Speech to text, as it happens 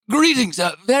Greetings,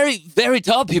 very, very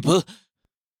tall people.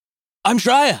 I'm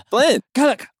Shreya. Flint.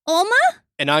 Kalak. Oma?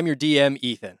 And I'm your DM,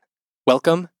 Ethan.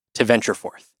 Welcome to Venture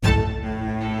Forth.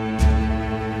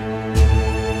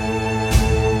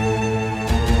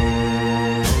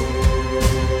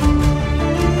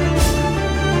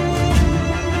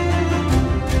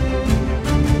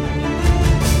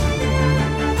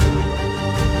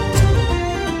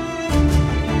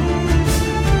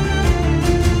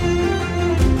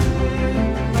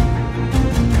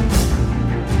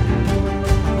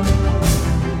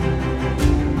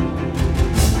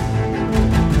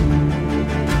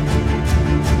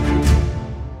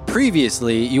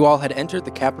 Previously, you all had entered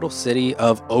the capital city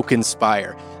of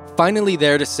Oakenspire, finally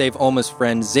there to save Olma's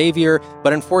friend Xavier,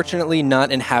 but unfortunately not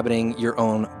inhabiting your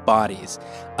own bodies.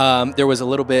 There was a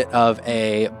little bit of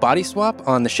a body swap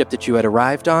on the ship that you had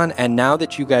arrived on, and now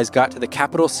that you guys got to the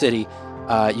capital city,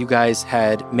 you guys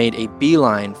had made a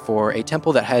beeline for a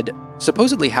temple that had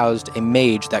supposedly housed a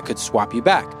mage that could swap you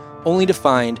back, only to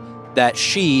find that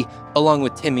she, along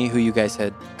with Timmy, who you guys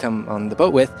had come on the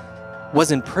boat with,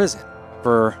 was in prison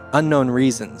for unknown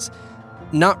reasons.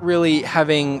 Not really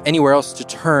having anywhere else to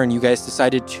turn, you guys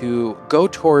decided to go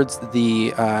towards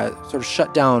the sort of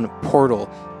shut down portal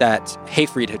that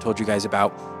Hayfried had told you guys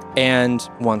about, and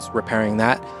once repairing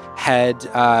that, had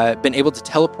been able to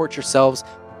teleport yourselves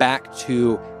back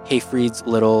to Hayfried's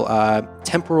little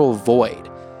temporal void.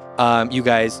 You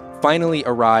guys finally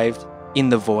arrived in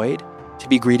the void to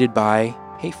be greeted by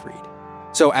Hayfried.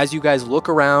 So as you guys look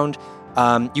around,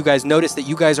 you guys notice that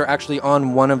you guys are actually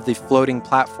on one of the floating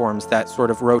platforms that sort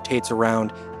of rotates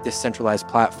around this centralized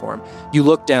platform. You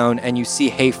look down and you see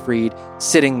Hayfried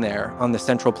sitting there on the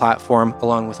central platform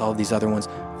along with all of these other ones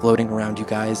floating around you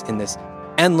guys in this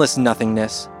endless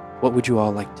nothingness. What would you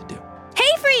all like to do?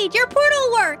 Hayfried, your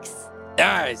portal works!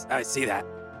 I see that.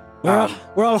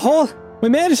 We're all whole. We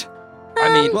made it.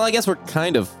 I Well, I guess we're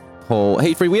kind of whole.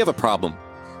 Hey, Free, we have a problem.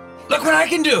 Look what I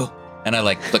can do. And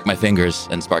I click my fingers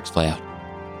and sparks fly out.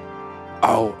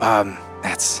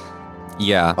 That's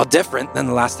Yeah. different than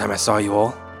the last time I saw you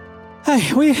all.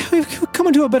 Hey, we've come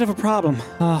into a bit of a problem.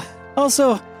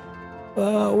 Also,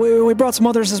 we brought some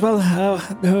others as well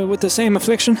with the same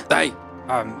affliction. I'm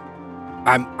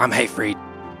Hayfried.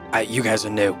 You guys are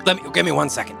new. Give me 1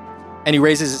 second. And he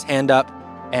raises his hand up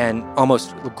and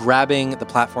almost grabbing the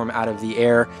platform out of the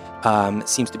air,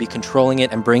 seems to be controlling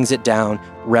it and brings it down,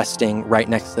 resting right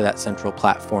next to that central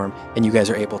platform. And you guys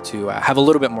are able to have a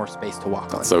little bit more space to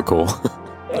walk on. So cool.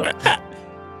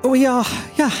 We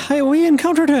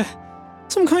encountered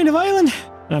some kind of island.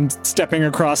 I'm stepping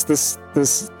across this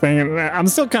thing, and I'm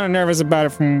still kind of nervous about it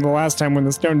from the last time when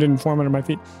the stone didn't form under my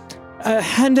feet. I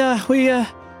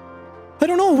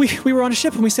don't know, we were on a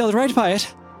ship and we sailed right by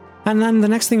it. And then the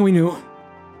next thing we knew,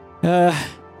 I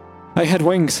had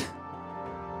wings.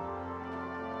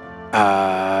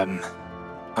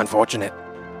 Unfortunate.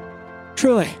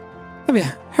 Truly. Have you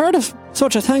heard of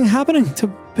such a thing happening to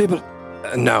people?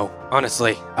 No,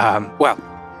 honestly. Well,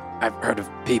 I've heard of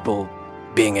people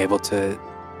being able to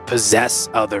possess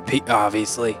other people,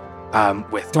 obviously,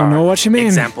 with Don't know what you mean.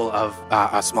 example of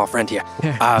a small friend here.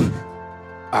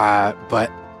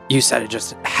 But you said it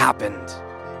just happened.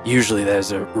 Usually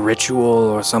there's a ritual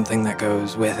or something that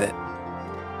goes with it.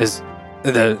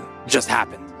 Just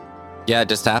happened. Yeah, it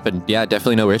just happened. Yeah,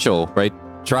 definitely no ritual, right?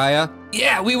 Shreya?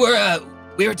 Yeah, we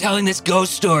were telling this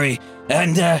ghost story,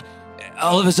 and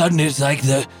all of a sudden it's like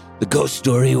the ghost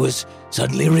story was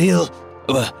suddenly real.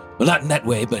 Well, not in that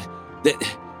way, but it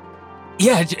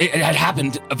had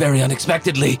happened very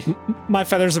unexpectedly. My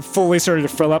feathers have fully started to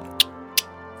fill up.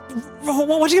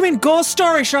 What do you mean, ghost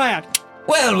story, Shreya?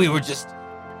 Well, we were just...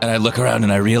 And I look around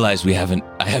and I realize I'm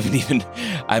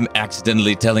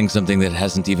accidentally telling something that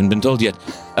hasn't even been told yet.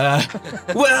 And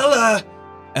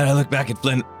I look back at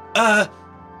Flynn.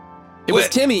 It was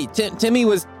Timmy.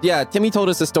 Timmy told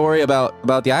us a story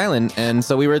about the island, and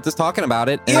so we were just talking about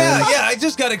it. And I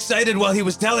just got excited while he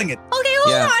was telling it. Okay,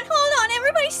 hold on,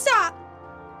 everybody stop.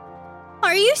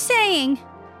 Are you saying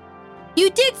you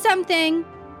did something,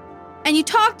 and you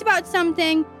talked about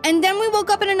something, and then we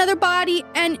woke up in another body,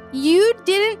 and you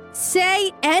didn't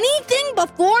say anything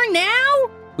before now?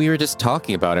 We were just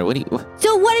talking about it.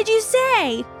 So what did you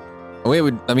say?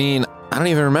 I don't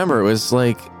even remember. It was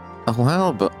like a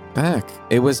while back.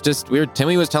 It was just weird.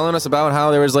 Timmy was telling us about how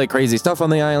there was like crazy stuff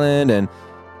on the island, and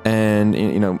I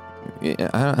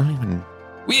don't even.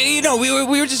 We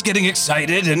were just getting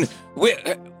excited, and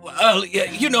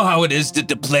you know how it is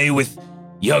to play with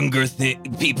younger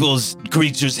people's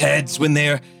creatures' heads when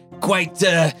they're quite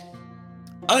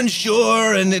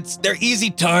unsure, and they're easy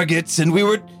targets. And we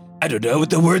were I don't know,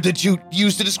 the word that you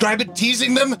used to describe it,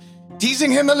 teasing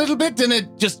him a little bit, and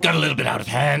it just got a little bit out of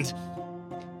hand.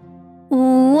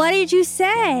 What did you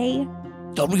say?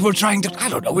 So we were trying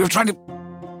to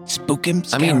spook him,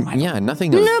 scare him. Yeah,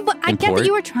 nothing of No, but I get that import.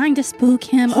 you were trying to spook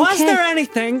him. Was okay. there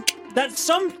anything that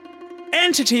some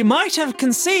entity might have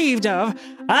conceived of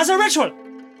as a ritual?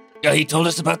 Yeah, he told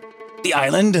us about the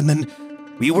island, and then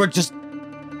we were just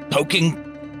poking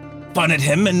fun at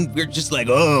him, and we're just like,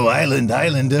 oh, island.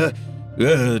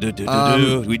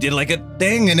 We did like a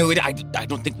thing, and I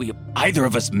don't think either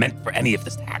of us meant for any of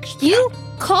this to actually You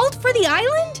happen. called for the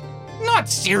island? Not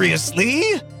seriously.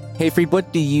 Hey, Freed,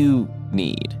 what do you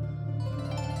need?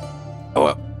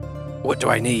 Oh, what do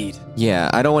I need? Yeah,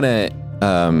 I don't want to.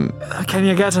 Can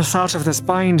you get us out of this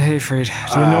bind, Hayfried?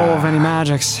 Do you know of any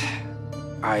magics?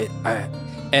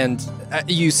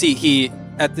 You see,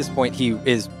 at this point, he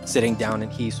is sitting down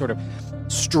and he sort of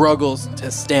struggles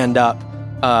to stand up.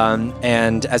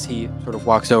 And as he sort of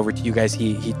walks over to you guys,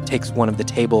 he takes one of the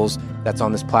tables that's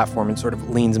on this platform and sort of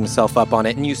leans himself up on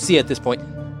it. And you see at this point,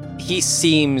 he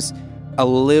seems a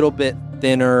little bit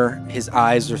thinner. His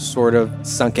eyes are sort of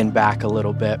sunken back a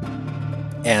little bit.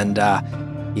 And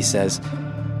he says,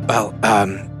 well,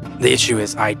 the issue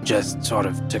is I just sort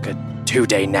of took a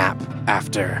 2-day nap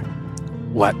after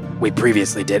what we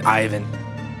previously did.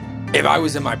 If I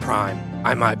was in my prime,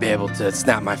 I might be able to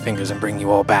snap my fingers and bring you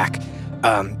all back.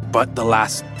 But the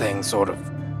last thing sort of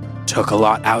took a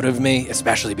lot out of me,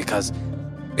 especially because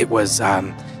it was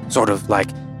sort of like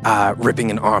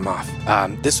ripping an arm off.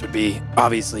 This would be,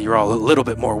 obviously, you're all a little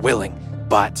bit more willing,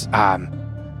 but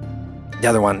the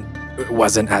other one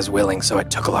wasn't as willing, so it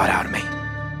took a lot out of me.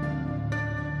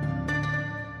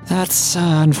 That's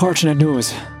unfortunate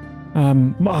news.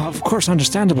 Of course,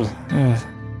 understandable.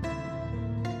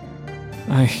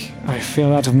 I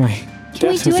feel out of my Can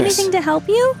we depth do with this. anything to help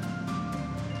you?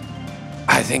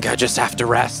 I think I just have to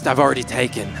rest. I've already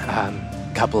taken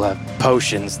a couple of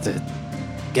potions to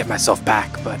get myself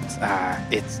back, but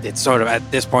it's sort of,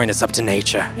 at this point, it's up to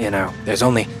nature, you know. There's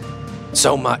only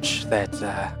so much that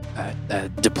a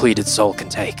depleted soul can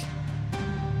take.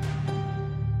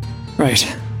 Right.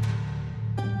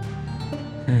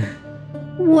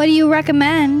 What do you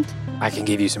recommend? I can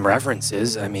give you some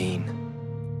references. I mean,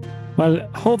 Well,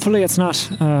 hopefully it's not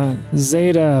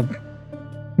Zeta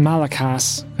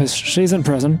Malakas, because she's in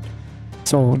prison.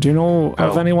 So, do you know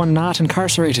of Oh. anyone not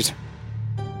incarcerated?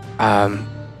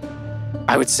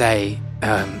 I would say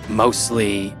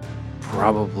mostly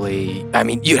probably, I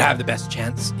mean, you'd have the best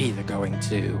chance either going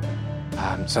to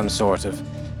some sort of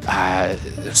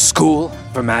school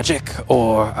for magic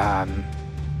or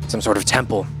some sort of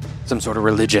temple, some sort of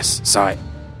religious site.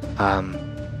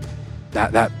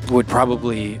 That would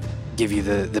probably give you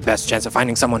the best chance of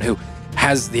finding someone who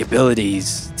has the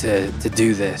abilities to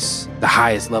do this, the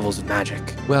highest levels of magic.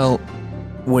 Well,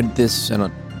 would this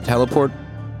teleport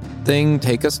thing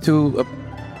take us to a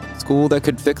school that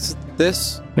could fix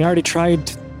this? We already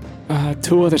tried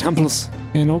 2 other temples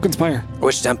in Oakenspire.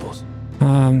 Which temples?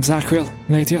 Zachriel,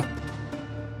 Latiel.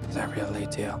 Is that real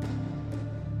late deal?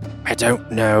 I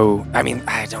don't know. I mean,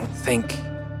 I don't think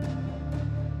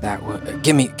that would.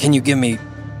 Can you give me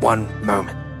one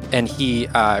moment? And he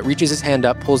reaches his hand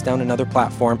up, pulls down another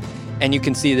platform, and you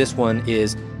can see this one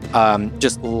is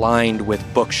just lined with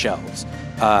bookshelves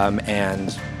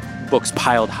and books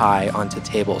piled high onto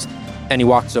tables. And he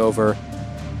walks over,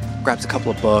 grabs a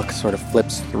couple of books, sort of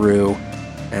flips through,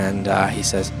 and he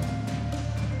says,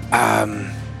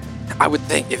 I would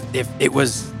think if it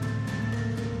was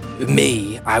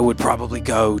me, I would probably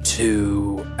go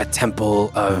to a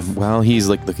temple of... While he's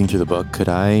like looking through the book, could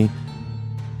I...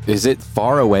 Is it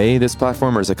far away, this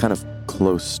platform, or is it kind of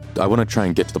close? I want to try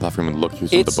and get to the platform and look through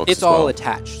some of the books It's as well. all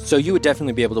attached, so you would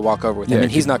definitely be able to walk over with him, Yeah,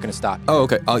 and he's not going to stop you. Oh,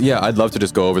 okay. Yeah, I'd love to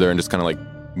just go over there and just kind of like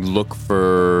look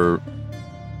for...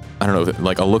 I don't know,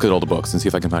 like I'll look at all the books and see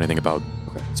if I can find anything about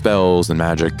spells and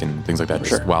magic and things like that just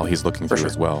Sure. while he's looking For through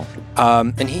sure. as well.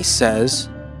 And he says,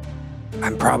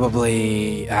 I'm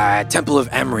probably Temple of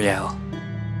Emriel.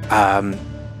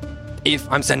 If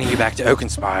I'm sending you back to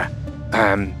Oakenspire,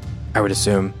 I would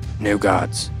assume new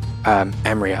gods.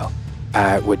 Emriel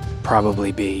would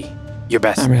probably be your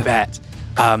best Emriel. bet.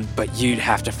 But you'd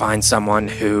have to find someone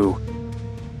who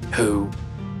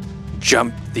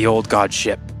jumped the old god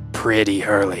ship pretty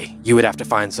early. You would have to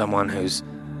find someone who's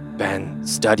been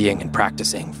studying and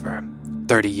practicing for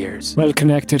 30 years. Well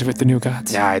connected with the new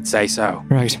gods. Yeah, I'd say so.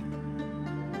 Right.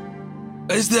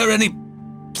 Is there any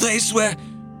place where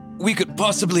we could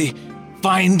possibly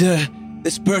find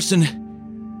this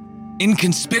person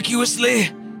inconspicuously?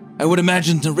 I would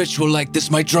imagine a ritual like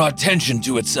this might draw attention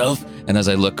to itself. And as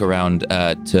I look around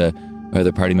to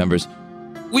other party members,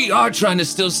 we are trying to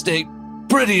still stay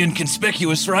pretty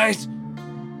inconspicuous, right?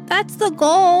 That's the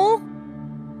goal.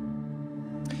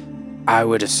 I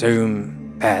would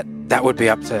assume that would be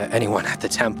up to anyone at the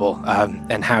temple,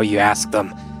 and how you ask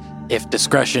them. If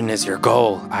discretion is your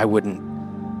goal, I wouldn't,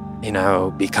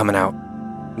 be coming out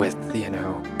with,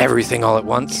 everything all at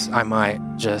once. I might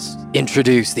just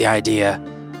introduce the idea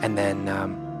and then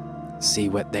see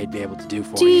what they'd be able to do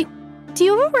for you. Do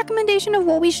you have a recommendation of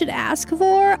what we should ask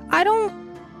for? I don't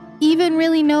even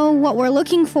really know what we're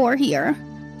looking for here.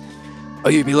 Oh,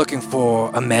 you'd be looking for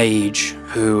a mage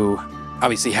who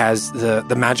obviously has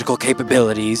the magical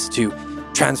capabilities to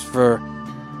transfer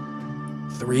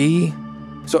 3.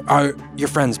 So are your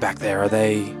friends back there, are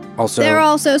they also... They're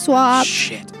also swapped.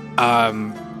 Shit.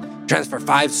 Transfer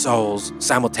 5 souls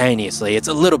simultaneously. It's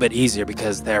a little bit easier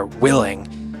because they're willing,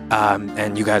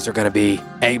 and you guys are going to be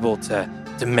able to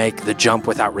make the jump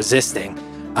without resisting.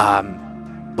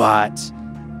 But,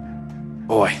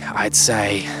 boy, I'd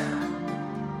say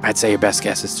your best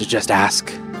guess is to just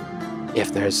ask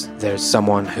if there's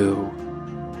someone who...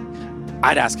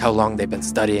 I'd ask how long they've been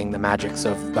studying the magics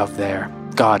of their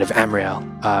god of Amriel.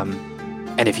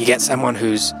 And if you get someone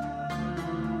who's,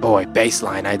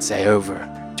 baseline, I'd say over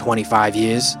 25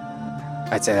 years,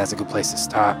 I'd say that's a good place to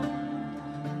start.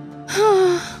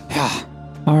 Yeah.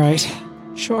 All right.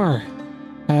 Sure.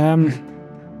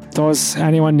 Does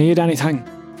anyone need anything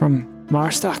from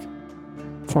Marstock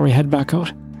before we head back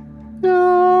out?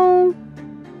 No.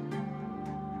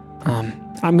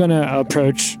 I'm gonna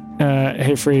approach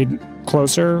Hayfried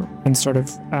closer and sort of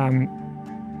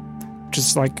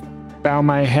just like bow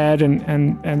my head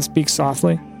and speak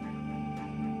softly.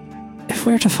 If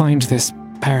we're to find this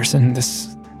person,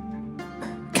 this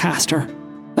caster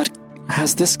that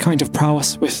has this kind of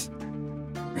prowess with,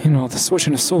 the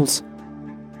switching of souls,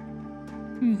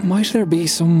 might there be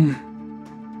some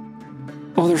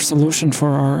other solution for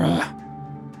our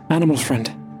animal friend?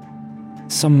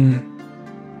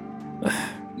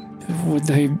 Would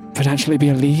they potentially be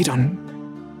a lead on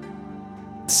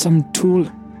some tool?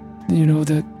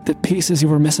 The pieces you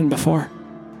were missing before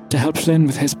to help Flynn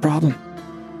with his problem.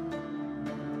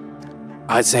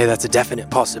 I'd say that's a definite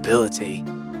possibility.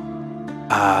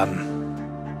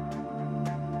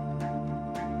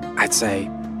 I'd say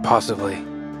possibly.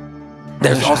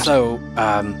 There's also,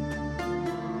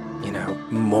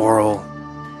 moral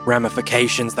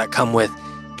ramifications that come with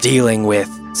dealing with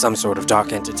some sort of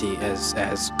dark entity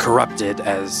as corrupted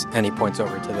as, and he points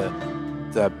over to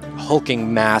the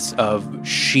hulking mass of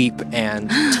sheep and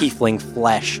tiefling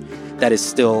flesh that is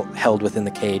still held within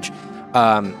the cage.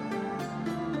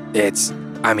 It's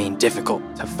difficult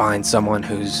to find someone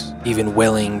who's even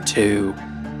willing to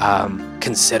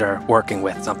consider working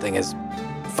with something as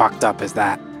fucked up as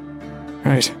that.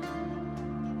 Right.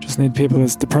 Just need people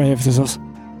as depraved as us.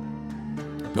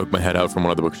 Poke my head out from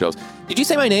one of the bookshelves. Did you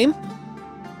say my name?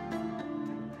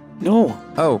 No.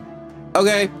 Oh,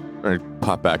 okay. I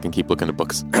pop back and keep looking at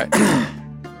books. Well,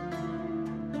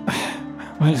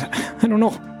 I don't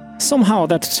know. Somehow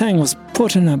that thing was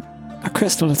put in a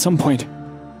crystal at some point.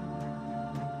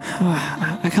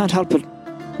 I can't help but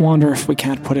wonder if we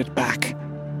can't put it back.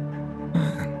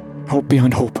 Hope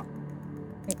beyond hope.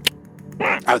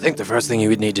 I would think the first thing you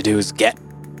would need to do is get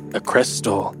a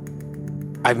crystal.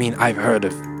 I've heard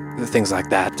of things like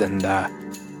that, and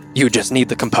you would just need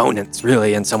the components,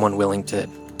 really, and someone willing to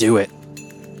do it.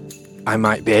 I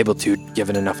might be able to,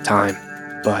 given enough time,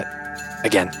 but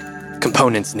again,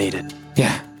 components needed.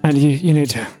 Yeah, and you need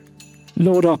to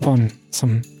load up on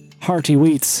some hearty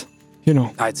wheats,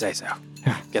 I'd say so.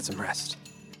 Yeah. Get some rest.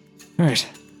 All right.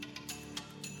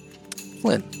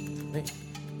 Flynn,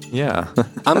 Yeah.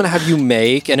 I'm going to have you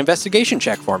make an investigation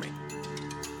check for me.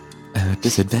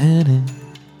 Disadvantage.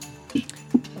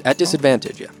 At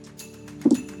disadvantage, yeah.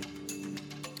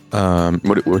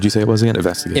 What would you say it was again?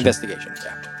 Investigation. Investigation,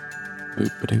 yeah.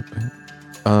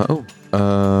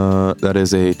 That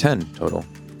is a 10 total.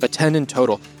 A 10 in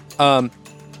total. A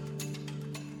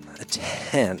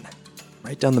 10.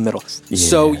 Right down the middle. Yeah.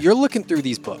 So you're looking through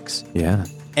these books, Yeah.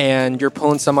 and you're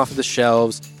pulling some off of the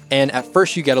shelves, and at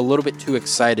first you get a little bit too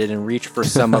excited and reach for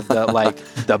some of the,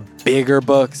 the bigger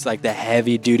books, like the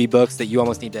heavy-duty books that you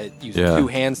almost need to use 2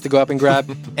 hands to go up and grab.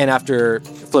 And after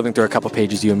flipping through a couple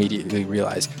pages, you immediately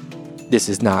realize this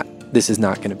is not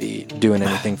going to be doing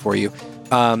anything for you.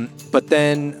 But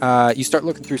then you start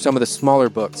looking through some of the smaller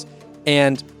books,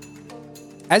 and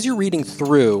as you're reading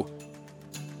through,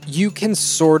 you can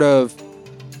sort of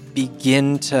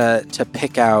begin to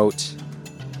pick out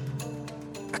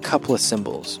a couple of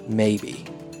symbols, maybe.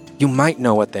 You might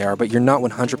know what they are, but you're not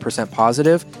 100%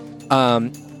 positive.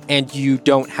 And you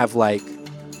don't have like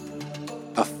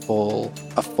a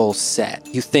full set.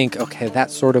 You think, okay,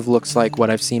 that sort of looks like what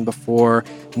I've seen before.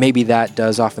 Maybe that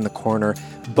does off in the corner,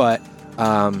 but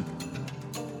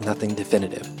nothing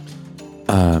definitive.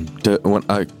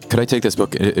 Could I take this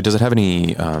book? Does it have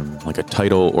any like a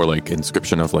title or like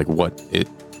inscription of like what it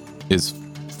is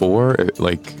for?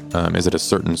 Like, is it a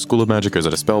certain school of magic or is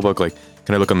it a spell book? Like,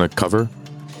 can I look on the cover?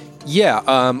 Yeah,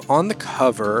 on the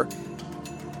cover,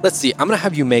 let's see. I'm gonna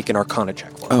have you make an Arcana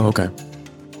check for me. Oh, okay.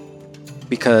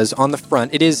 Because on the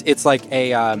front, it's like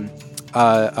a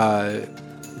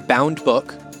bound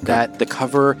book that the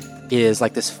cover is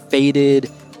like this faded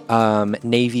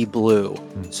navy blue.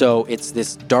 So it's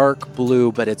this dark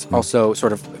blue, but it's also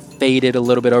sort of faded a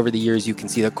little bit over the years. You can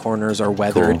see the corners are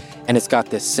weathered, and it's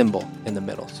got this symbol in the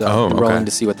middle. So I'm rolling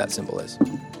to see what that symbol is.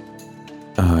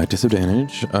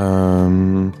 Disadvantage.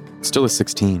 Still a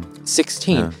 16.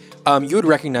 16. Yeah. You would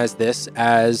recognize this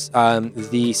as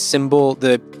the symbol,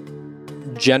 the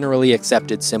generally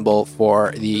accepted symbol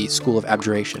for the School of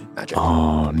Abjuration magic.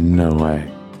 Oh, no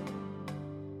way.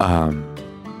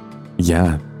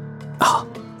 Yeah. Oh,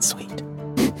 sweet.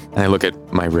 And I look at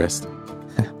my wrist.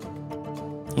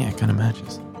 Yeah, it kind of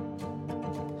matches.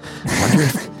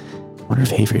 Wonder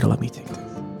if Hayfried will let me take this.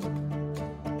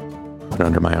 Put it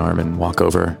under my arm and walk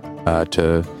over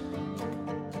to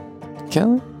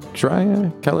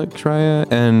Calictria,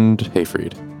 and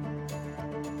Hayfried.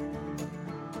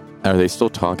 Are they still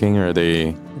talking, or are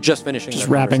they just finishing? Just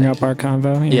wrapping up our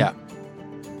convo. Yeah.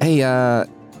 Hey,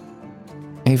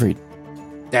 Hayfried.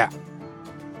 Yeah.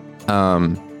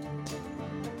 Can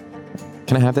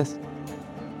I have this?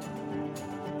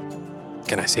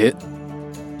 Can I see it?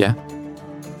 Yeah.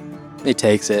 He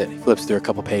takes it. He flips through a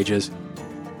couple pages.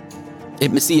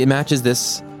 It matches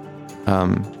this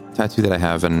tattoo that I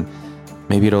have, and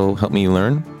maybe it'll help me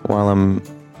learn while I'm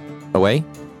away.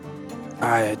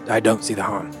 I don't see the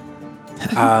harm.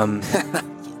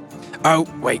 Oh,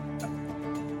 wait.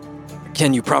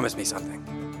 Can you promise me something?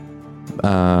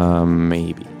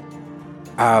 Maybe.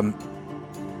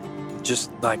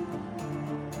 Just like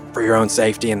for your own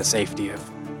safety and the safety of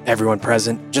everyone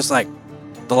present, just like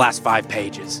the last 5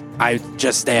 pages. I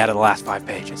just stay out of the last 5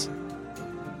 pages.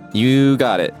 You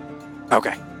got it.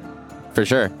 Okay. For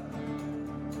sure.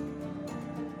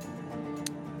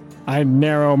 I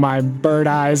narrow my bird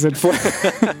eyes at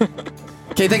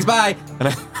Okay, thanks, bye. And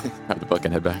I grab the book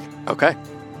and head back. Okay.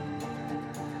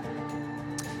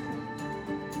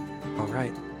 All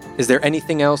right. Is there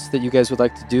anything else that you guys would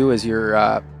like to do as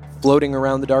you're floating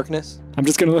around the darkness? I'm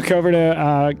just going to look over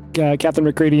to Captain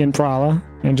McCready and Prala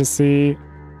and just see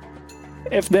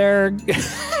if they're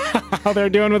how they're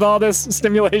doing with all this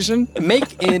stimulation.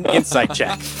 Make an insight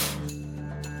check.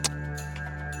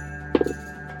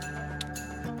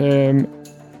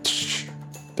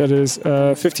 That is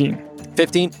 15.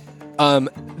 15.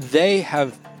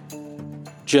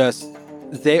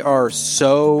 They are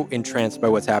so entranced by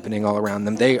what's happening all around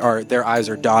them. Their eyes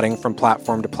are dotting from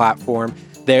platform to platform.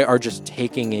 They are just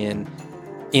taking in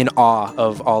awe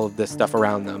of all of this stuff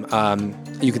around them.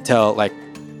 You can tell, like,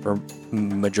 for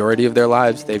majority of their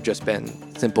lives, they've just been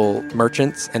simple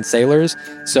merchants and sailors.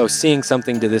 So seeing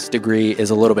something to this degree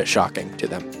is a little bit shocking to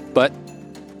them, but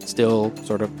still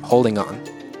sort of holding on.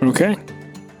 Okay.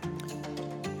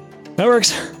 That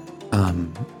works.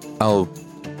 I'll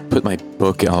put my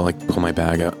book, I'll like pull my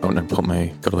bag out and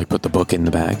put the book in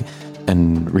the bag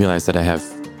and realize that I have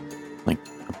like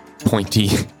a pointy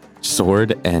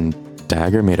sword and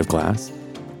dagger made of glass,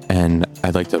 and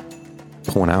I'd like to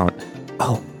pull one out.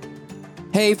 Oh,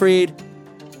 hey, Freed.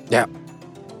 Yeah.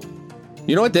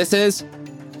 You know what this is?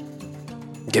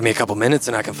 Give me a couple minutes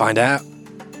and I can find out.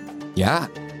 Yeah.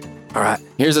 All right.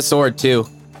 Here's a sword too.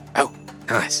 Oh,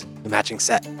 nice. The matching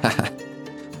set.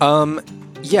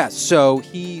 Yeah, so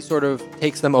he sort of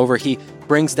takes them over. He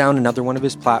brings down another one of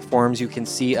his platforms. You can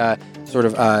see a sort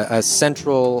of a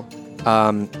central,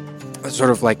 sort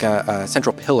of like a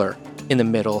central pillar in the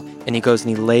middle. And he goes and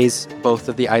he lays both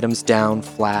of the items down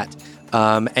flat.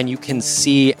 And you can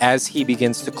see as he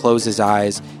begins to close his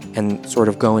eyes and sort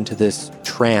of go into this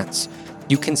trance,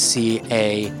 you can see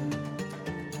a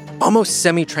almost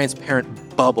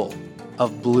semi-transparent bubble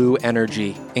of blue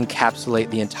energy encapsulate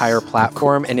the entire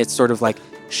platform, and it's sort of like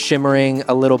shimmering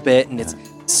a little bit, and it's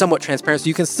somewhat transparent, so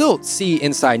you can still see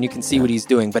inside and you can see what he's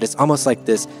doing, but it's almost like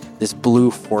this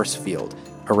blue force field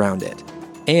around it.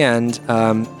 And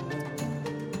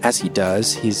as he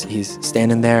does, he's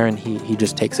standing there, and he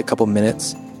just takes a couple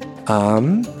minutes,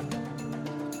 and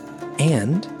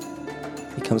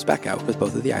he comes back out with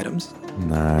both of the items.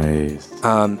 Nice.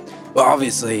 Well,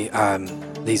 obviously,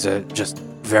 these are just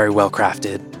very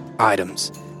well-crafted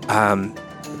items.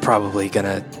 Probably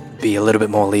gonna be a little bit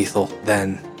more lethal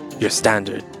than your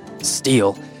standard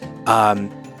steel.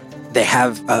 They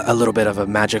have a little bit of a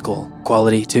magical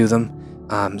quality to them.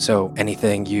 So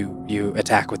anything you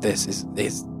attack with this is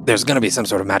there's gonna be some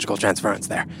sort of magical transference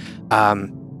there.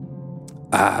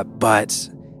 But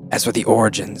as for the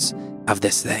origins of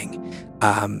this thing,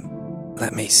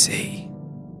 let me see.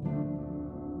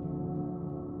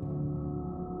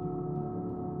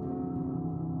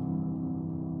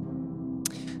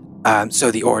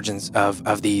 So the origins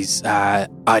of these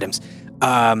items.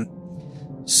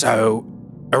 So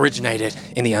originated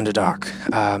in the Underdark.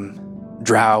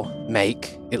 Drow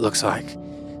make, it looks like.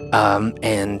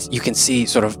 And you can see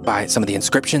sort of by some of the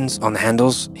inscriptions on the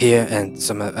handles here and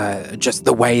some just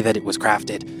the way that it was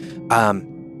crafted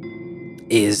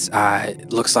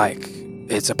looks like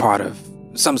it's a part of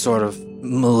some sort of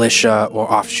militia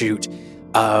or offshoot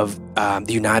of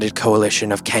the United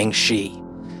Coalition of Kangxi,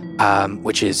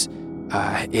 which is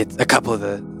it's a couple of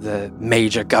the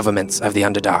major governments of the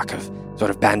Underdark have sort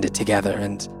of banded together,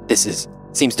 and this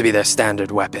seems to be their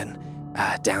standard weapon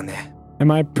down there.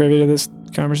 Am I privy to this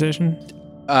conversation?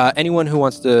 Anyone who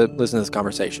wants to listen to this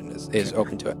conversation is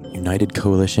open to it. United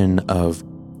Coalition of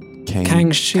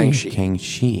Kangxi.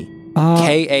 Kangxi.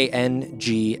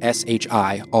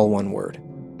 Kangshi, all one word.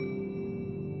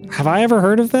 Have I ever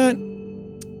heard of that?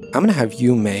 I'm going to have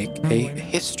you make a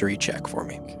history check for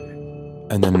me.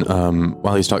 And then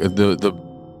while he's talking,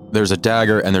 there's a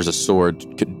dagger and there's a sword.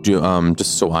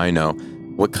 Just so I know,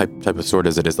 what type of sword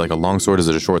is it? Is it like a long sword? Is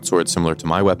it a short sword similar to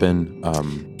my weapon?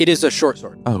 It is a short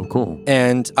sword. Oh, cool.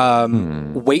 And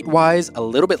weight-wise, a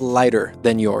little bit lighter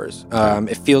than yours.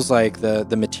 It feels like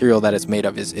the material that it's made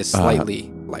of is slightly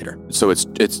lighter. So it's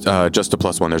just a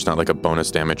 +1. There's not like a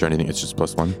bonus damage or anything. It's just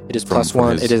 +1. It is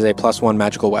 +1. It is a +1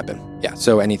 magical weapon. Yeah.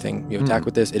 So anything you attack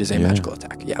with this, it is a magical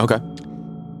attack. Yeah. Okay.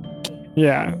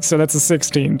 Yeah, so that's a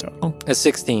 16 total. A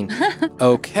 16.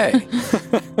 Okay.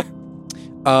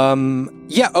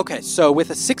 Okay. So with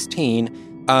a 16,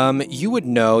 you would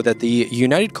know that the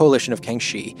United Coalition of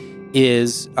Kangxi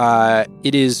is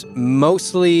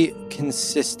mostly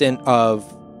consistent of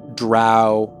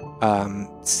drow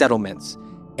settlements,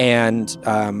 and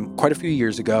quite a few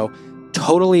years ago,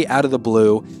 totally out of the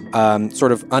blue,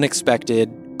 sort of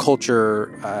unexpected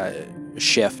culture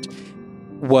shift,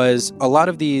 was a lot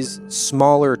of these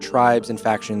smaller tribes and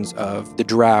factions of the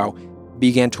drow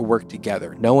began to work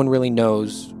together. No one really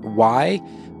knows why,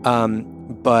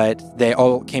 but they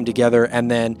all came together, and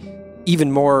then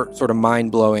even more sort of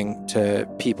mind-blowing to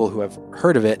people who have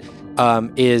heard of it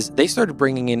is they started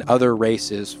bringing in other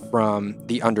races from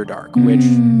the Underdark, which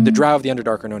the drow of the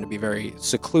Underdark are known to be very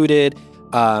secluded,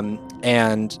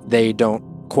 and they don't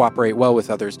cooperate well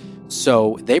with others.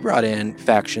 So they brought in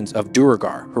factions of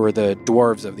Duergar, who are the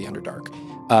dwarves of the Underdark.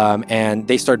 And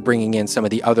they started bringing in some of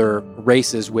the other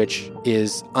races, which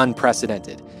is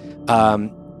unprecedented.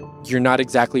 You're not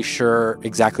exactly sure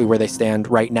exactly where they stand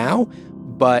right now,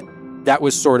 but that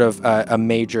was sort of a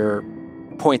major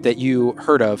point that you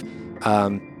heard of.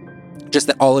 Just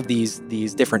that all of these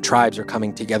different tribes are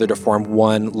coming together to form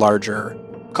one larger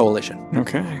coalition.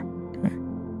 Okay.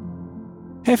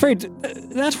 Hey, Fred,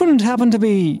 that wouldn't happen to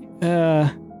be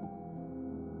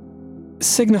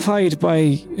signified by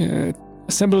a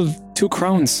symbol of 2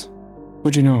 crowns,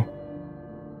 would you know?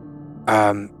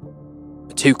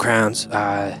 2 crowns.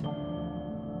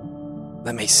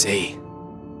 Let me see.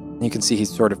 You can see he's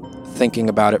sort of thinking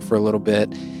about it for a little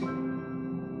bit.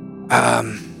 I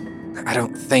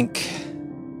don't think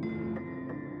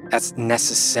that's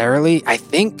necessarily. I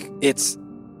think it's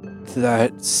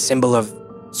the symbol of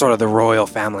sort of the royal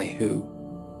family who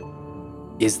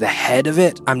is the head of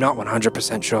it. I'm not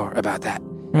 100% sure about that.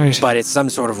 Right. But it's some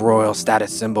sort of royal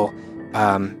status symbol.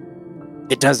 I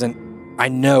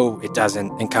know it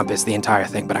doesn't encompass the entire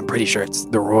thing, but I'm pretty sure it's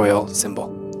the royal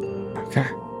symbol. Okay.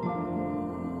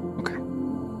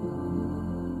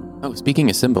 Oh, speaking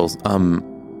of symbols,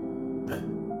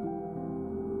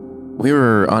 we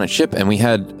were on a ship and we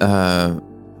had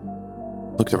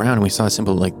looked around and we saw a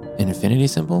symbol like an infinity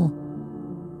symbol.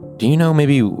 Do you know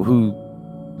maybe who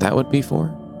that would be for?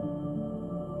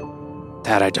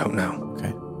 That I don't know.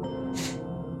 Okay.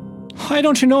 Why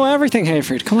don't you know everything,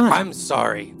 Hayfried? Come on. I'm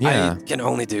sorry. Yeah. I can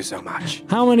only do so much.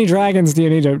 How many dragons do you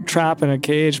need to trap in a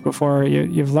cage before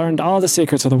you've learned all the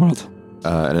secrets of the world?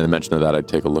 And in the mention of that, I'd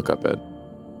take a look up at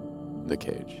the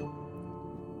cage.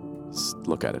 Just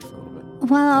look at it for a little bit.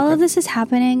 While all of this is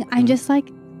happening, I'm just like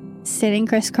sitting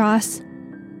crisscross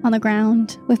on the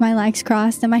ground with my legs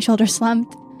crossed and my shoulders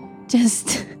slumped,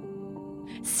 just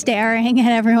staring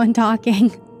at everyone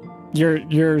talking.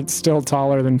 You're still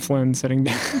taller than Flynn sitting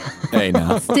down. Hey,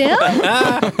 now. Still?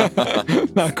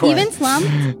 Not quite. Even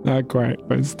slumped? Not quite,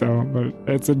 but still. But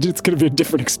it's going to be a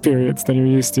different experience than you're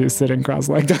used to sitting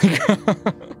cross-legged on the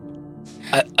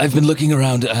ground. I've been looking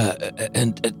around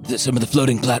and at some of the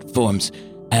floating platforms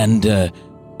and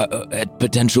at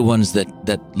potential ones that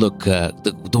look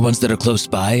the ones that are close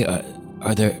by.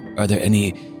 Are there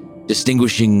any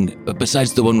distinguishing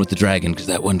besides the one with the dragon? Because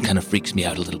that one kind of freaks me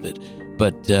out a little bit.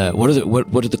 But what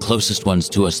are the closest ones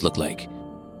to us look like?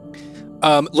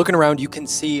 Looking around, you can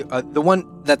see the one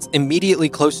that's immediately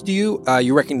close to you.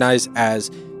 You recognize as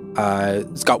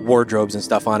it's got wardrobes and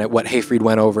stuff on it. What Hayfried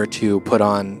went over to put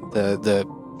on the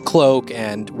cloak,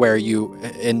 and where you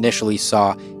initially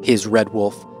saw his Red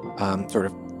Wolf sort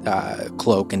of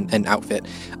cloak and outfit.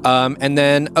 And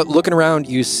then looking around,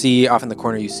 you see off in the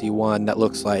corner, you see one that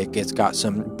looks like it's got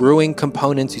some brewing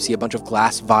components. You see a bunch of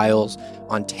glass vials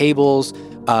on tables.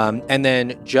 And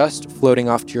then just floating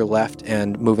off to your left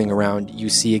and moving around, you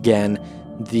see again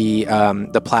the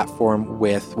platform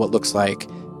with what looks like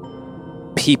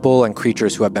people and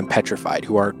creatures who have been petrified,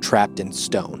 who are trapped in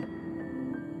stone.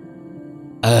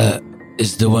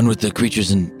 Is the one with the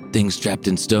creatures and things trapped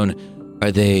in stone,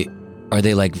 are they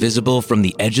like visible from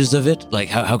the edges of it? Like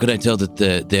how can I tell that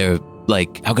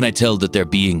how can I tell that they're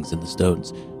beings in the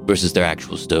stones versus their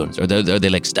actual stones? Are they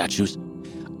like statues?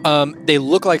 They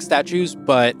look like statues,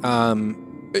 but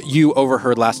you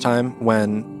overheard last time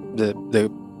when the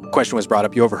question was brought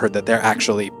up, you overheard that they're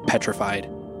actually petrified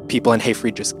people, and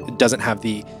Hayfried just doesn't have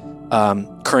the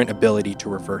current ability to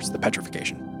reverse the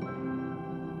petrification.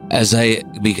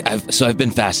 I've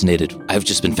been fascinated. I've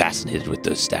just been fascinated with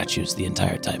those statues the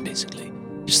entire time, basically.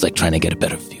 Just like trying to get a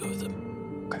better view of them.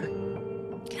 Okay.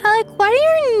 Kellic, why do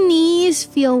your knees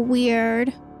feel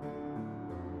weird?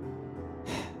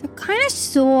 They're kind of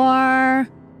sore.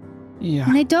 Yeah.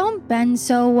 And they don't bend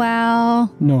so well.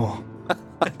 No.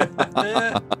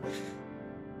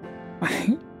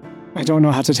 I don't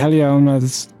know how to tell you.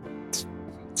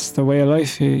 It's the way of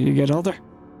life. You get older.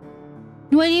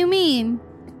 What do you mean?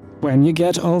 When you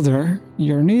get older,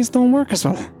 your knees don't work as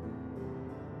well.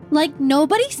 Like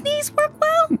nobody's knees work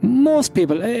well? Most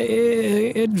people.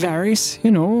 It varies, you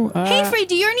know. Hayfried,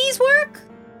 do your knees work?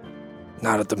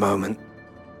 Not at the moment.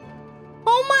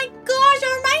 Oh my gosh,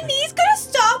 are my knees gonna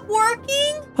stop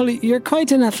working? Well, you're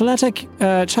quite an athletic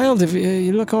child. If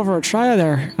you look over a trial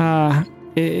there,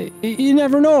 you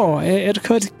never know. It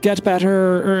could get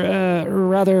better, or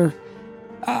rather.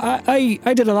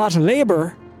 I did a lot of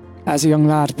labor as a young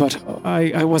lad, but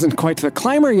I wasn't quite the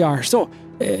climber you are, so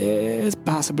it's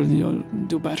possible you'll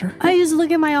do better. I just look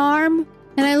at my arm,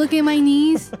 and I look at my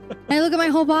knees, and I look at my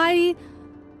whole body.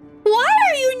 Why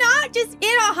are you not just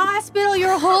in a hospital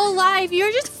your whole life?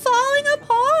 You're just falling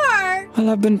apart. Well,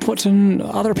 I've been putting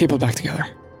other people back together.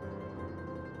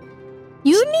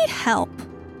 You need help.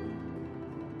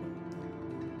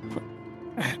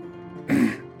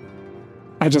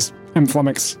 I just am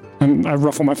flummoxed, and I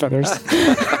ruffle my feathers.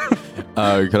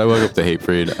 Could I walk up to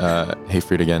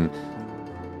Hayfried again,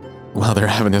 while they're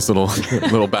having this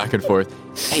little back and forth?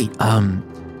 Hey,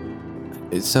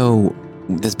 so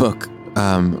this book,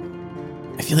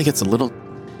 I feel like it's a little,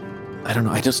 I don't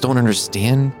know, I just don't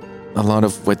understand a lot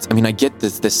of I get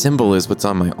this, the symbol is what's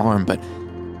on my arm, but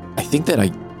I think that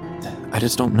I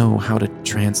just don't know how to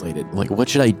translate it. Like, what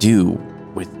should I do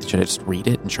should I just read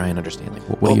it and try and understand? Like,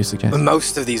 what do you suggest?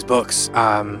 Most of these books,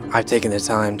 I've taken the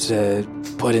time to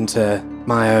put into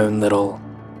my own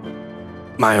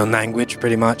language,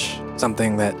 pretty much.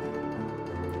 Something that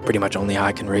pretty much only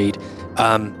I can read.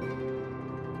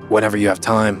 Whenever you have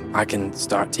time, I can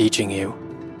start teaching you,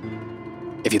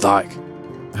 if you'd like.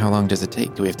 How long does it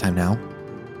take? Do we have time now?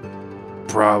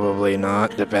 Probably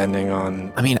not, depending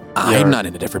on... I'm not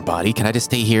in a different body. Can I just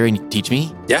stay here and you teach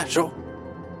me? Yeah, sure.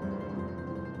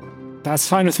 That's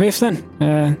fine with me,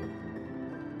 then.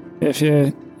 If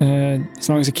you, as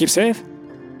long as you keep safe.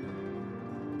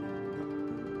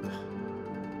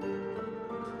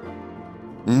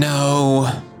 No,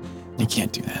 you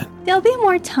can't do that. There'll be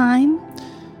more time.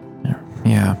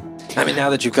 Yeah.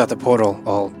 Now that you've got the portal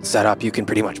all set up, you can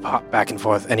pretty much pop back and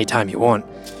forth anytime you want.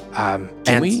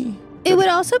 Can we? It would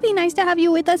also be nice to have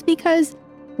you with us because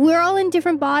we're all in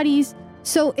different bodies.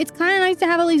 So it's kind of nice to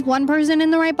have at least one person in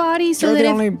the right body. So You're that the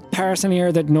only person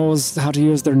here that knows how to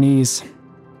use their knees.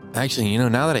 Actually,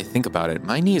 now that I think about it,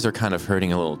 my knees are kind of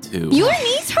hurting a little too. Your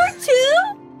knees hurt too?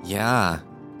 Yeah.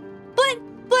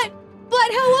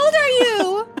 But how old are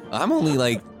you? I'm only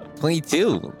like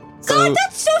 22. God,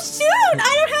 that's so soon.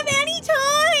 I don't have any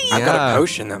I've got a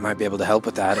potion that might be able to help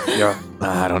with that. If you're,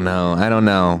 I don't know.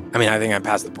 I mean, I think I'm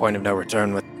past the point of no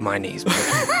return with my knees. But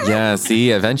Yeah,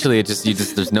 see, eventually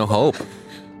there's no hope.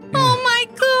 Oh my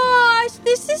gosh,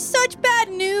 this is such bad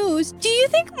news. Do you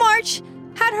think March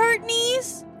had hurt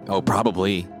knees? Oh,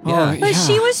 probably. Oh, Yeah. But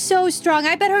she was so strong.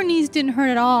 I bet her knees didn't hurt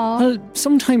at all. Well,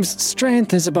 sometimes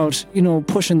strength is about,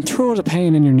 pushing through the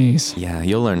pain in your knees. Yeah,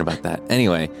 you'll learn about that.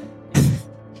 Anyway.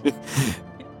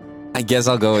 I guess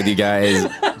I'll go with you guys.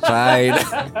 Fine.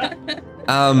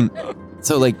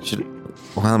 So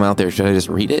while I'm out there, should I just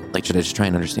read it? Should I just try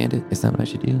and understand it? Is that what I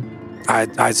should do?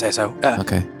 I'd say so.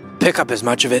 Okay. Pick up as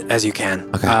much of it as you can.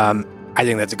 Okay. I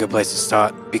think that's a good place to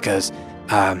start because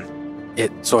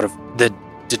it sort of the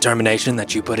determination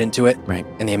that you put into it, Right.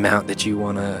 and the amount that you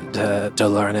want to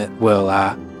learn it will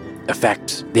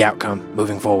affect the outcome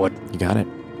moving forward. You got it.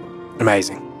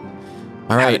 Amazing.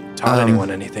 All I right. haven't taught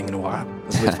anyone anything in a while.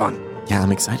 It's been fun. Yeah,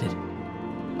 I'm excited.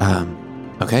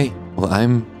 Okay. Well,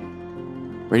 I'm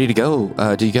ready to go.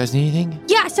 Do you guys need anything?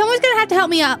 Yeah, someone's gonna have to help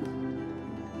me up.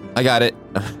 I got it.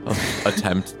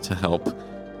 Attempt to help.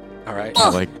 All right.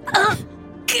 Oh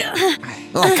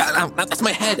God, that's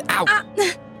my head. Ow.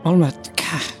 Alma,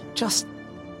 just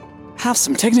have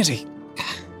some dignity.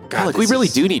 God, Look, we this really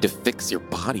is- do need to fix your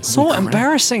body. So Holy crap.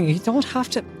 embarrassing. You don't have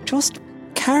to. Just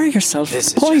carry yourself. This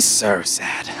is Boys. just so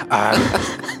sad.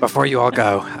 Before you all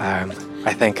go,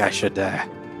 I think I should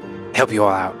help you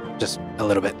all out just a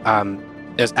little bit.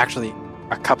 There's actually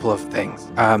a couple of things.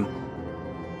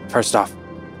 First off,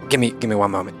 give me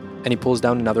 1 moment. And he pulls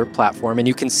down another platform, and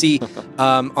you can see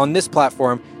on this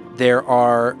platform there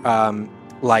are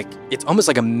it's almost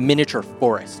like a miniature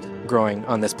forest growing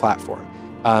on this platform.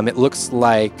 It looks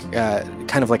like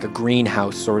kind of like a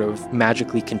greenhouse, sort of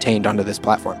magically contained onto this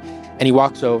platform. And he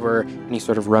walks over and he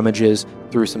sort of rummages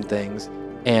through some things,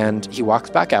 and he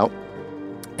walks back out,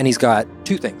 and he's got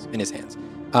 2 things in his hands.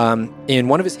 In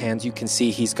one of his hands, you can see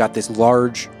he's got this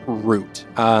large root.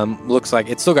 Looks like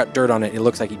it's still got dirt on it. It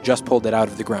looks like he just pulled it out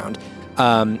of the ground.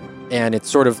 And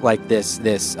it's sort of like this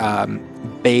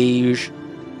beige,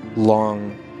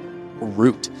 long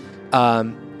root.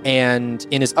 And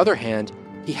in his other hand,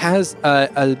 he has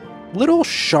a little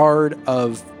shard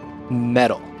of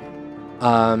metal.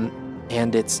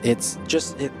 And it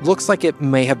looks like it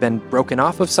may have been broken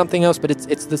off of something else, but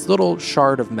it's this little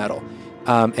shard of metal.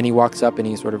 And he walks up and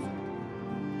he sort of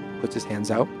puts his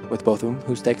hands out with both of them.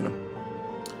 Who's taking them?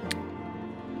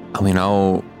 I mean,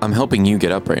 I'm helping you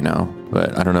get up right now,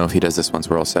 but I don't know if he does this once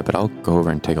we're all set, but I'll go over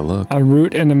and take a look. A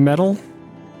root and a metal.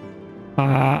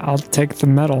 I'll take the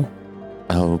metal.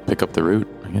 I'll pick up the root,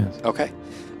 I guess. Okay.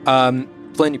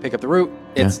 Flynn, you pick up the root.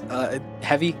 It's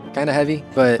heavy, kind of heavy,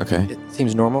 but Okay. it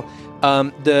seems normal.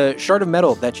 The shard of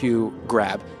metal that you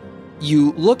grab,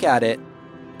 you look at it,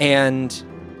 and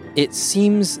it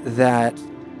seems that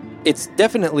it's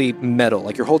definitely metal.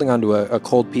 Like you're holding onto a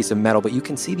cold piece of metal, but you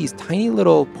can see these tiny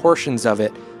little portions of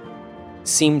it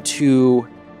seem to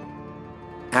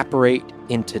apparate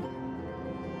into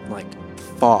like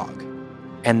fog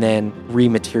and then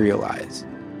rematerialize.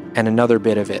 And another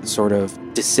bit of it sort of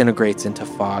disintegrates into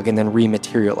fog and then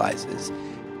rematerializes.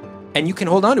 And you can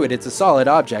hold on to it. It's a solid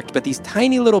object, but these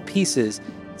tiny little pieces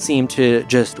seem to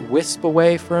just wisp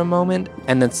away for a moment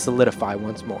and then solidify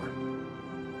once more.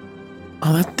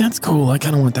 Oh, that's cool. I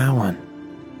kind of want that one.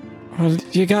 Well,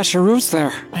 you got your roots there.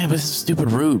 Man, but this is a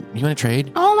stupid root. You want to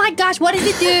trade? Oh my gosh, what does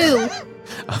it do?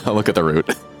 I'll look at the root.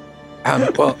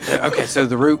 Okay, so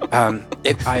the root,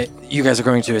 you guys are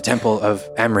going to a temple of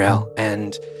Amriel,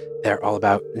 and they're all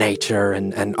about nature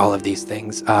and all of these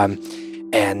things.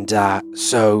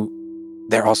 So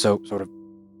they're also sort of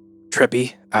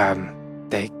trippy.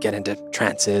 They get into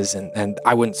trances, and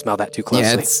I wouldn't smell that too closely.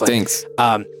 Yeah, it stinks.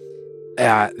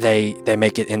 They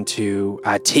make it into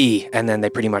tea, and then they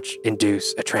pretty much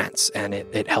induce a trance, and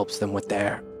it helps them with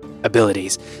their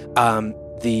abilities.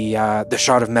 The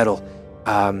shard of metal,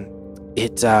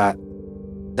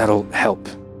 that'll help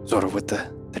sort of with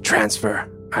the transfer,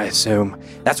 I assume.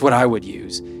 That's what I would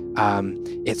use.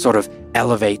 It sort of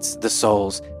elevates the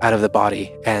souls out of the body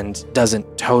and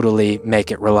doesn't totally make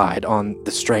it relied on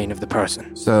the strain of the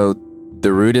person. So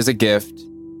the root is a gift.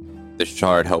 The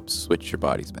shard helps switch your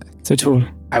bodies back. It's a tool.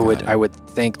 I would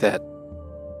think that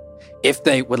if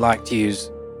they would like to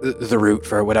use the root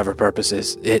for whatever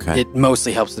purposes, it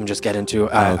mostly helps them just get into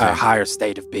a higher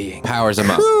state of being. Powers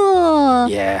them up. Cool.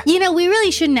 Yeah. You know, we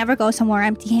really should never go somewhere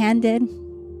empty-handed.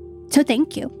 So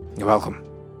thank you. You're welcome.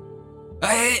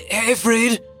 Hey,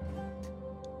 Freed.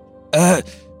 And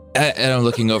I'm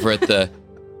looking over at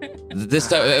this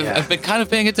time. I've been kind of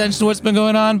paying attention to what's been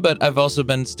going on, but I've also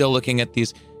been still looking at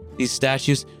these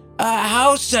statues.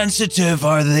 How sensitive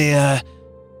are the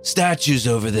statues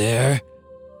over there?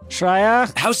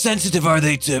 Shreya? How sensitive are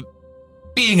they to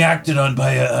being acted on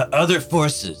by other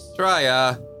forces?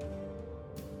 Shreya.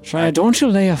 Shreya, don't you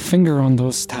lay a finger on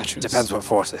those statues. Depends what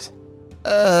forces.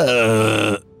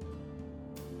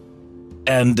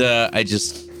 And I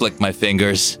just flick my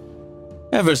fingers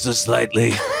ever so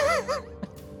slightly.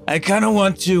 I kind of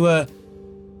want to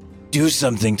do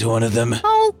something to one of them.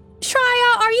 Oh,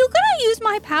 Shreya, are you gonna use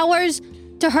my powers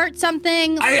to hurt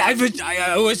something? I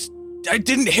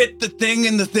didn't hit the thing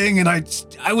in the thing, and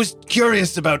I was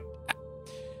curious about.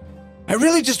 I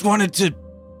really just wanted to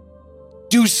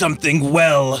do something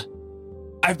well.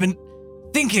 I've been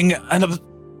thinking and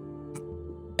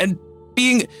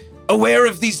being aware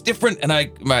of these different, and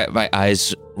my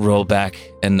eyes roll back,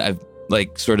 and I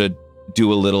like sort of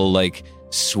do a little like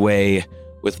sway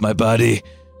with my body.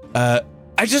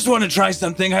 I just want to try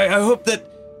something. I hope that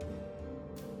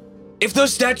if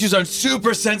those statues aren't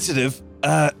super sensitive,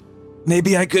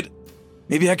 maybe I could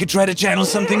try to channel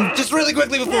something just really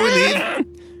quickly before we leave.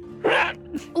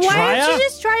 Why don't you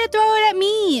just try to throw it at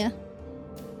me?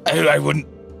 I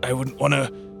wouldn't want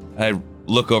to. I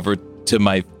look over to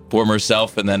my former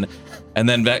self and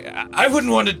then back. I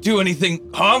wouldn't want to do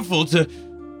anything harmful to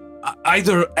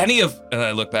either any of. And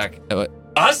I look back.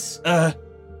 Us?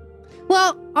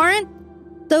 Well, aren't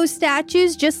those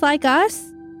statues just like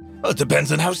us? Well, it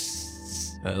depends on how.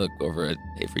 I look over at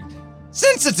Hayfried.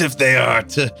 Sensitive they are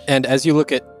to. And as you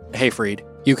look at Hayfried,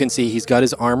 you can see he's got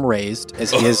his arm raised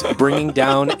as he is bringing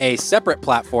down a separate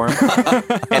platform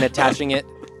and attaching it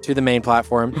to the main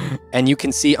platform. And you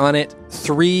can see on it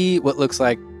 3 what looks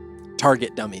like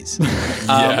target dummies.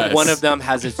 Yes. One of them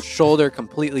has its shoulder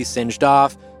completely singed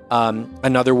off.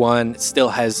 Another one still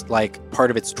has like part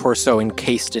of its torso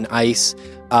encased in ice.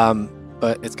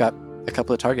 But it's got a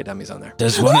couple of target dummies on there.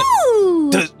 Does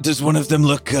one of them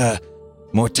look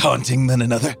more taunting than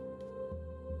another?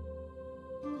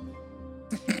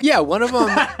 Yeah, one of them,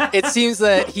 it seems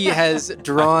that he has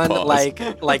drawn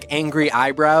like angry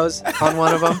eyebrows on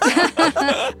one of them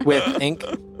with ink.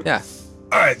 Yeah.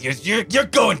 All right, you're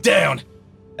going down.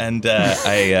 And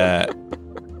I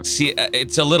see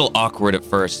it's a little awkward at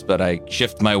first, but I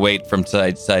shift my weight from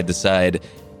side to side,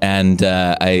 and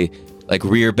I like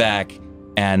rear back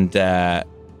and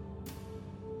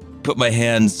put my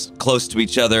hands close to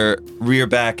each other, rear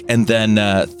back, and then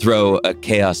throw a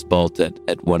chaos bolt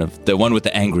at one with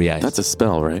the angry eyes. That's a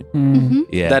spell, right? Mm-hmm.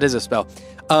 Yeah. That is a spell.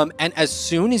 And as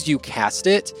soon as you cast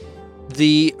it,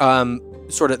 the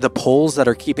sort of the poles that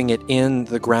are keeping it in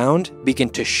the ground begin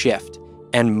to shift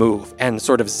and move and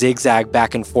sort of zigzag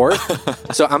back and forth.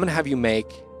 So I'm going to have you make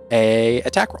a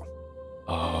attack roll.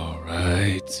 All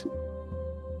right.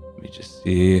 Let me just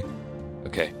see.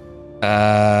 Okay.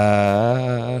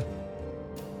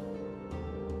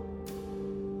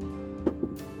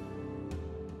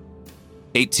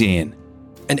 18.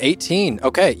 An 18.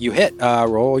 Okay, you hit.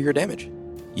 Roll your damage.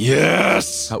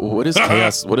 Yes. What is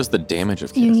chaos? What is the damage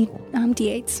of You chaos?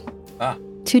 need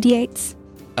d8s. 2 d8s.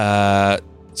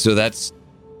 So that's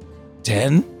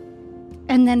 10.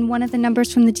 And then one of the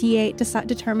numbers from the d8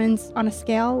 determines on a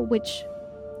scale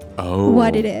Oh,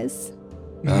 what it is.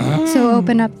 So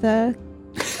open up the...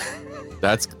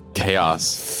 That's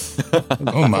chaos.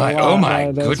 Oh my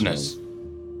Yeah, that's goodness.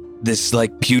 This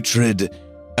like putrid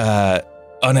and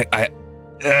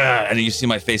you see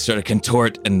my face sort of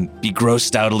contort and be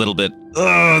grossed out a little bit.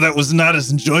 Oh, that was not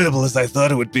as enjoyable as I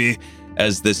thought it would be.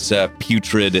 As this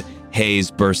putrid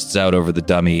haze bursts out over the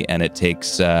dummy, and it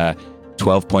takes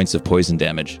 12 points of poison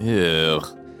damage. Ew.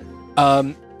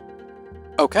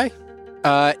 Okay.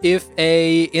 If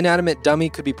a inanimate dummy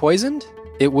could be poisoned,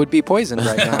 it would be poisoned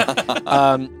right now.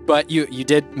 But you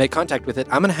did make contact with it.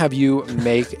 I'm going to have you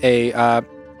make a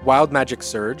wild magic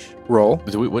surge roll.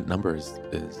 What number is?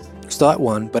 Still at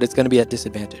 1, but it's going to be at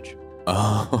disadvantage.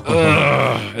 Oh.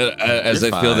 As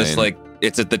You're I feel this, fine. like,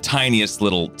 it's at the tiniest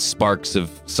little sparks of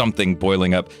something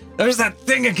boiling up. There's that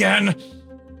thing again!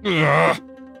 Ugh.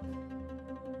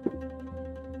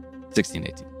 16,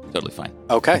 18. Totally fine.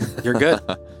 Okay, you're good.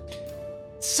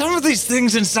 Some of these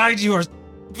things inside you are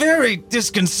very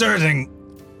disconcerting.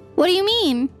 What do you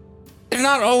mean? They're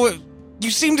not always...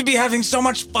 You seem to be having so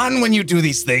much fun when you do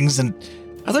these things, and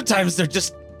other times they're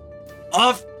just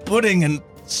off-putting and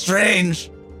strange.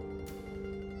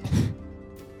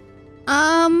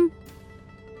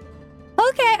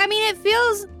 Okay, I mean, it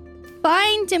feels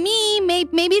fine to me.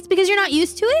 Maybe it's because you're not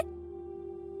used to it?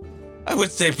 I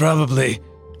would say probably.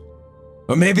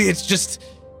 Or maybe it's just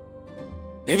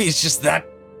that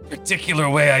particular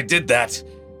way I did that.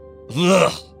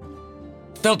 Ugh.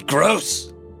 Felt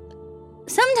gross.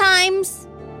 Sometimes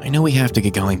I know we have to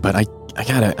get going, but I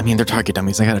gotta, I mean, they're target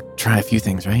dummies. I gotta try a few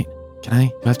things, right? Can I?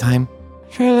 Do I have time?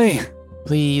 Really?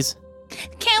 Please.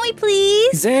 Can we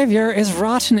please? Xavier is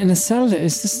rotten in a cell.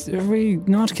 Are we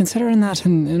not considering that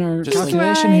in our Just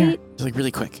calculation right. here? Just like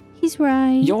really quick. He's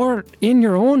right. You're in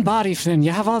your own body, Flynn.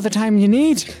 You have all the time you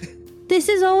need. This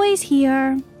is always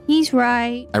here. He's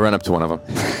right. I run up to one of them.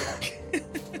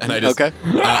 And I just, Okay.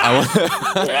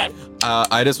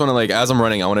 I just want to, like, as I'm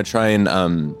running, I want to try and,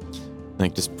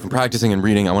 like, just from practicing and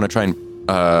reading, I want to try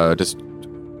and, just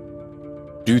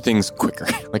do things quicker.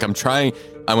 Like, I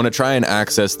want to try and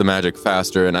access the magic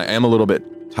faster, and I am a little bit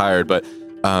tired, but,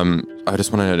 I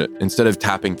just want to, instead of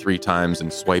tapping 3 times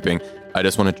and swiping, I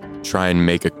just want to try and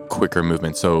make a quicker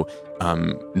movement. So,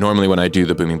 normally when I do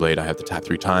the booming blade, I have to tap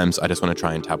 3 times. I just want to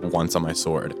try and tap once on my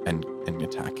sword and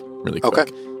attack really quick.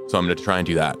 Okay. So I'm going to try and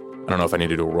do that. I don't know if I need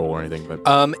to do a roll or anything, but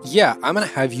Yeah, I'm gonna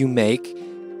have you make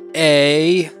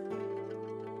a.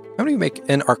 I'm gonna make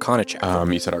an Arcana check.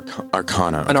 you said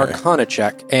Arcana. An okay. Arcana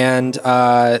check, and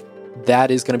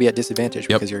that is gonna be at disadvantage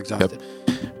Yep, because you're exhausted.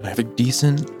 I have a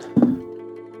decent.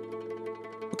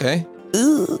 Okay.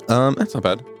 That's not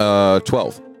bad.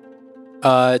 12.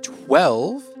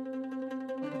 12.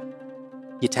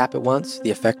 You tap it once. The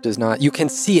effect does not. You can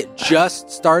see it just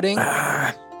starting,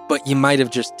 but you might have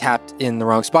just tapped in the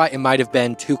wrong spot. It might have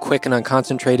been too quick and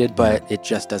unconcentrated, but it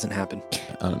just doesn't happen.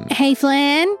 Hey,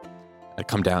 Flynn. I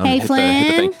come down. Hey, and hit the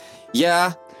Flynn. thing.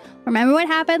 Yeah. Remember what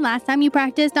happened last time you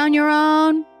practiced on your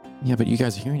own? Yeah, but you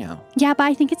guys are here now. Yeah, but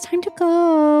I think it's time to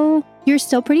go. You're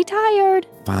still pretty tired.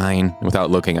 Fine. Without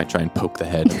looking, I try and poke the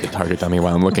head of the target dummy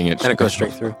while I'm looking at. And it goes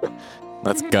straight through.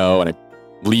 Let's go, and I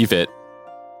leave it.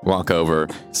 Walk over,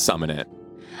 summon it.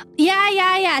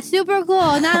 Yeah. Super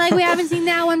cool. Not like we haven't seen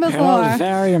that one You're before.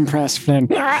 very impressed, Flynn.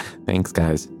 Thanks,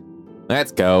 guys.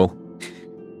 Let's go.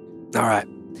 All right.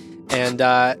 And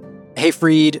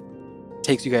Hayfried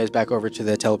takes you guys back over to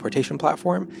the teleportation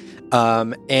platform.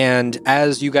 And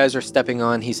as you guys are stepping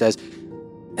on, he says,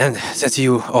 and since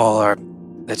you all are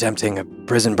attempting a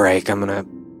prison break, I'm going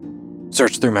to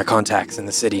search through my contacts in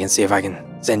the city and see if I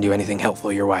can send you anything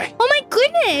helpful your way. Oh my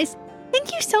goodness.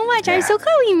 Thank you so much. I'm so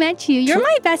glad we met you. You're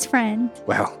my best friend.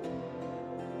 Well,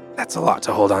 that's a lot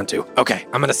to hold on to. Okay,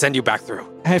 I'm going to send you back through.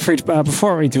 Hey, Fried,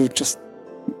 before we do, just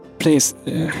please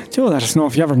do let us know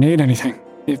if you ever need anything.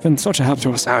 You've been such a help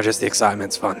to us. Now just the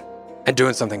excitement's fun. And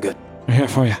doing something good. We're here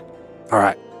for you. All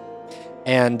right.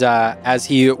 And as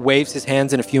he waves his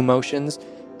hands in a few motions,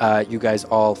 you guys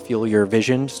all feel your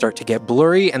vision start to get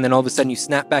blurry, and then all of a sudden you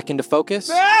snap back into focus.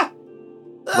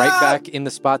 Right back in the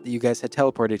spot that you guys had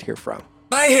teleported here from.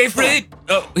 Bye, Hayfried.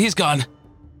 Oh, he's gone.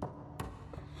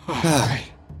 I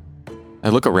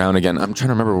look around again. I'm trying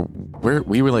to remember where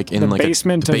we were, like in The like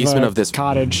basement the basement of a this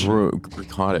cottage.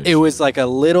 Cottage. It was like a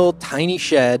little tiny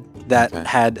shed that Okay.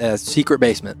 had a secret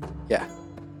basement. Yeah.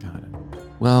 Got it.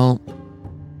 Well,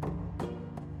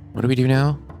 what do we do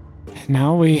now?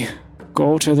 Now we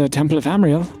go to the Temple of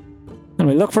Amriel and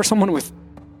we look for someone with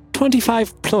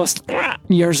 25 plus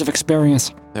years of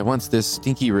experience. That wants this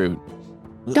stinky root.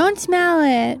 Don't smell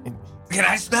it. Can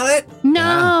I smell it?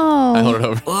 No. I hold it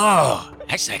over. Oh,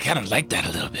 actually, I kind of like that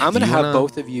a little bit. I'm going to you have wanna-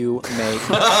 both of you make...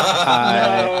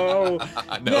 No way.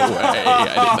 I did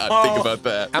not think about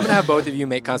that. I'm going to have both of you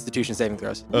make Constitution saving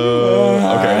throws.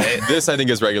 Okay. This I think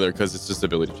is regular because it's just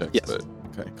ability checks. Yes. But,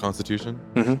 okay. Constitution.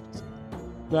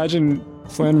 Imagine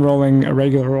Flynn rolling a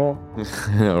regular roll.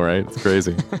 All right. It's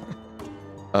crazy.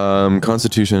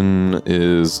 Constitution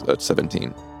is at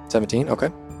 17. 17, okay.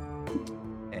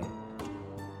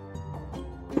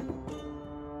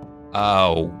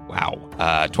 Oh,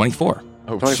 wow. 24.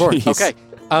 Oh, 24. jeez. Okay.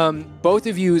 Both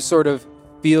of you sort of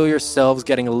feel yourselves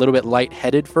getting a little bit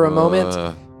lightheaded for a moment,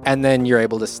 and then you're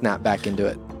able to snap back into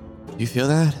it. You feel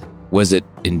that? Was it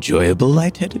enjoyable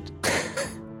lightheaded?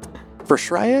 For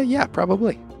Shreya, yeah,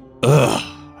 probably.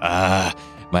 Ugh.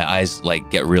 My eyes like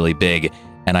get really big,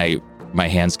 and my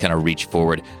hands kind of reach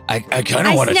forward. I kind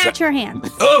of I want to snatch your hand.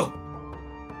 Oh,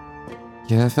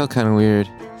 Yeah, it felt kind of weird.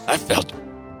 I felt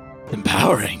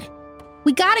empowering.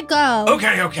 We gotta go.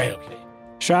 Okay.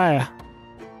 Shia,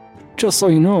 just so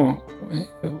you know,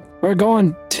 we're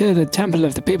going to the Temple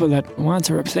of the people that want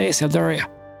to replace Eldoria.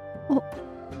 Oh.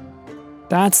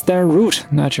 That's their route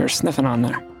that you're sniffing on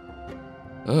there.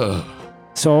 Ugh.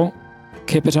 So,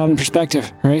 keep it all in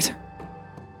perspective, right?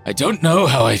 I don't know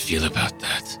how I feel about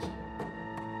that.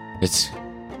 It's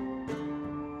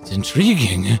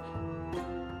intriguing.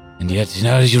 And yet,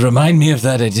 as you remind me of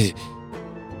that, it's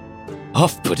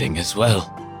off-putting as well.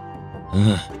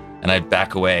 And I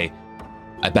back away.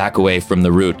 I back away from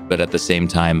the root, but at the same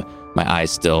time, my eye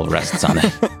still rests on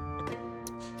it.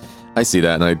 I see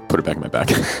that and I put it back in my bag.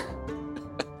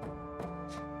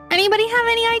 Anybody have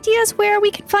any ideas where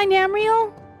we can find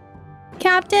Amriel?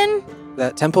 Captain?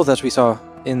 That temple that we saw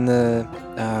in the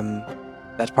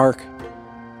that park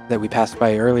that we passed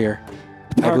by earlier.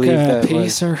 I Park believe that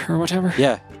Peace was, or whatever.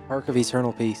 yeah, Park of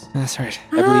Eternal Peace. That's right.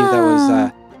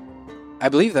 I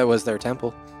believe that was their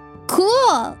temple.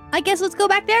 Cool. I guess let's go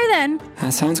back there then.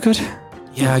 That sounds good.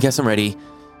 Yeah, I guess I'm ready.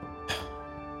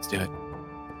 Let's do it.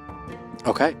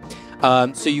 Okay.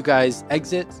 So you guys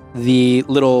exit the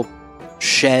little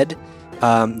shed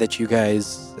that you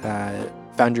guys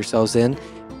found yourselves in.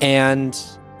 And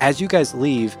as you guys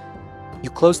leave, you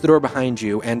close the door behind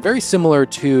you. And very similar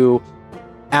to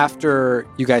after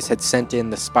you guys had sent in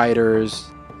the spiders,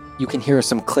 you can hear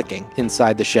some clicking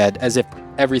inside the shed as if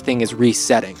everything is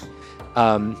resetting.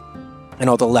 And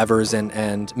all the levers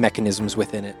and mechanisms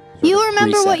within it. You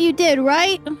remember reset. what you did,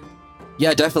 right?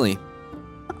 Yeah, definitely.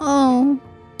 Oh.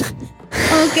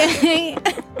 Okay.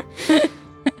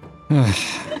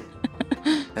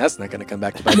 That's not going to come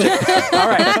back to bite you. All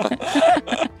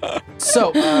right.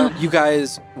 So, you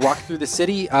guys walk through the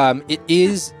city. It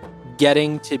is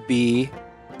getting to be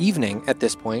evening at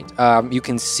this point. You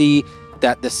can see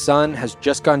that the sun has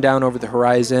just gone down over the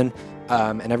horizon,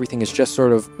 and everything is just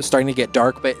sort of starting to get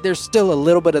dark, but there's still a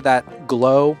little bit of that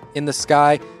glow in the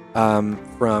sky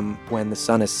from when the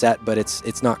sun is set, but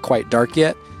it's not quite dark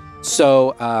yet.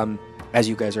 So, as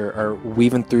you guys are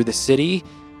weaving through the city,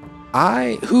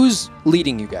 who's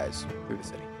leading you guys through the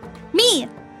city? Me.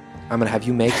 I'm gonna have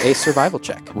you make a survival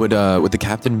check. Would the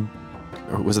captain,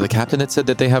 or was it the captain that said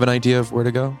that they have an idea of where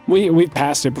to go? We've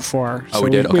passed it before. Oh, so we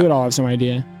did? We Okay. would all have some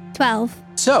idea. 12.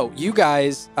 So you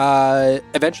guys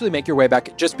eventually make your way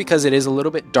back. Just because it is a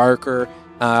little bit darker,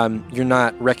 you're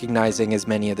not recognizing as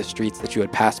many of the streets that you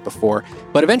had passed before.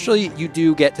 But eventually you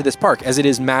do get to this park, as it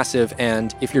is massive,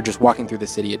 and if you're just walking through the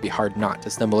city, it'd be hard not to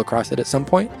stumble across it at some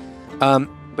point.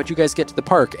 But you guys get to the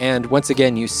park, and once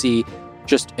again you see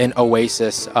just an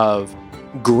oasis of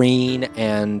green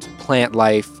and plant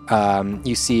life.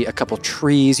 You see a couple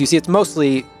trees. You see it's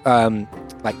mostly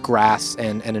like grass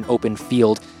and an open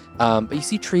field. But you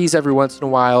see trees every once in a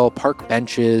while, park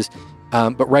benches.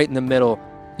 But right in the middle,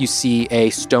 you see a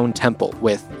stone temple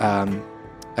with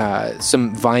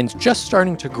some vines just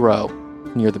starting to grow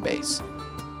near the base.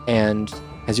 And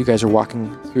as you guys are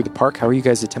walking through the park, how are you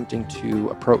guys attempting to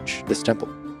approach this temple?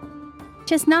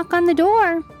 Just knock on the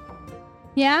door.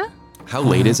 Yeah? How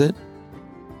late is it?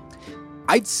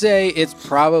 I'd say it's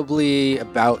probably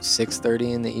about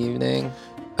 6:30 in the evening.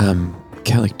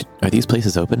 Kelly, are these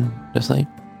places open this late?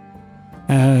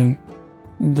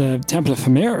 The Temple of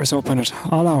Famir is open at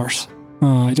all hours.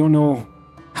 I don't know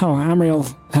how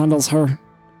Amriel handles her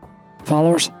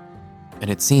followers. And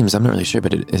it seems, I'm not really sure,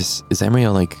 but is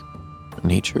Amriel like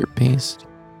nature-based?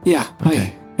 Yeah,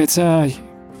 Okay. it's the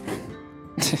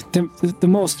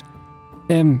most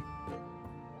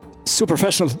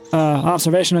superficial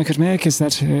observation I could make is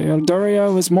that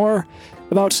Eldoria was more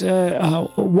about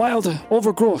wild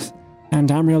overgrowth, and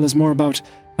Amriel is more about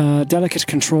delicate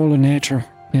control in nature,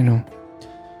 you know.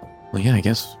 Well, yeah, I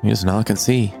guess now I can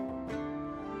see.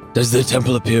 Does the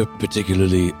temple appear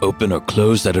particularly open or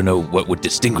closed? I don't know what would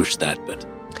distinguish that, but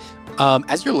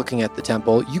As you're looking at the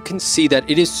temple, you can see that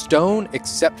it is stone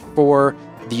except for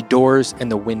the doors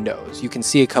and the windows. You can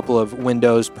see a couple of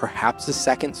windows, perhaps a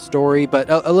second story, but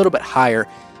a little bit higher.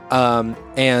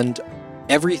 And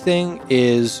everything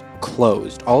is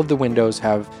closed. All of the windows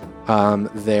have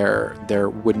their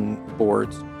wooden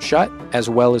boards shut, as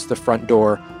well as the front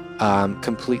door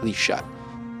completely shut.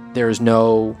 There is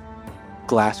no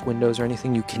glass windows or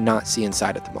anything. You cannot see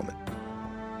inside at the moment.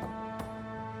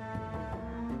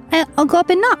 I'll go up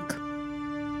and knock.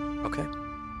 Okay.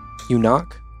 You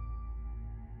knock.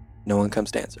 No one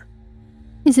comes to answer.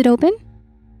 Is it open?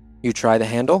 You try the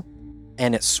handle,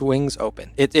 and it swings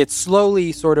open. It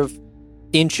slowly sort of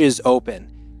inches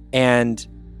open, and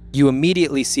you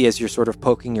immediately see, as you're sort of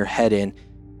poking your head in,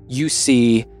 you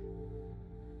see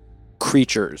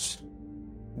creatures,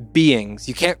 beings.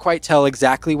 You can't quite tell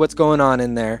exactly what's going on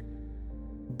in there,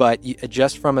 but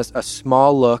just from a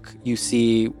small look, you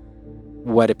see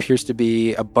what appears to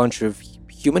be a bunch of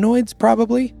humanoids,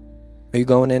 probably. Are you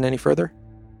going in any further?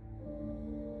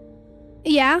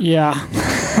 Yeah. Yeah.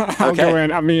 I'll Okay. go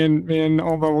in. Me and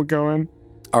Olva will go in.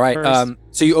 All right. First.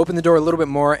 So you open the door a little bit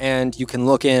more, and you can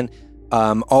look in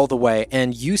all the way,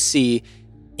 and you see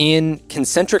in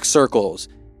concentric circles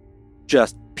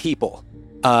just people,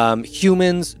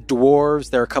 humans,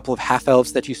 dwarves. There are a couple of half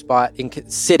elves that you spot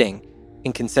sitting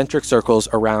in concentric circles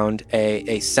around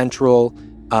a central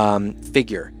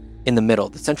figure, in the middle.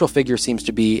 The central figure seems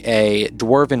to be a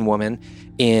dwarven woman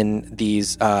in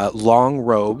these long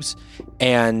robes,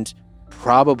 and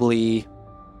probably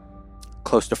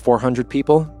close to 400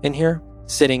 people in here,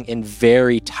 sitting in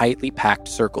very tightly packed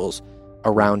circles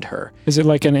around her. Is it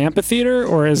like an amphitheater,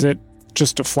 or is it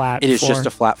just a flat It is floor? just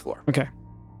a flat floor. Okay.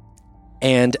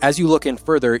 And as you look in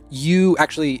further, you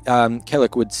actually,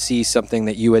 Kellic would see something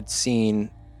that you had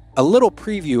seen a little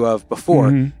preview of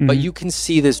before, but you can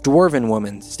see this dwarven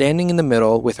woman standing in the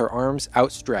middle with her arms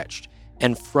outstretched,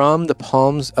 and from the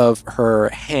palms of her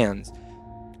hands,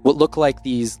 what look like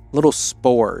these little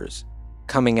spores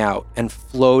coming out and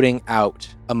floating out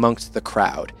amongst the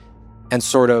crowd, and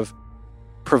sort of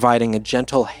providing a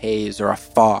gentle haze or a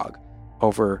fog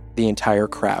over the entire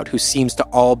crowd, who seems to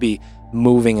all be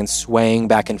moving and swaying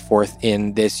back and forth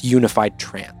in this unified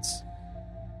trance.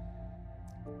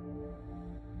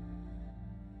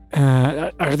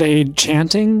 Are they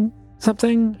chanting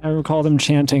something? I recall them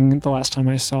chanting the last time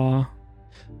I saw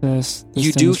this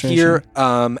You do hear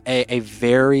a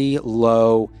very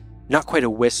low, not quite a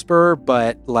whisper,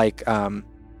 but like a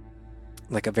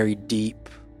very deep,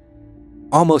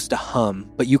 almost a hum,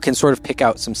 but you can sort of pick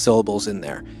out some syllables in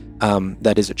there.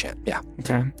 That is a chant, yeah.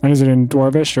 Okay. And is it in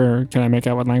Dwarvish, or can I make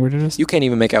out what language it is? You can't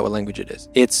even make out what language it is.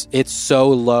 It's so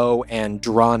low and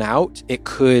drawn out, it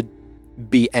could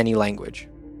be any language.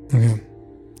 Okay.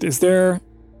 Is there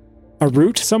a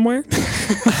root somewhere?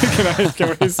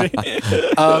 Can we see?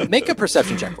 Make a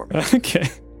perception check for me. Okay.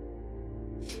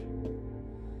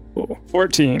 Oh,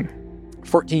 14.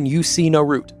 14, you see no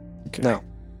root. Okay. No.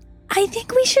 I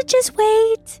think we should just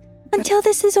wait until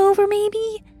this is over,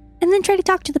 maybe, and then try to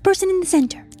talk to the person in the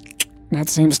center. That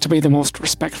seems to be the most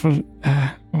respectful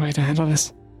way to handle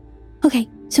this. Okay,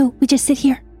 so we just sit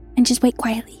here and just wait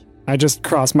quietly. I just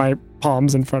cross my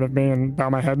palms in front of me and bow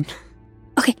my head.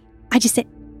 Okay, I just sit.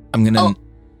 I'm gonna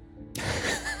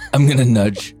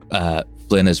nudge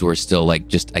Flynn as we're still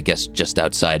just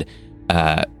outside,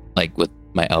 with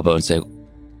my elbow, and say,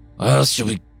 "Well, should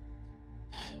we?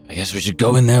 I guess we should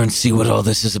go in there and see what all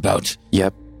this is about."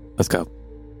 Yep. Let's go.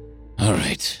 All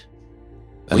right.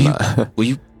 Will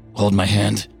you hold my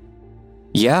hand?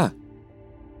 Yeah.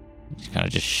 He kind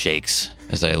of just shakes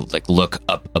as I look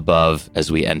up above as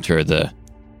we enter the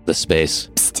space.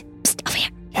 Psst, over here.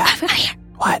 Yeah. Over here.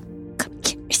 What? Come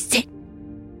here, sit.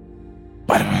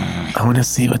 What? I want to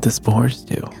see what the spores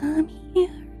do. Come here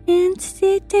and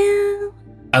sit down.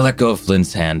 I let go of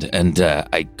Flynn's hand and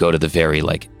I go to the very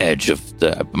edge of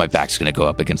my back's going to go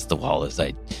up against the wall as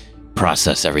I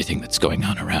process everything that's going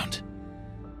on around.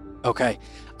 Okay.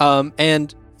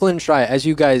 And Flynn Shia, as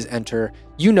you guys enter,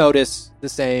 you notice the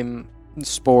same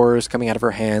spores coming out of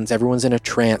her hands. Everyone's in a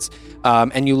trance.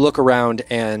 And you look around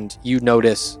and you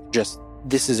notice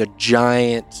this is a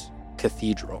giant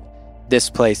cathedral. This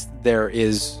place, there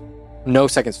is no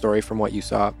second story from what you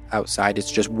saw outside.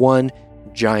 It's just one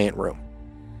giant room.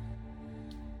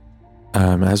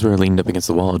 As we're leaned up against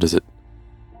the wall, does it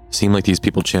seem like these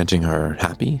people chanting are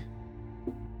happy?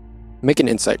 Make an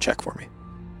insight check for me.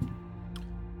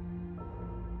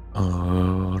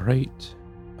 All right.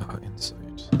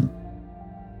 Insight.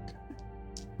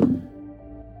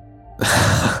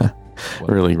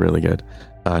 Really, really good.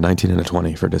 19 and a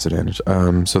 20 for disadvantage.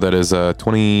 So that is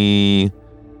 21.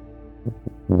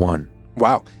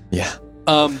 Wow. Yeah.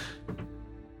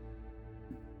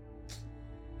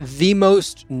 The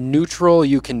most neutral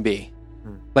you can be.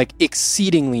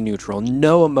 Exceedingly neutral.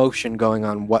 No emotion going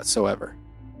on whatsoever.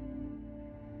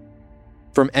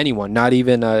 From anyone, not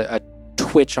even a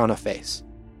twitch on a face.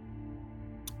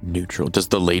 Neutral. Does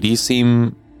the lady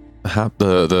seem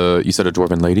the you said a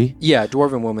dwarven lady? Yeah,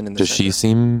 dwarven woman in the Does center. she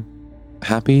seem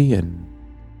happy and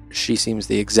She seems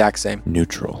the exact same.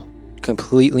 neutral?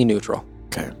 Completely neutral.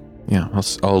 Okay. Yeah,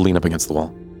 I'll lean up against the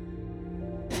wall.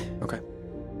 Okay.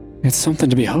 It's something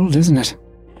to behold, isn't it?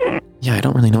 Yeah, I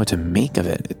don't really know what to make of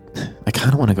it. I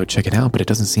kind of want to go check it out, but it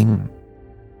doesn't seem...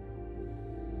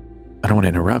 I don't want to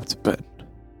interrupt, but...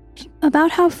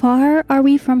 About how far are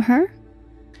we from her?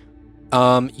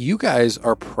 You guys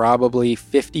are probably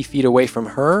 50 feet away from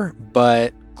her,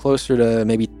 but closer to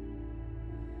maybe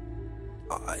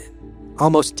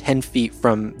almost 10 feet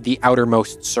from the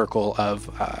outermost circle of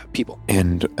people.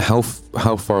 And how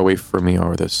far away from me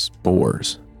are the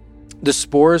spores? The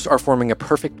spores are forming a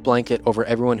perfect blanket over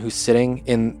everyone who's sitting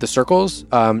in the circles,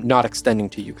 not extending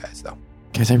to you guys, though.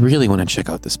 Guys, I really want to check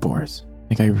out the spores.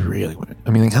 I really want to. I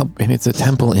mean, if it's a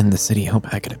temple in the city, how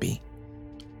bad could it be?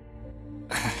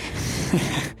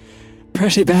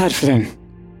 Pretty bad, Flynn.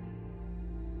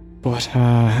 But,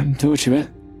 do what you will.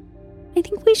 I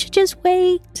think we should just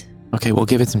wait. Okay, we'll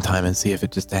give it some time and see if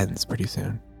it just ends pretty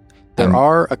soon. there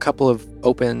are a couple of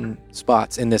open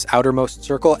spots in this outermost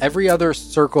circle. Every other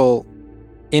circle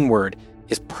inward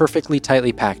is perfectly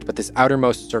tightly packed, but this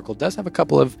outermost circle does have a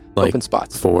couple of open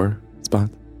spots. 4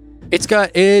 spots?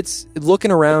 It's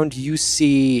looking around, you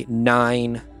see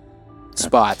 9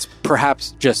 spots,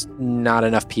 perhaps just not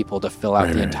enough people to fill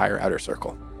out the entire outer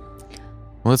circle.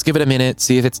 Well, let's give it a minute,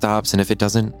 see if it stops, and if it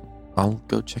doesn't, I'll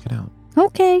go check it out.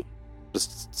 Okay.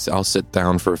 I'll sit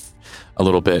down for a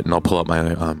little bit, and I'll pull up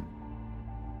my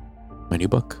new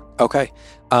book. Okay.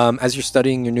 As you're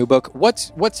studying your new book,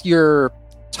 what's your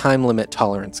time limit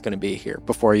tolerance going to be here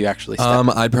before you actually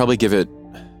start? I'd probably give it.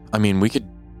 We could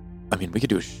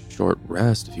do a short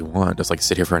rest if you want. Just like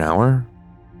sit here for an hour.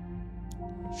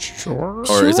 Sure.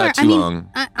 Or is that too long?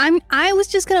 I was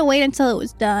just gonna wait until it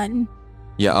was done.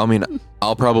 Yeah,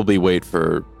 I'll probably wait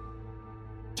for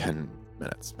 10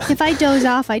 minutes. If I doze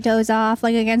off,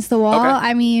 like against the wall.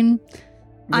 Okay.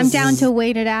 I'm down to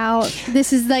wait it out.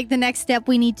 This is like the next step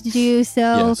we need to do.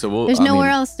 So, there's nowhere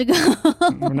else to go.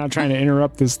 We're not trying to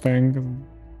interrupt this thing.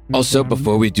 Also,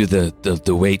 before we do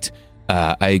the wait,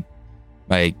 my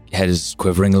head is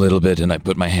quivering a little bit, and I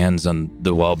put my hands on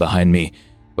the wall behind me.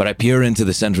 But I peer into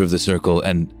the center of the circle,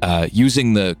 and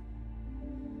using the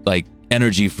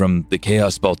energy from the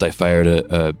chaos bolt I fired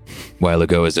a while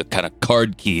ago as a kind of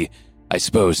card key, I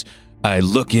suppose, I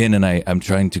look in and I'm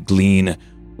trying to glean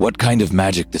what kind of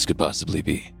magic this could possibly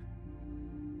be.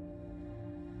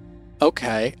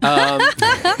 Okay. I'm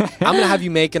going to have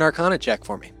you make an Arcana check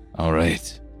for me. All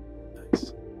right.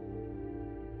 Nice.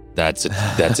 That's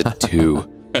a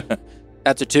 2.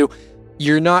 That's a 2.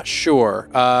 You're not sure.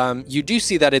 You do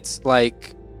see that it's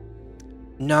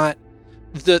not...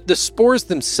 The spores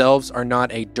themselves are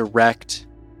not a direct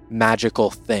magical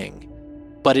thing,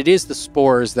 but it is the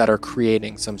spores that are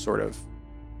creating some sort of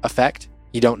effect.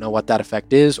 You don't know what that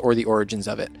effect is or the origins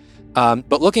of it.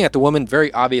 But looking at the woman,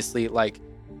 very obviously,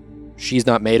 she's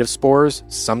not made of spores.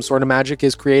 Some sort of magic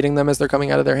is creating them as they're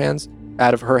coming out of her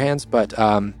hands, but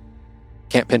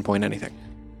can't pinpoint anything.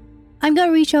 I'm going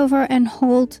to reach over and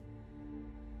hold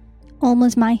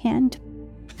Olma's my hand.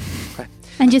 Okay.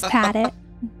 And just pat it.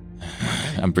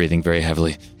 I'm breathing very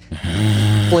heavily.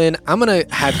 Flynn, I'm going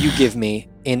to have you give me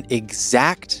an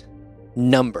exact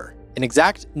number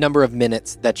of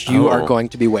minutes that you are going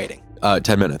to be waiting.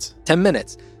 10 minutes. 10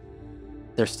 minutes.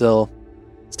 They're still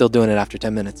doing it after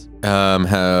 10 minutes.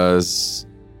 Has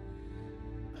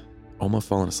Oma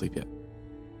fallen asleep yet?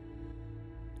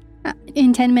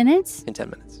 In 10 minutes? In 10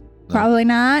 minutes. Probably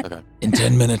not. Okay. In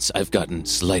 10 minutes, I've gotten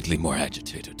slightly more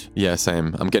agitated. Yeah,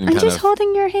 same. I'm just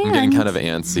holding your hand. I'm getting kind of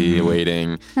antsy,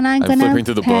 waiting. And I'm flipping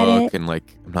through the book it. and I'm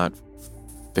not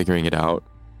figuring it out.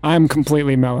 I'm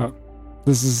completely mellow.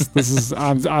 This is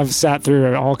I've sat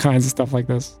through all kinds of stuff like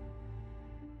this.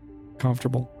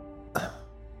 Comfortable.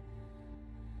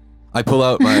 I pull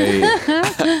out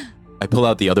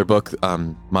the other book,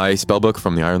 my spell book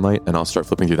from the Iron Light, and I'll start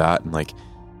flipping through that and I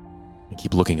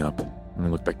keep looking up. And I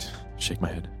look back, shake my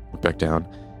head, look back down,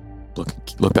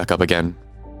 look back up again.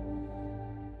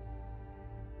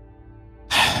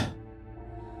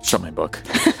 Shut my book.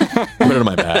 Put it in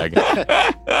my bag.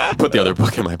 Put the other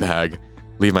book in my bag.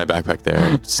 Leave my backpack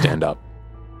there. Stand up.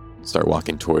 Start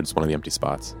walking towards one of the empty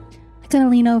spots. I'm gonna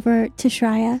lean over to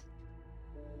Shreya.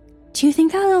 Do you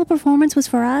think that little performance was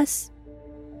for us?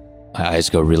 My eyes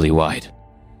go really wide.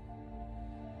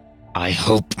 I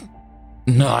hope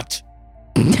not.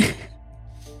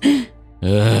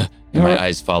 My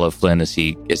eyes follow Flynn as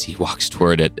he walks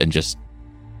toward it, and just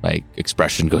my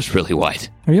expression goes really wide.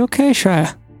 Are you okay,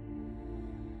 Shreya?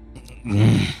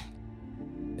 I'm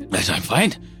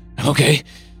fine. I'm okay.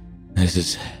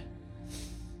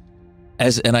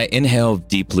 And I inhale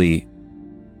deeply.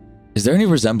 Is there any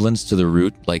resemblance to the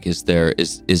root? Is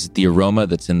the aroma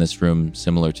that's in this room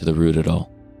similar to the root at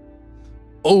all?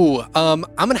 Oh, I'm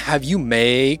gonna have you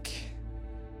make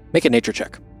a nature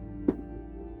check.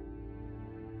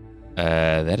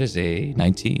 That is a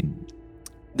 19.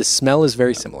 The smell is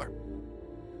very similar.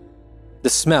 The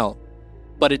smell,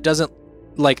 but it doesn't,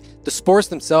 the spores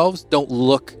themselves don't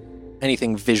look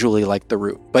anything visually like the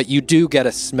root, but you do get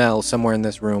a smell somewhere in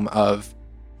this room of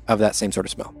that same sort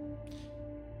of smell.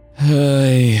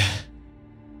 I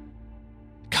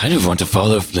kind of want to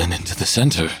follow Flynn into the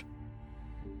center.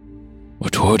 Or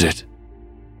toward it.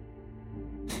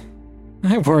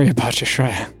 I worry about you,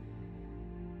 Shreya.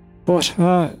 But,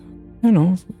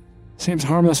 seems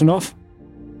harmless enough.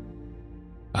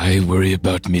 I worry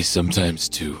about me sometimes,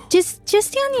 too. Just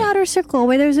stay on the outer circle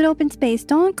where there's an open space.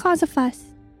 Don't cause a fuss.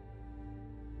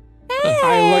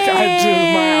 I do,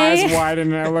 my eyes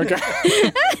widen and I look.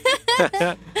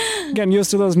 Getting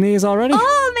used to those knees already?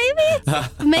 Oh,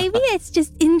 it's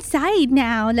just inside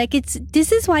now. Like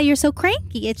this is why you're so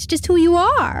cranky. It's just who you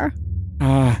are.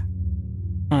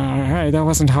 That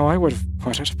wasn't how I would have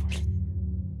put it.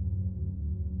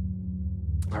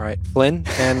 All right, Flynn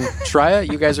and Shreya,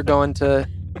 you guys are going to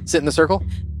sit in the circle?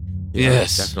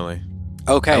 Yes. Definitely.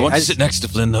 Okay. I want to sit next to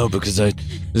Flynn, though, because this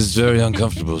is very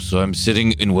uncomfortable, so I'm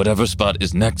sitting in whatever spot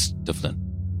is next to Flynn.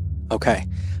 Okay.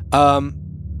 All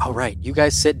right, you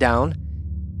guys sit down,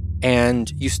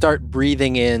 and you start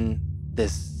breathing in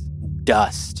this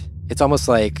dust. It's almost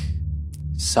like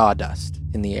sawdust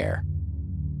in the air.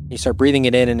 You start breathing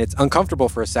it in, and it's uncomfortable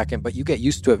for a second, but you get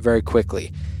used to it very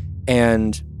quickly.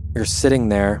 And you're sitting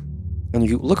there, and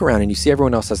you look around, and you see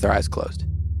everyone else has their eyes closed.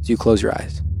 So you close your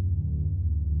eyes.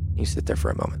 You sit there for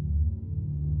a moment.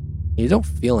 You don't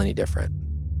feel any different.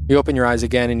 You open your eyes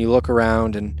again, and you look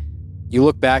around, and you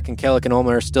look back, and Kellic and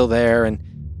Olmer are still there, and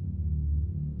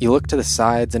you look to the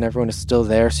sides, and everyone is still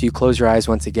there, so you close your eyes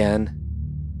once again.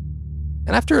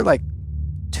 And after,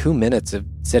 2 minutes of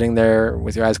sitting there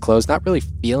with your eyes closed, not really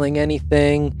feeling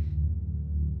anything,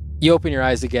 you open your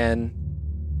eyes again,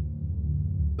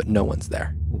 but no one's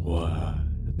there. What?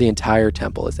 The entire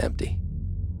temple is empty.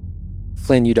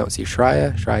 Flynn, you don't see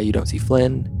Shreya. Shreya, you don't see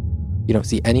Flynn. You don't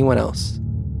see anyone else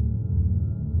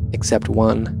except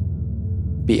one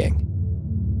being.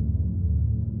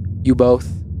 You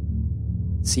both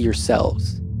see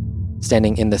yourselves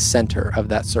standing in the center of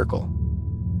that circle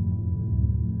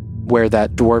where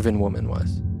that dwarven woman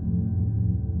was.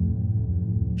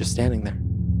 Just standing there.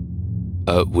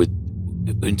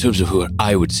 In terms of who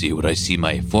I would see, would I see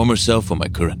my former self or my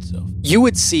current self? You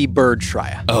would see Bird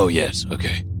Shreya. Oh, yes,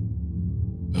 okay.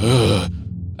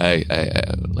 I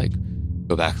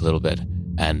go back a little bit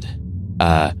and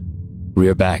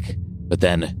rear back, but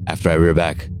then after I rear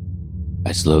back,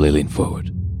 I slowly lean forward.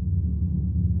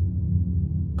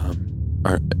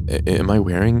 Am I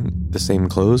wearing the same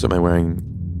clothes? Am I wearing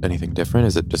anything different?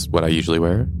 Is it just what I usually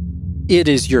wear? It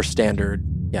is your standard,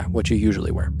 what you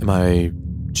usually wear. Am I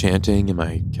chanting? Am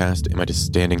I casting? Am I just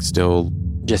standing still?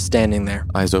 Just standing there.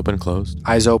 Eyes open, closed?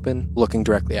 Eyes open, looking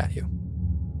directly at you.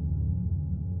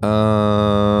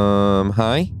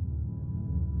 Hi?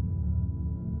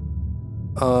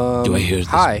 Do I hear this?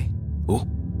 Hi. Oh,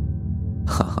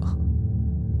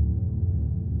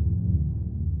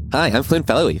 Hi, I'm Flynn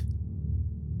Fellowleaf.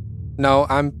 No,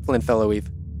 I'm Flynn Fellowweave.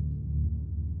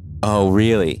 Oh,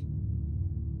 really?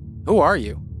 Who are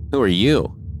you? Who are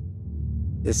you?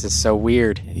 This is so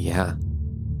weird. Yeah.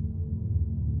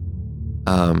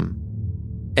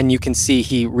 And you can see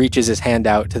he reaches his hand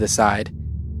out to the side.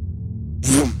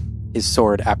 His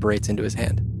sword apparates into his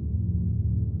hand.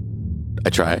 I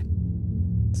try.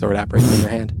 Sword apparates in your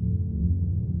hand.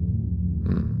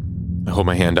 I hold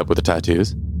my hand up with the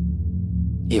tattoos.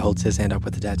 He holds his hand up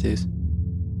with the tattoos.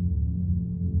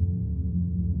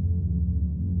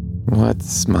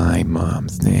 What's my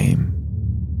mom's name?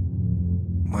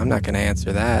 Well, I'm not going to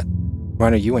answer that. Why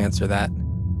don't you answer that?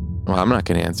 Well, I'm not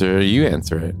going to answer it. You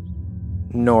answer it.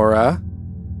 Nora.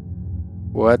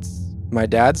 What's my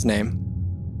dad's name?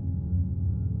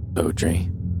 Beaudry.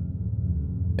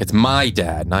 It's my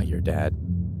dad, not your dad.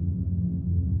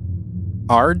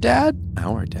 Our dad?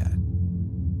 Our dad.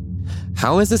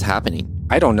 How is this happening?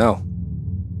 I don't know.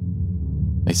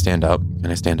 I stand up.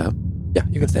 Can I stand up? Yeah,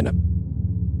 you can stand up.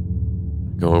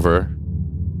 Go over.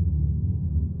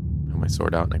 Put my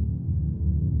sword out and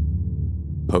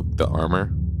I poke the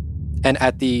armor. And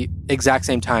at the exact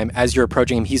same time, as you're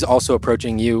approaching him, he's also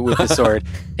approaching you with his sword.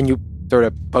 And you sort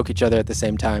of poke each other at the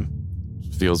same time.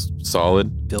 Feels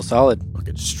solid. Feel solid.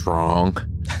 Fucking strong.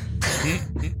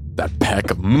 That pack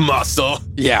of muscle.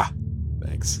 Yeah.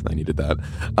 Thanks. I needed that.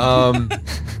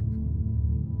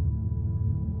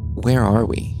 Where are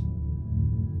we?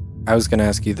 I was going to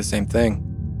ask you the same thing.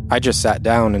 I just sat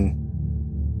down and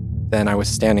then I was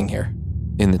standing here.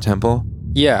 In the temple?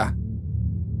 Yeah.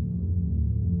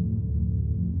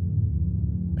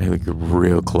 I look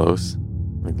real close.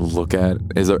 Look at.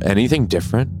 Is there anything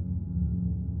different?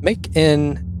 Make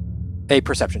a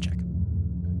perception check.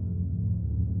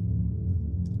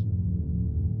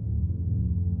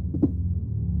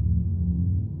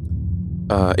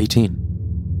 Uh, 18.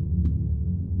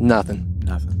 Nothing.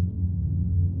 Nothing.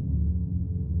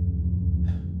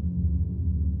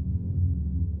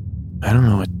 I don't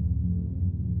know what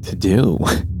to do.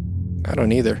 I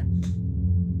don't either.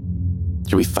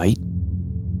 Should we fight?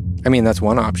 I mean, that's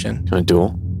one option. Do you want to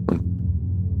duel?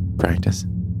 Practice?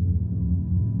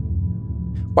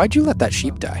 Why'd you let that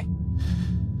sheep die?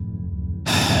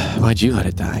 Why'd you let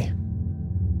it die?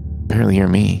 Barely you're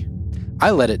me. I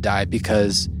let it die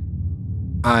because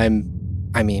I'm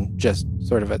just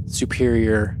sort of a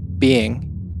superior being,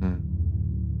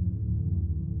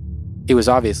 it was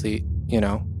obviously,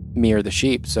 me or the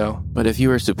sheep, so... But if you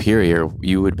were superior,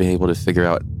 you would be able to figure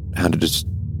out how to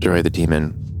destroy the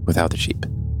demon without the sheep.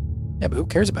 Yeah, but who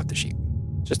cares about the sheep?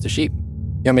 Just a sheep.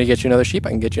 You want me to get you another sheep? I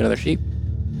can get you another sheep.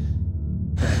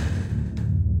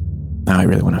 Now I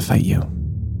really want to fight you.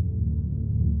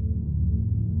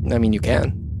 I mean, you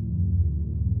can.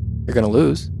 You're going to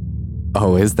lose.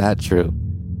 Oh, is that true?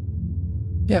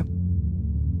 Yeah.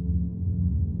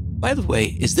 By the way,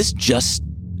 is this just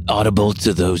audible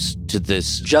to this?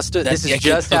 This is just okay,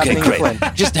 happening great. in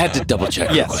Flynn. Just had to double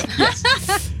check. Yes,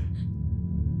 yes.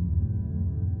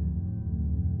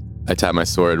 I tap my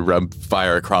sword, rub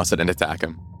fire across it, and attack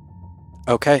him.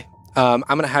 Okay. I'm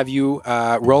going to have you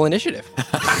roll initiative.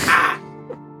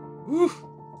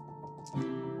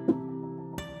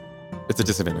 It's a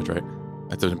disadvantage, right?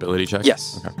 That's an ability check?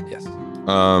 Yes. Okay. Yes.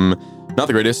 Not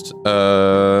the greatest.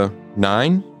 9?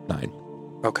 9.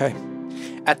 Okay.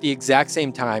 At the exact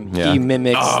same time, Yeah. he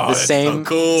mimics the that's same so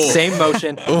cool. same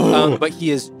motion, but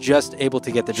he is just able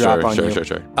to get the drop on you.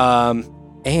 Sure.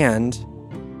 And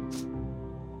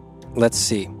let's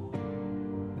see.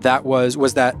 That was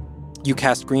that you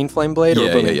cast Green Flame Blade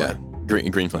or Booming Blade?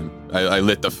 Green flame. I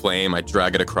lit the flame. I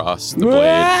drag it across the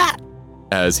blade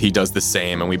as he does the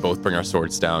same, and we both bring our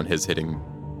swords down. His hitting.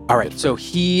 All right. So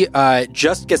he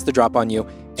just gets the drop on you,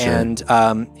 Sure. and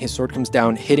his sword comes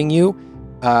down, hitting you.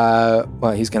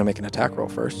 Well, he's gonna make an attack roll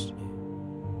first.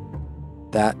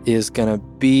 That is gonna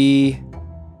be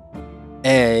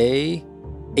a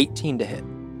 18 to hit.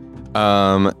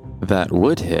 That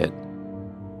would hit,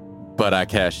 but I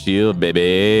cast shield,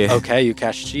 baby. Okay, you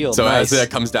cast shield. So nice. as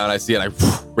that comes down, I see it. I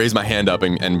raise my hand up,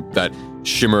 and that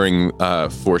shimmering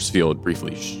force field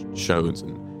briefly shows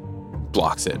and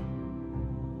blocks it.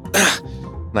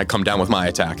 And I come down with my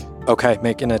attack. Okay,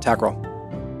 make an attack roll.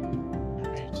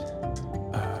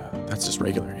 That's just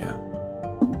regular, yeah.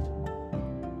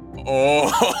 Oh!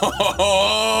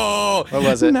 What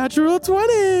was it? Natural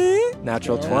 20.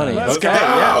 Natural 20. Let's okay, go.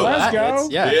 yeah, Let's go. it's-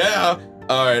 yeah. Yeah.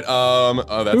 All right.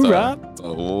 That's Hoorah. a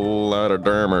lot of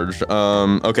damage.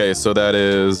 Okay, so that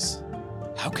is.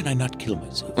 How can I not kill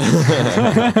myself?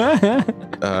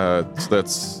 So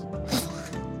that's.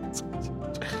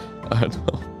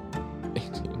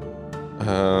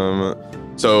 18.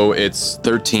 So it's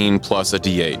 13 plus a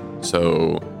D8,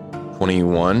 so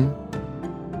 21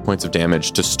 points of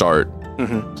damage to start,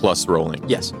 plus rolling.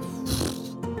 Yes. Do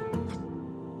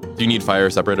you need fire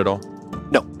separate at all?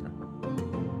 No.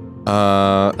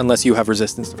 Unless you have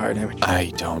resistance to fire damage.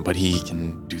 I don't, but he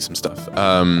can do some stuff.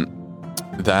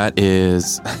 That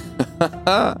is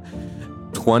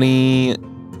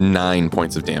 29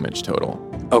 points of damage total,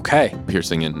 Okay.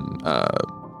 piercing in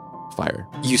fire.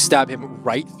 You stab him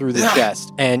right through the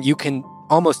chest, and you can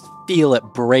almost feel it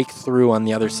break through on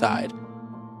the other side.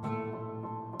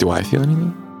 Do I feel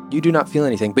anything? You do not feel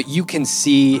anything, but you can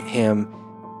see him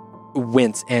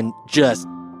wince and just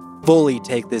fully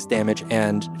take this damage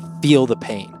and feel the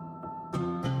pain.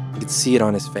 You can see it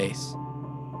on his face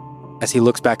as he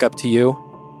looks back up to you,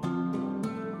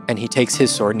 and he takes his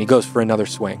sword and he goes for another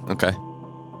swing. Okay.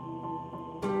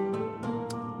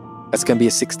 That's going to be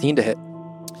a 16 to hit.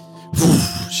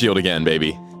 Shield again,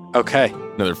 baby. Okay.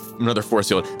 Another force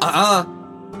shield. All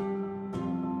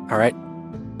right.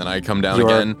 Then I come down You're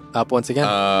again. up once again.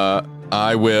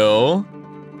 I will.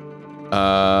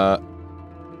 I'm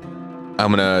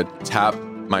gonna tap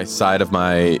my side of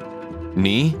my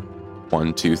knee.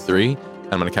 1, 2, 3. And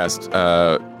I'm gonna cast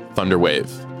Thunder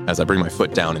Wave as I bring my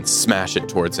foot down and smash it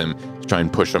towards him to try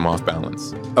and push him off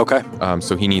balance. Okay.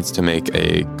 So he needs to make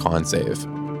a con save.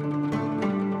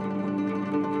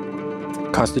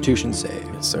 Constitution save.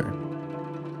 Yes, sir.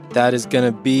 That is going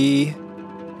to be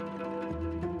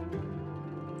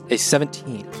a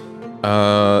 17.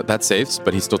 That saves,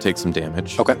 but he still takes some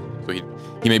damage. Okay. So he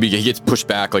gets pushed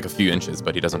back like a few inches,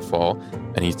 but he doesn't fall,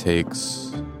 and he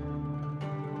takes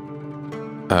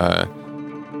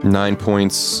 9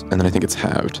 points, and then I think it's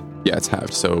halved. Yeah, it's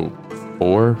halved. So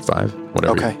 4, 5,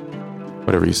 whatever. Okay.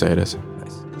 Whatever you say it is.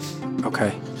 Nice.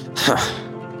 Okay.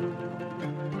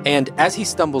 And as he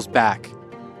stumbles back,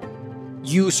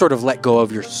 you sort of let go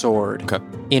of your sword Okay.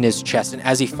 in his chest. And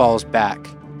as he falls back,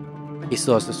 he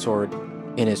still has the sword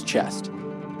in his chest.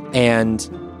 And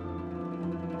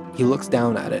he looks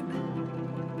down at it.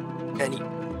 And he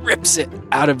rips it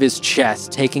out of his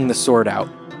chest, taking the sword out.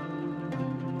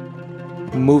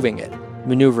 Moving it,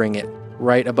 maneuvering it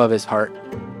right above his heart.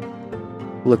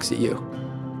 Looks at you.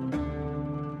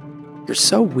 You're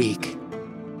so weak.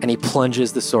 And he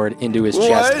plunges the sword into his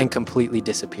chest and completely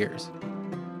disappears.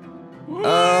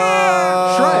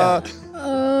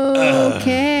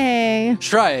 Okay.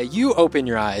 Shreya, you open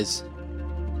your eyes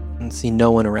and see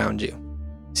no one around you.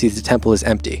 You see the temple is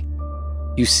empty.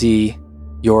 You see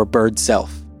your bird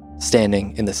self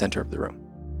standing in the center of the room.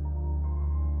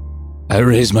 I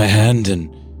raise my hand and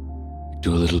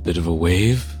do a little bit of a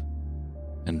wave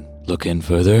and look in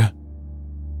further.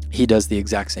 He does the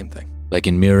exact same thing. Like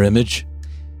in mirror image?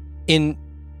 In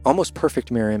almost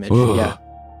perfect mirror image, Whoa.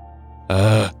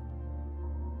 yeah.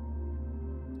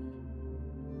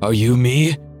 Are you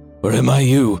me? Or am I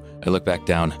you? I look back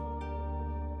down.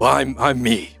 Well, I'm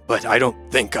me, but I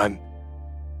don't think I'm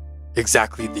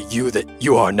exactly the you that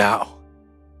you are now.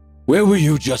 Where were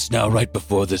you just now, right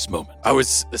before this moment? I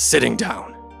was sitting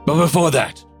down. But before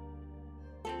that?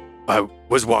 I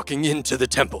was walking into the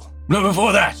temple. No,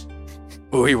 before that!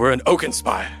 We were in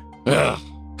Oakenspire. Ugh.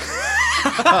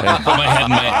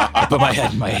 I put my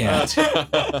head in my hand.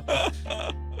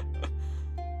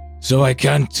 So I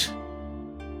can't.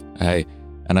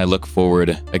 I look forward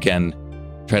again,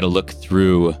 try to look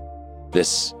through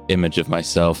this image of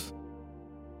myself.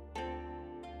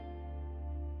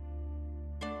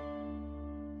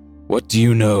 What do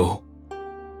you know?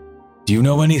 Do you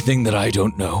know anything that I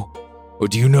don't know? Or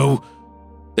do you know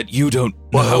that you don't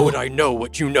know? Well, how would I know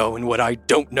what you know and what I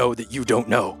don't know that you don't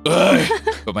know?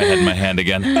 Put my head in my hand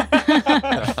again.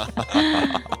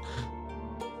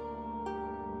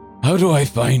 How do I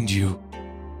find you?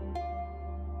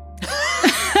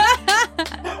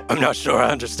 I'm not sure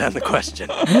I understand the question.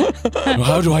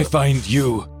 How do I find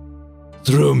you?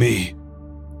 Through me.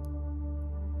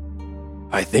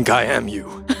 I think I am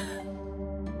you.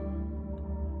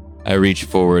 I reach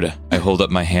forward, I hold up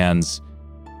my hands,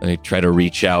 and I try to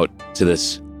reach out to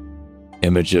this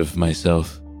image of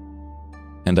myself.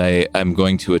 And I'm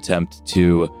going to attempt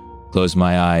to close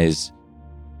my eyes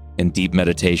in deep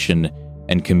meditation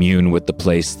and commune with the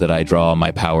place that I draw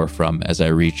my power from as I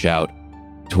reach out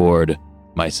toward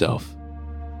myself.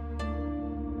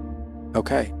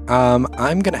 Okay. I'm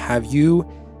going to have you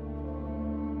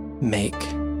make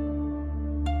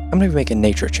a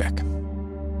nature check.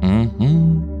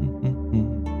 Mm-hmm.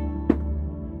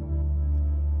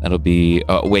 That'll be,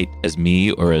 as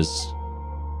me or as...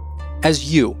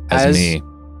 As you. As me.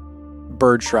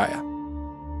 Bird Shreya.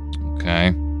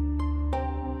 Okay.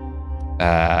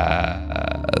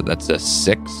 That's a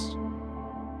 6.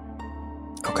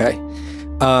 Okay.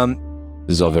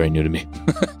 This is all very new to me.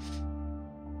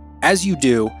 As you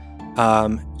do,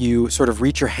 you sort of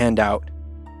reach your hand out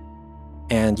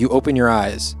and you open your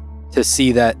eyes to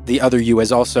see that the other you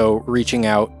is also reaching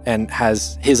out and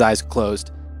has his eyes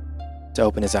closed to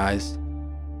open his eyes.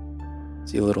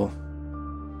 See a little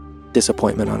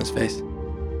disappointment on his face,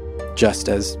 just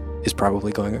as is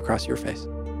probably going across your face.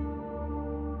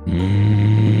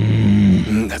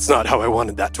 That's not how I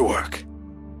wanted that to work.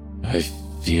 I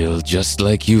feel just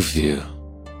like you feel.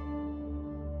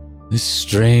 This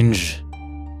strange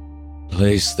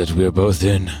place that we're both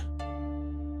in.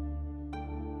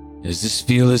 Does this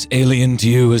feel as alien to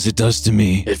you as it does to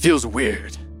me? It feels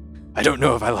weird. I don't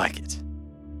know if I like it.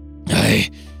 I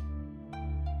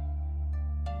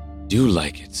do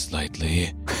like it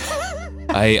slightly.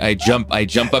 I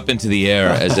jump up into the air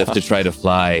as if to try to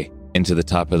fly into the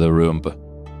top of the room.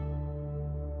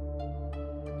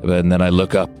 And then I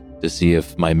look up to see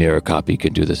if my mirror copy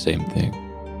can do the same thing.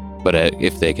 But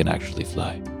if they can actually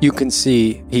fly. You can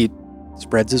see he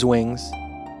spreads his wings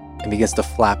and begins to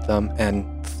flap them and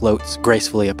floats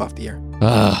gracefully up off the air.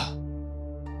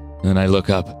 And then I look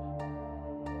up,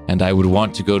 and I would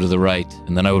want to go to the right,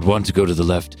 and then I would want to go to the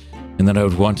left, and then I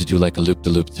would want to do like a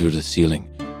loop-de-loop through the ceiling.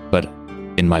 But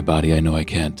in my body, I know I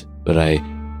can't. But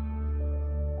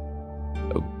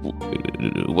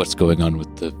what's going on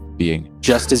with the being?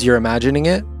 Just as you're imagining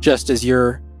it, just as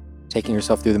you're taking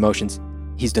yourself through the motions,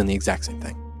 he's doing the exact same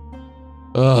thing.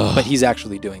 Oh, But he's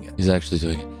actually doing it. he's actually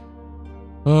doing it.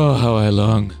 Oh, how I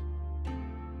long.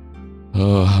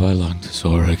 Oh, how I long to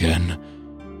soar again.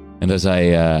 And as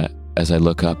I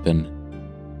look up and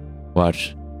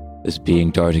watch this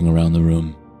being darting around the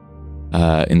room,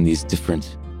 in these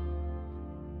different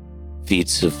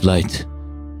feats of light,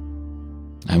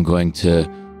 I'm going to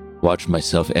watch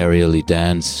myself aerially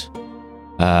dance,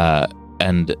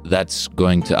 and that's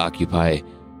going to occupy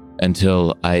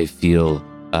until I feel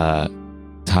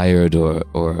tired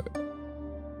or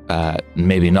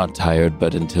maybe not tired,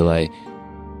 but until I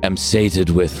am sated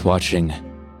with watching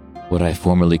what I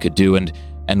formerly could do, and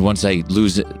once I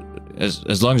lose it,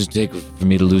 as long as it takes for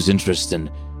me to lose interest in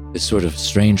this sort of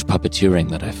strange puppeteering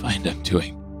that I find I'm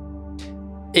doing.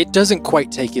 It doesn't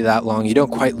quite take you that long. You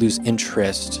don't quite lose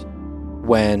interest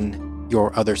when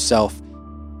your other self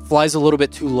flies a little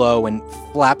bit too low and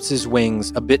flaps his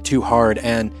wings a bit too hard,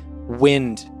 and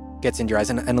wind gets into your eyes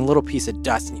and a little piece of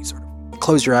dust, and you sort of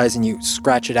close your eyes and you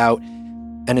scratch it out.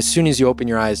 And as soon as you open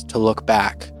your eyes to look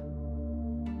back,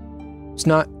 it's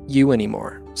not you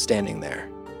anymore standing there.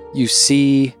 You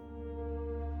see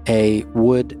a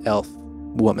wood elf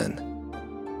woman.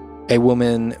 A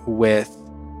woman with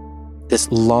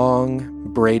this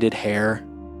long braided hair.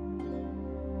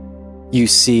 You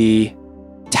see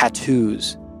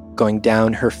tattoos going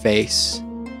down her face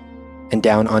and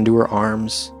down onto her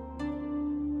arms.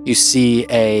 You see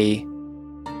a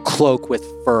cloak with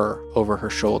fur over her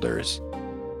shoulders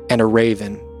and a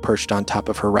raven perched on top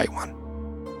of her right one.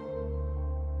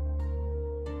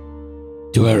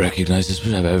 Do I recognize this?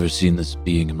 Have I ever seen this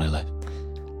being in my life?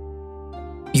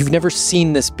 You've never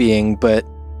seen this being, but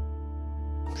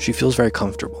she feels very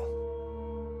comfortable.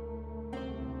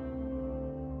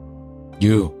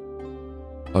 You.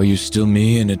 Are you still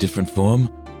me in a different form?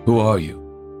 Who are you?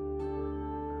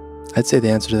 I'd say the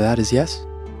answer to that is yes.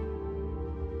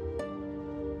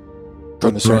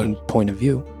 From a certain point of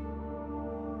view.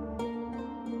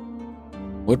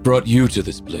 What brought you to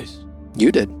this place?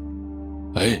 You did.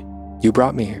 Hey. You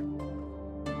brought me here.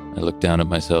 I look down at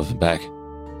myself and back.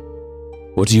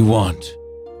 What do you want?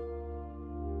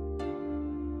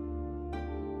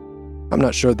 I'm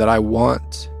not sure that I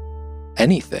want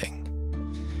anything.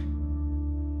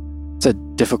 It's a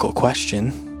difficult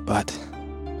question, but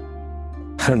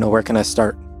I don't know, where can I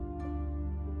start?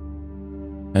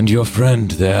 And your friend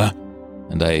there?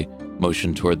 And I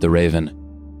motion toward the raven.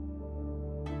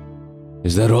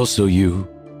 Is that also you?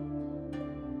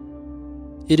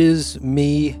 It is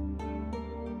me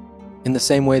in the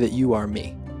same way that you are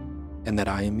me, and that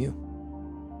I am you.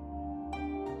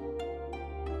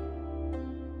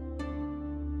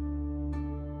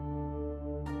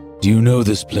 Do you know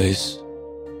this place?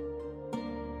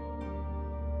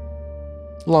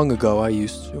 Long ago, I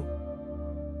used to.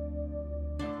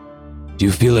 Do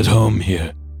you feel at home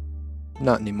here?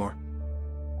 Not anymore.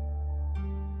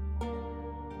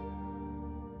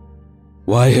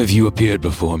 Why have you appeared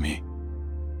before me?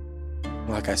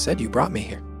 Like I said, you brought me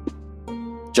here.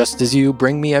 Just as you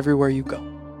bring me everywhere you go.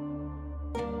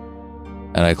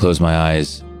 And I close my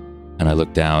eyes, and I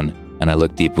look down, and I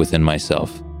look deep within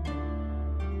myself.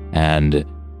 And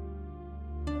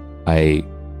I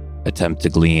attempt to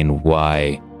glean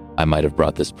why I might have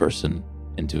brought this person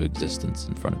into existence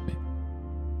in front of me.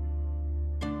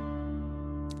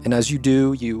 And as you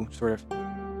do, you sort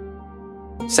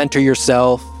of center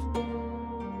yourself,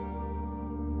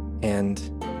 and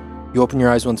you open your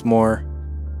eyes once more,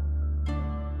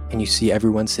 and you see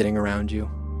everyone sitting around you.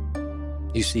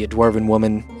 You see a dwarven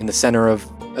woman in the center of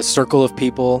a circle of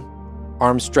people,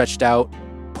 arms stretched out,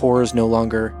 spores no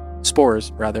longer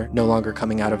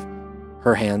coming out of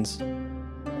her hands.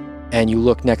 And you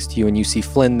look next to you and you see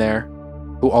Flynn there,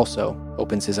 who also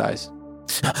opens his eyes.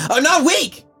 I'm not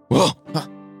weak! Well,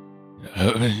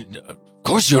 of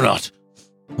course you're not.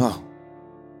 Oh.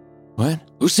 What?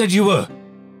 Who said you were?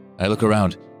 I look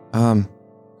around.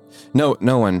 No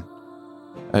one.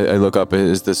 I look up.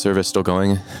 Is the service still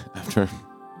going after?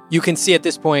 You can see at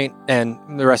this point, and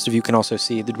the rest of you can also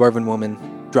see, the dwarven woman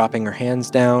dropping her hands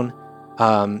down,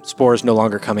 spores no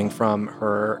longer coming from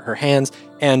her hands,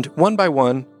 and one by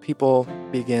one, people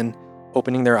begin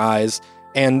opening their eyes,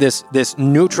 and this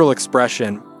neutral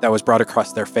expression that was brought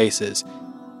across their faces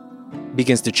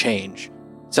begins to change.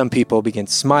 Some people begin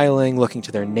smiling, looking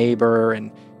to their neighbor,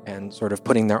 and sort of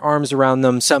putting their arms around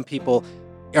them. Some people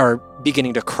are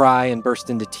beginning to cry and burst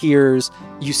into tears.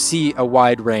 You see a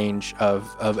wide range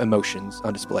of emotions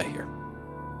on display here.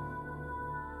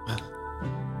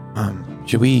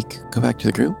 Should we go back to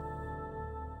the group?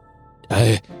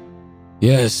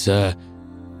 Yes, I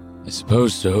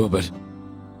suppose so, but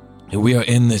we are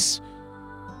in this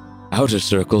outer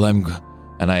circle.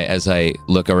 As I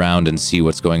look around and see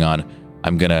what's going on,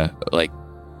 I'm gonna,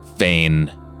 feign,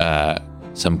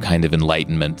 some kind of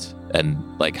enlightenment and,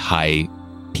 high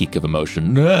peak of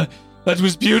emotion. That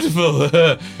was beautiful!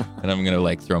 And I'm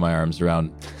gonna, throw my arms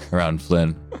around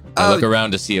Flynn. I look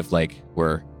around to see if,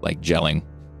 we're, gelling.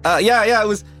 Yeah, it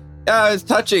was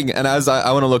touching, and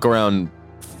I want to look around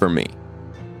for me.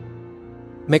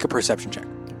 Make a perception check.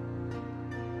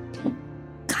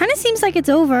 Kind of seems like it's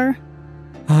over.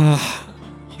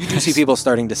 You do see people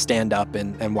starting to stand up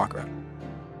and walk around.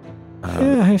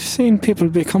 Yeah, I've seen people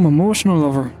become emotional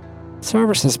over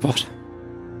services, but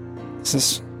this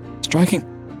is striking.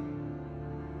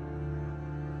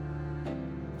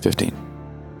 15.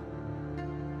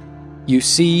 You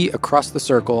see across the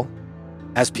circle,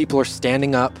 as people are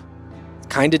standing up, it's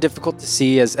kind of difficult to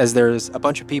see as there's a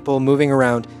bunch of people moving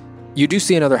around. You do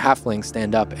see another halfling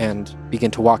stand up and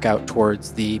begin to walk out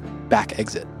towards the back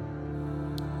exit.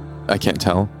 I can't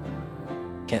tell.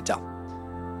 Can't tell.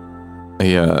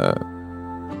 I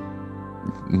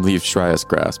leave Shraya's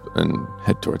grasp and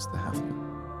head towards the halfling.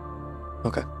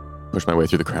 Okay. Push my way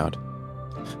through the crowd.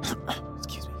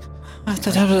 Excuse me. What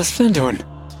the hell is Flynn doing?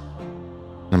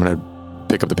 I'm gonna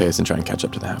pick up the pace and try and catch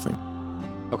up to the halfling.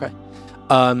 Okay.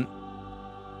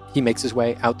 He makes his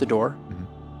way out the door.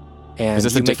 And Is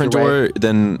this you a make different your way- door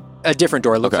than? A different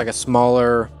door. It looks Okay. like a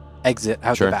smaller exit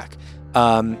out Sure. the back.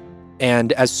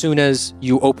 And as soon as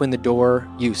you open the door,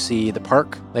 you see the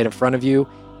park right in front of you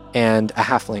and a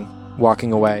halfling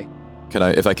walking away.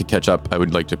 If I could catch up, I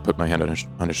would like to put my hand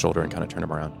on his shoulder and kind of turn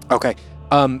him around. Okay.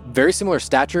 Very similar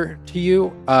stature to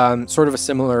you. Sort of a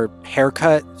similar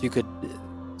haircut. You could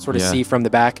sort of Yeah. see from the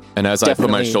back. And as I put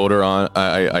my Definitely. shoulder on,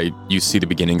 you see the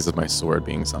beginnings of my sword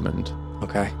being summoned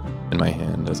Okay. in my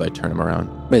hand as I turn him around.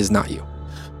 But it's not you.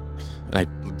 And I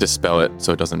dispel it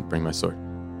so it doesn't bring my sword.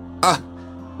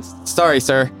 Sorry,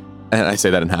 sir. And I say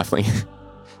that in halfling.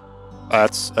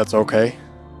 That's okay.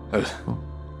 A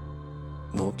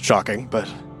little shocking, but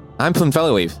I'm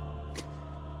Flinfellowweave.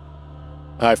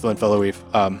 hi, Flynn Fellowweave.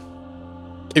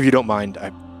 If you don't mind,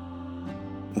 I'd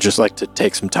just like to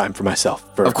take some time for myself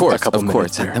for Of course, a couple of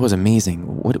minutes course. here. That was amazing.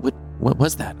 What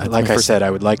was that? That's Like my I first- said,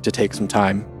 I would like to take some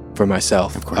time for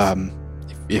myself. Of course.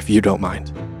 If you don't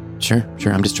mind, Sure.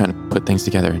 I'm just trying to put things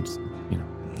together and just,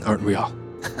 aren't we all?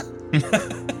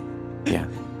 yeah.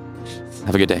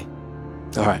 Have a good day.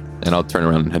 All right. And I'll turn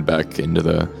around and head back into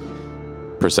the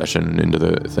procession, into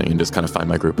the thing, and just kind of find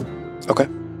my group. Okay.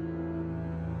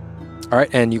 All right.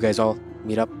 And you guys all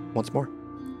meet up once more.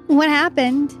 What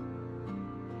happened?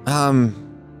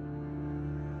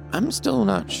 I'm still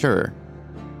not sure.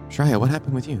 Shraya, what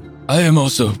happened with you? I am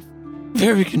also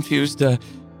very confused.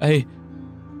 I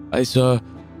saw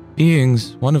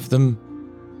beings. One of them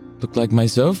looked like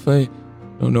myself. I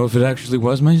don't know if it actually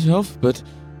was myself, but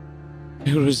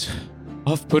it was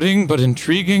off-putting but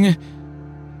intriguing.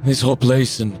 This whole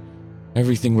place and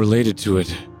everything related to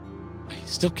it. I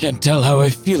still can't tell how I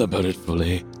feel about it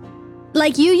fully.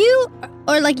 Like you,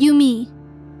 or like you, me?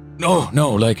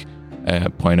 No, like,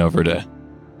 point over to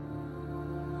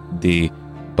the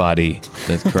body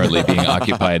that's currently being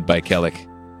occupied by Kellic.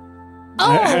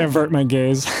 I Oh, avert my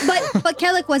gaze. but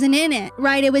Kellic wasn't in it,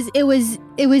 right? It was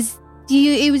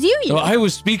you. So I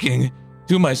was speaking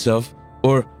to myself,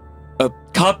 or a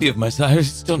copy of myself. I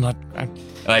was still not.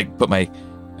 I put my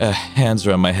hands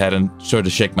around my head and sort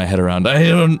of shake my head around.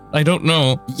 I don't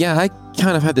know. Yeah, I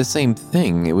kind of had the same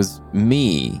thing. It was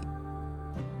me.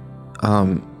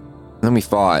 Then we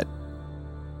fought.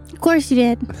 Of course you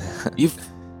did.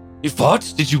 You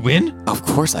fought? Did you win? Of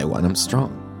course I won. I'm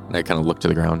strong. And I kind of looked to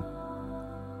the ground.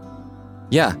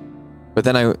 Yeah. But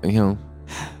then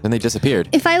then they disappeared.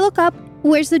 If I look up,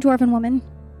 where's the dwarven woman?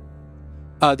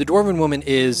 The dwarven woman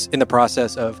is in the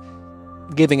process of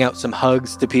giving out some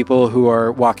hugs to people who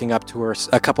are walking up to her,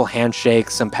 a couple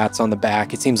handshakes, some pats on the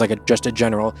back. It seems like just a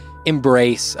general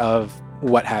embrace of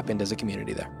what happened as a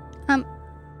community there.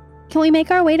 Can we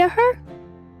make our way to her?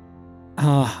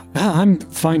 I'm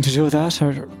fine to do that.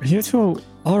 Are you two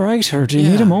all right, or do you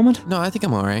need Yeah. a moment? No, I think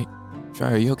I'm all right.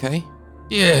 Shraya, are you okay?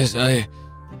 Yes,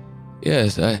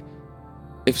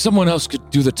 if someone else could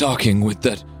do the talking with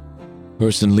that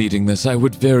person leading this, I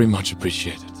would very much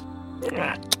appreciate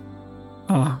it.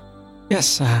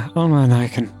 Yes, Alma and I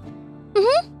can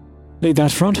lead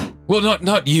that front. Well,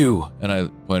 not you. And I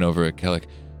point over at Kellic.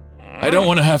 I don't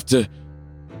want to have to.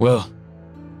 Well,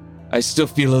 I still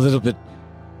feel a little bit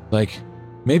like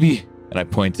maybe. And I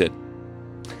point at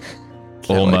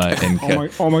Olma and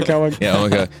Kellic. Oh my god. Yeah, oh my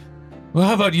god. Well,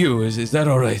 how about you? Is that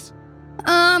all right?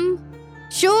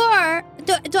 Sure.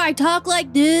 Do I talk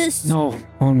like this? No,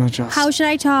 Alma, just How should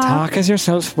I talk? talk as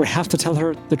yourself. We have to tell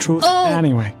her the truth Oh.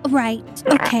 anyway. Right.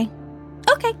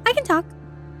 Okay, I can talk.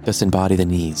 Just embody the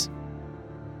knees.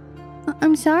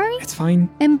 I'm sorry? It's fine.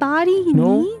 Embody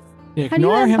No. knees? How do you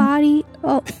Ignore him. embody?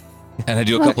 Oh, And I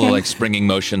do a couple of Okay. springing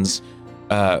motions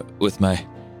with my.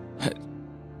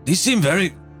 These seem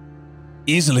very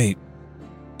easily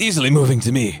moving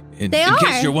to me. In They case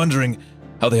are. you're wondering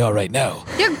how they are right now.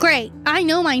 they're great. I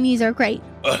know my knees are great.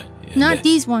 And Not that-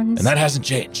 these ones. And that hasn't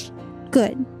changed.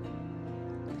 Good.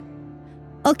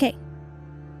 Okay.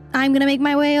 I'm gonna make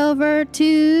my way over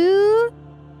to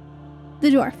the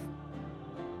dwarf.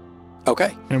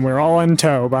 Okay. And we're all in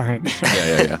tow behind.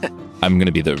 Yeah. I'm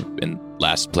gonna be in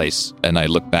last place, and I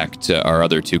look back to our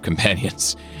other two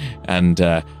companions, and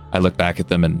I look back at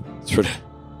them and sort of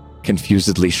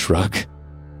confusedly shrug.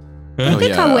 You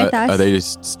could come with us. Are they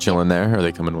just chilling there? Or are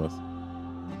they coming with?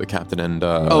 the captain and.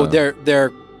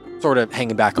 They're sort of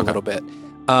hanging back a little bit.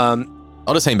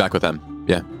 I'll just hang back with them.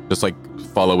 Yeah, just like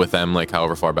follow with them, like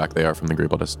however far back they are from the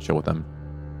group. I'll just chill with them,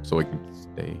 so we can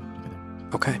stay together.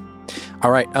 Okay.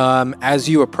 All right. As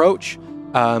you approach,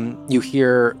 you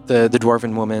hear the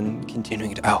dwarven woman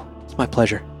continuing to. Oh, it's my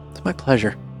pleasure. It's my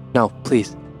pleasure. No,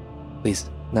 please,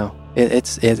 no.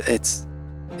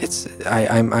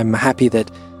 I'm happy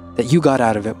that you got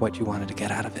out of it what you wanted to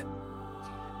get out of it.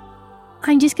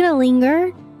 I'm just gonna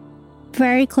linger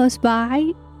very close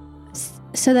by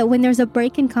so that when there's a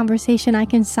break in conversation, I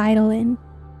can sidle in.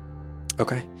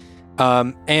 Okay.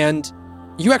 And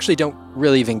you actually don't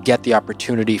really even get the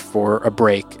opportunity for a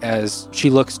break as she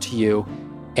looks to you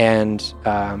and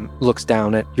looks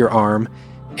down at your arm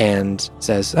and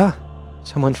says,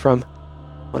 someone from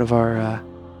one of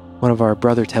our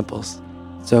brother temples.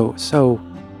 So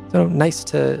nice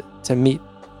to meet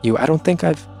you. I don't think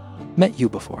I've met you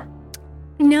before.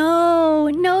 No,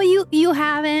 you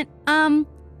haven't.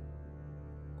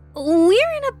 We're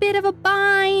in a bit of a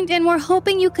bind, and we're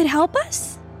hoping you could help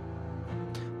us.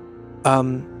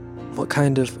 What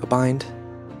kind of a bind?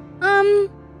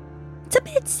 It's a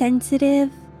bit sensitive.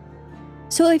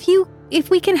 So if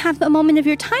we can have a moment of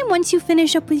your time once you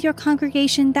finish up with your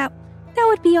congregation, that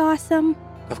would be awesome.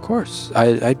 Of course,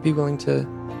 I'd be willing to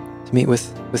meet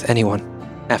with anyone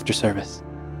after service.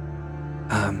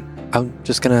 I'm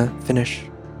just gonna finish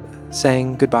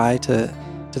saying goodbye to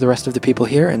the rest of the people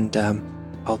here, and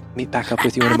I'll meet back up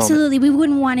with you in a moment. Absolutely, we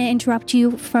wouldn't want to interrupt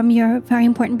you from your very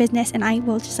important business, and I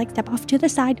will just step off to the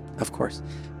side. Of course.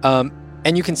 And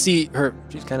you can see her,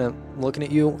 she's kind of looking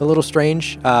at you a little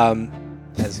strange,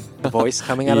 as the voice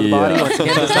coming out of the body. Once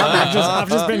again, does not match. I've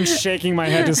just been shaking my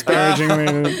head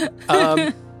disparagingly.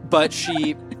 But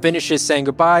she finishes saying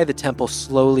goodbye. The temple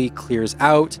slowly clears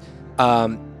out,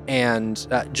 and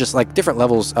just like different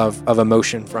levels of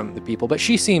emotion from the people. But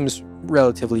she seems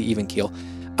relatively even keel.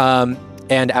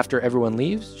 And after everyone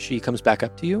leaves, she comes back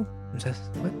up to you and says,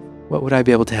 "What would I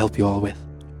be able to help you all with?"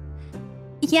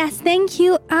 Yes, thank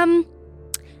you.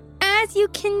 As you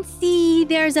can see,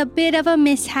 there's a bit of a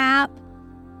mishap.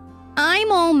 I'm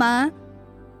Olma.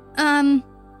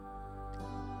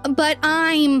 But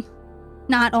I'm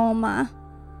not Olma.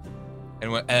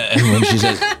 And when she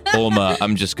says Olma,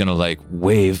 I'm just gonna like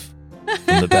wave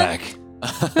from the back.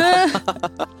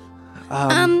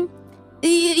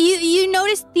 You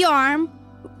noticed the arm?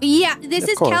 Yeah, this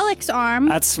is Kellick's arm.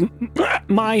 That's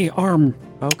my arm.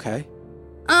 Okay.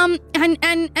 And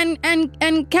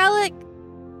Kellick.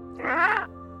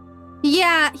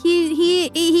 Yeah,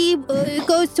 he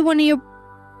goes to one of your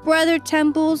brother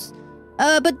temples,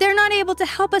 but they're not able to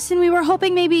help us, and we were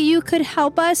hoping maybe you could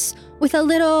help us with a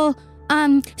little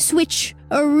switch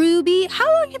a ruby.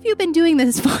 How long have you been doing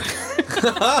this for?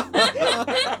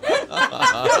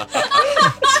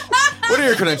 What are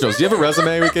your credentials? Do you have a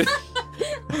resume we could?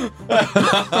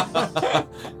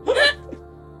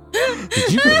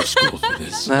 Did you go to school for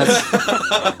this?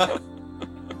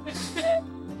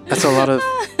 That's a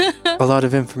lot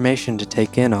of information to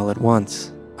take in all at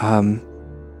once.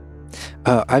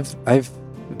 I've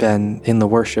been in the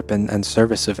worship and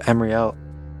service of Emriel.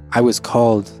 I was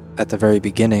called at the very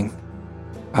beginning,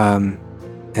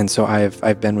 and so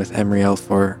I've been with Emriel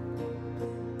for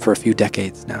a few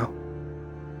decades now.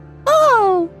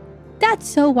 Oh, that's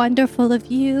so wonderful of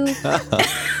you.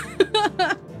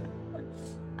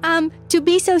 To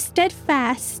be so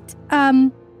steadfast.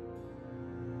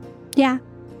 Yeah.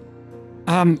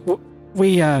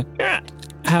 We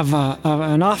have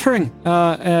an offering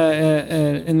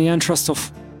in the interest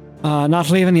of not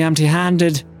leaving you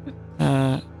empty-handed.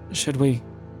 Should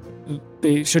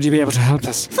you be able to help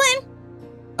us? Flynn!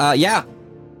 Yeah.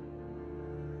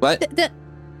 What?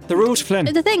 The root, Flynn.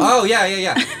 The thing. Oh, yeah.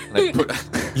 And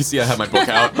you see I have my book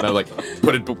out, and I like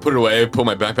put it away, pull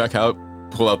my backpack out,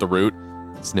 pull out the root,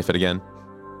 sniff it again.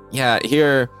 Yeah,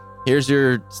 here's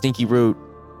your stinky root.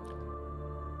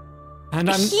 And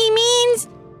he means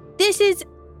this is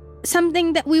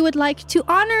something that we would like to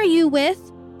honor you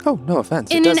with. Oh, no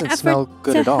offense. In It an doesn't effort smell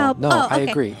good to at all. help. No, Oh, I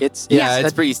okay. agree. It's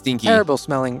It's pretty stinky. terrible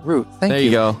smelling root. Thank you. There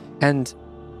you go. And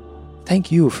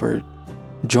thank you for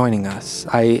joining us.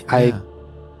 I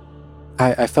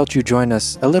felt you join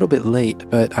us a little bit late,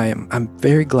 but I'm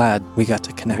very glad we got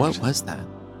to connect. What was that?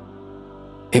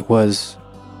 It was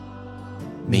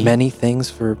Me? many things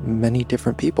for many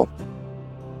different people.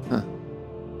 Huh.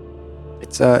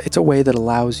 It's a way that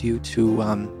allows you to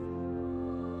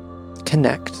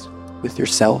connect with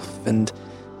yourself and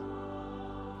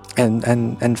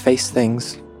face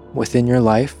things within your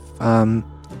life,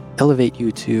 elevate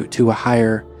you to a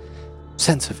higher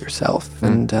sense of yourself,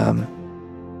 and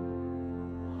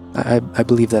I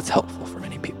believe that's helpful for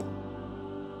many people.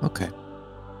 Okay.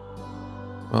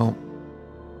 Well,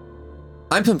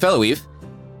 I'm Flynn Fellowweave,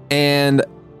 and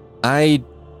I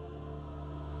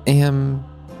am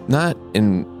not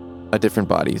in a different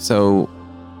body, so...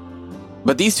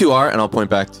 But these two are, and I'll point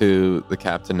back to the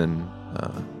captain and...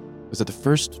 was it the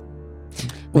first?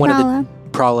 Prala, one of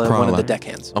the Prala.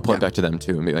 deckhands. I'll point back to them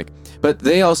too and be like, but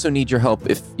they also need your help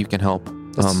if you can help.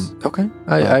 Okay.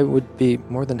 I would be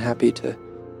more than happy to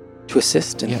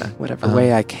assist in whatever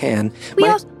way I can. We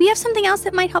have something else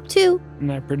that might help too.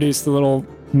 And I produced the little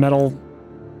metal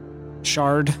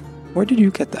shard. Where did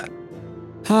you get that?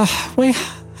 We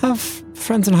have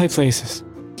friends in high places.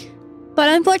 But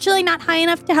unfortunately not high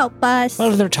enough to help us.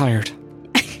 Well, they're tired.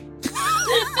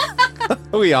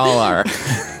 We all are.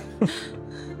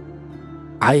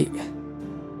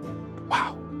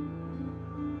 Wow.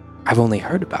 I've only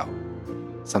heard about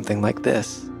something like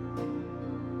this.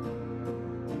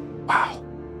 Wow.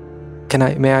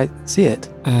 May I see it?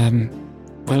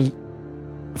 Well,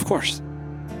 of course.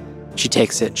 She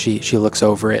takes it, she looks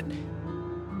over it.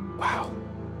 Wow.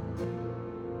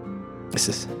 This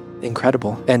is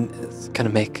incredible, and it's gonna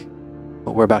make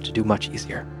what we're about to do much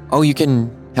easier. Oh, you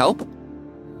can help?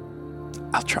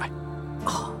 I'll try.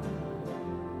 Oh,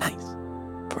 nice.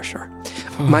 For sure.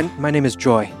 Oh, My name is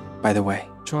Joy, by the way.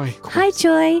 Joy. Hi,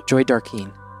 Joy. Joy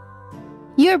Darkeen.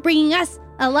 You're bringing us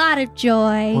a lot of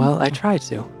joy. Well, I try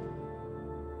to.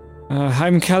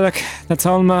 I'm Kellic. That's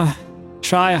Alma,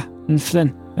 Shia, and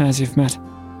Flynn, as you've met.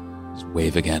 Just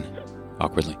wave again,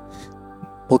 awkwardly.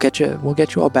 We'll get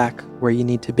you all back where you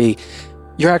need to be.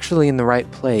 You're actually in the right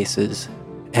place, as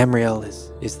Amriel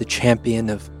is the champion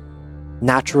of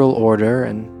natural order,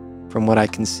 and from what I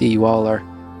can see, you all are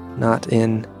not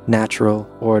in natural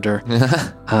order.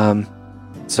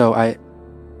 So I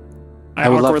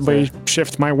would love awkwardly to-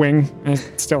 shift my wing. I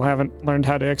still haven't learned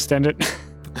how to extend it.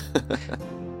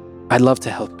 I'd love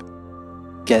to help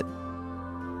get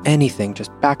anything just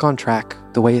back on track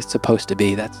the way it's supposed to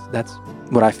be. That's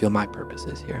what I feel my purpose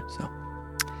is here. So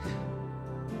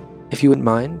if you wouldn't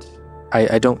mind,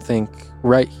 I don't think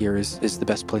right here is the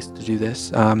best place to do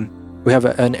this. We have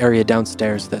an area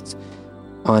downstairs that's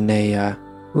on a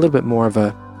little bit more of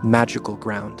a magical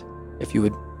ground, if you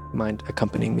would mind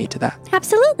accompanying me to that.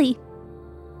 Absolutely.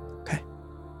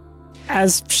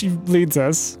 As she leads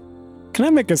us, can I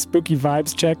make a spooky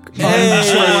vibes check?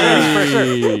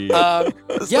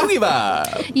 Spooky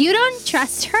vibe. You don't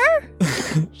trust her?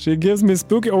 She gives me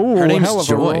spooky. Oh, Her hell name's of a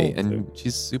Joy, roll, and too.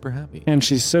 she's super happy. And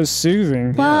she's so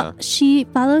soothing. Well, she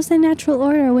follows the natural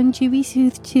order. Wouldn't you be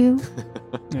soothed too?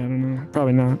 I don't know.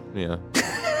 Probably not. Yeah.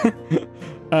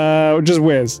 Just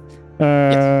whiz.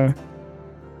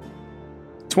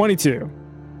 22.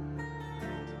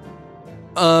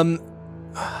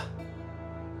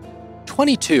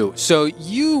 22. So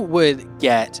you would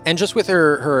get, and just with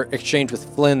her exchange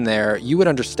with Flynn there, you would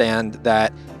understand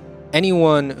that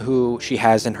anyone who she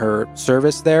has in her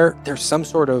service there's some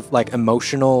sort of like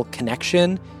emotional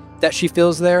connection that she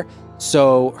feels there.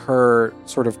 So her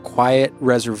sort of quiet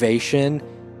reservation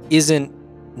isn't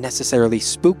necessarily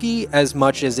spooky as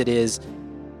much as it is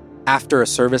after a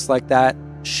service like that,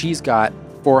 she's got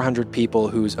 400 people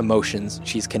whose emotions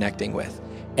she's connecting with.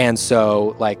 And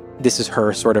so, like, this is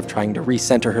her sort of trying to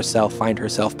recenter herself, find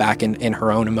herself back in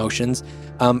her own emotions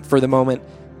for the moment,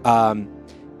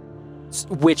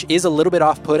 which is a little bit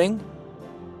off-putting,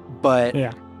 but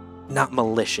not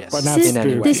malicious But not in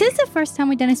any way. This is the first time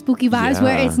we've done a spooky vibes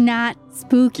where Yeah. it's not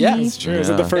spooky. Yeah, It's true. Is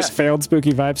it the Yeah. first failed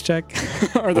spooky vibes check?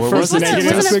 Or the Or first was it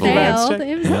negative It spooky wasn't a vibes failed. check?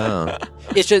 It was Yeah.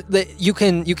 It's just that you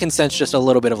can sense just a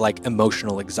little bit of like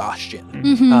emotional exhaustion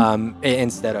Mhm.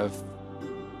 Instead of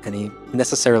any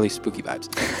necessarily spooky vibes.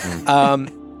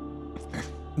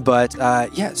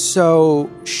 So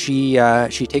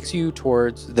she takes you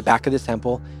towards the back of the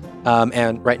temple,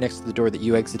 and right next to the door that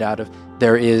you exit out of,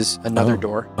 there is another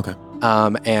door. okay.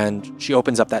 And she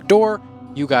opens up that door.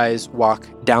 You guys walk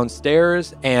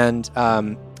downstairs, and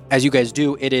as you guys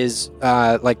do, it is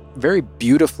like very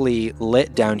beautifully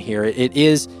lit down here. It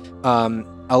is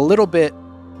a little bit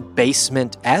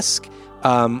basement-esque.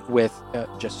 With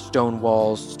just stone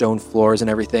walls, stone floors, and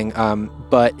everything.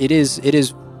 But it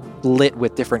is lit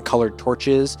with different colored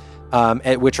torches,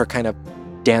 which are kind of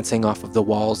dancing off of the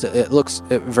walls. It looks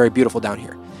very beautiful down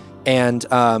here. And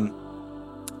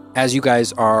as you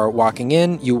guys are walking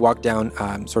in, you walk down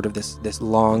sort of this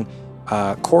long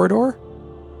corridor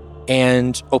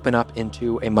and open up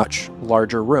into a much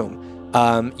larger room.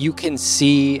 You can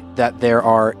see that there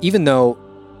are, even though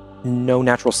no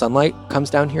natural sunlight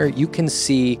comes down here, you can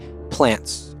see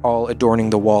plants all adorning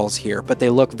the walls here, but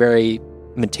they look very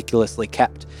meticulously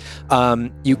kept.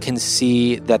 You can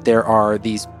see that there are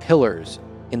these pillars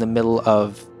in the middle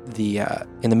of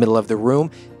the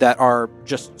room that are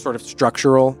just sort of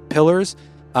structural pillars.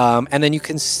 And then you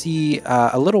can see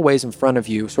a little ways in front of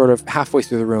you, sort of halfway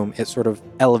through the room, it sort of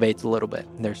elevates a little bit.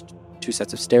 And there's 2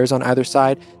 sets of stairs on either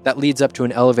side that leads up to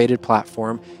an elevated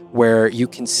platform where you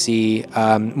can see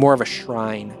more of a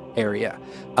shrine area.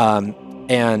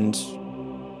 And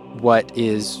what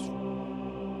is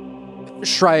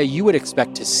Shreya, you would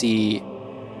expect to see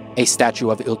a statue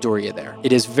of Ilduria there.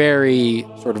 It is very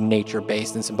sort of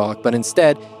nature-based and symbolic, but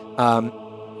instead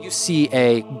you see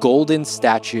a golden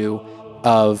statue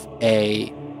of a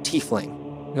tiefling,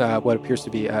 what appears to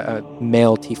be a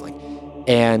male tiefling,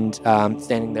 and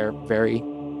standing there very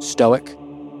stoic.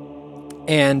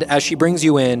 And as she brings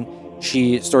you in,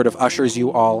 she sort of ushers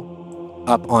you all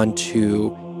up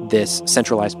onto this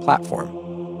centralized platform,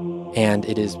 and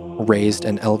it is raised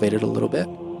and elevated a little bit.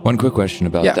 One quick question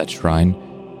about that shrine.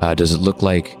 Does it look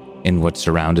like, in what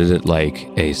surrounded it, like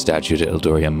a statue to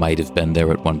Ilduria might have been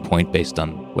there at one point based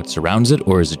on what surrounds it,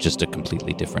 or is it just a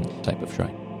completely different type of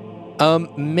shrine?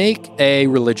 Make a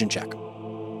religion check.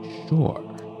 Sure.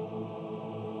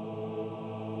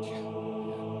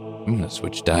 I'm gonna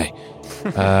switch die.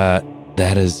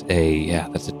 That is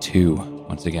that's a 2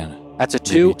 once again. That's a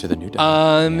 2 to the new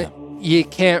die. You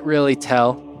can't really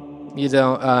tell. You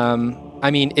don't.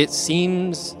 I mean, it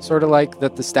seems sort of like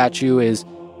that the statue is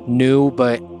new,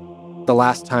 but the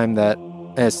last time that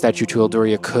a statue to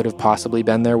Ilduria could have possibly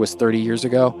been there was 30 years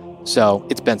ago, so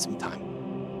it's been some time.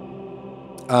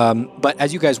 But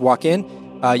as you guys walk in,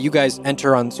 you guys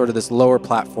enter on sort of this lower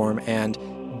platform, and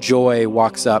Joy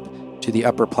walks up to the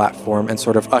upper platform and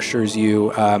sort of ushers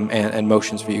you and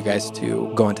motions for you guys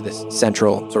to go into this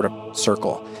central sort of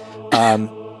circle.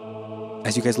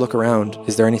 As you guys look around,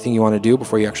 is there anything you want to do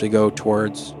before you actually go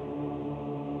towards...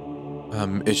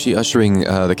 Is she ushering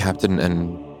the captain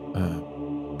and...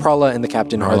 Prala and the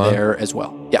captain Prala? are there as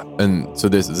well. Yeah. And so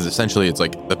this is essentially, it's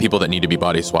like the people that need to be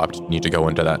body swapped need to go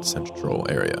into that central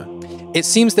area. It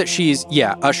seems that she's,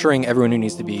 ushering everyone who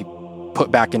needs to be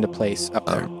put back into place up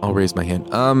there. I'll raise my hand.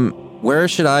 Where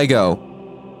should I go?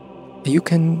 You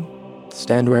can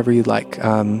stand wherever you'd like.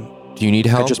 Do you need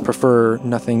help? I just prefer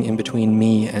nothing in between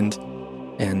me and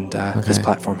this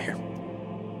platform here.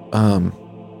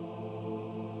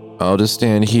 I'll just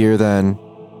stand here then.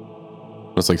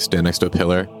 Just like stand next to a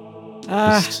pillar.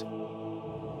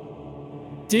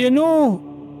 Do you know?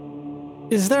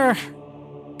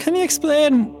 Can you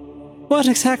explain what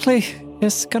exactly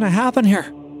is going to happen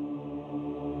here?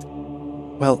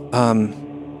 Well,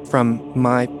 from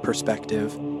my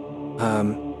perspective,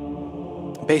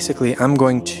 basically I'm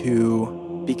going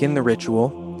to begin the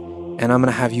ritual, and I'm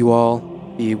going to have you all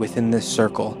be within this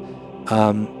circle.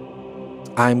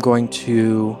 I'm going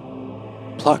to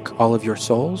pluck all of your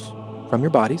souls from your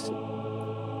bodies.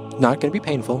 Not going to be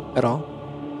painful at all.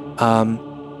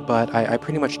 But I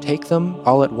pretty much take them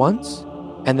all at once,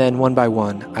 and then one by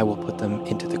one, I will put them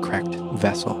into the correct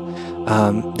vessel.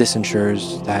 This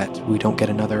ensures that we don't get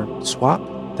another swap,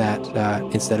 that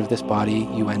instead of this body,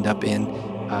 you end up in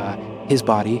his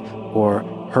body or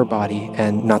her body,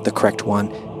 and not the correct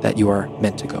one that you are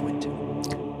meant to go into.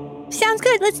 Sounds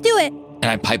good. Let's do it. And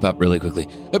I pipe up really quickly.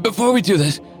 Before we do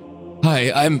this,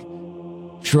 hi, I'm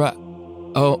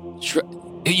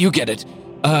you get it.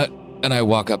 And I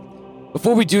walk up.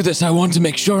 Before we do this, I want to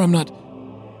make sure I'm not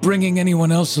bringing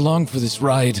anyone else along for this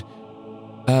ride.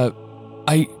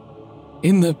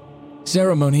 In the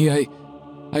ceremony,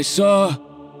 I saw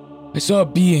a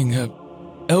being, a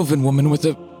elven woman with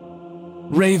a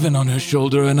raven on her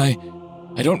shoulder, and I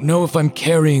don't know if I'm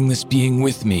carrying this being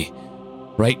with me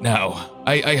right now.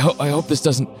 I hope this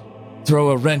doesn't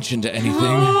throw a wrench into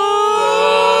anything.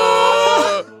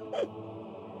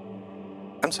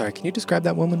 I'm sorry, can you describe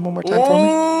that woman one more time for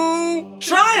me?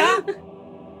 Shreya!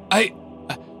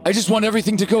 I just want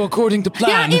everything to go according to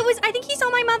plan. Yeah, I think he saw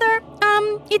my mother.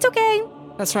 It's okay.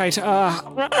 That's right.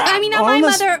 I mean, not my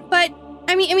mother, but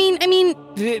I mean.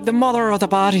 The mother of the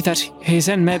body that he's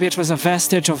in, maybe it was a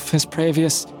vestige of his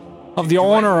previous, of the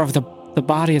owner of the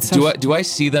body itself. Do I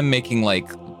see them making like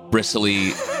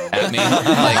bristly at me?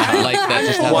 like that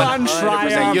just happened? One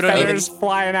Shreya feathers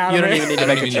flying out You of don't it. even need I to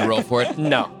don't make a even need to check. roll for it.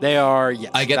 No, they are,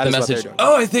 yes. I get that the is what they're message. doing.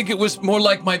 Oh, I think it was more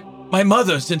like my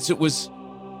mother, since it was...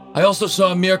 I also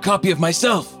saw a mere copy of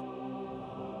myself.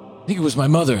 I think it was my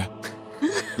mother.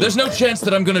 There's no chance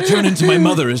that I'm going to turn into my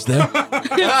mother, is there?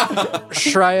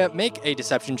 Shreya, make a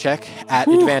deception check at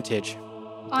advantage.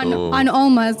 On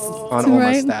Alma's. On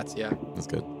Alma's stats, yeah. That's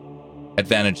good.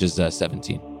 Advantage is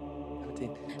 17.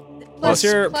 Plus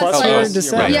your plus your your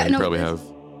deception. Right, Yeah, you no, probably have.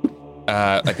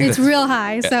 I think It's real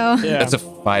high, so. that's a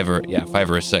 5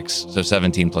 or a 6. So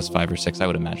 17 plus 5 or 6. I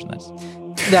would imagine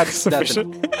that's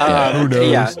Sufficient. Who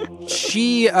knows? Yeah,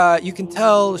 she. You can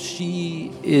tell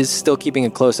she is still keeping a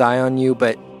close eye on you,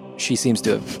 but she seems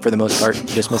to have, for the most part,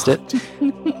 dismissed it.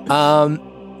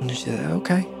 And she said,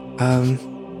 okay.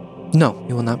 No,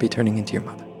 you will not be turning into your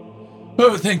mother.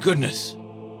 Oh, thank goodness.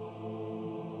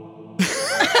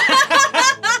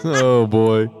 Oh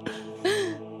boy.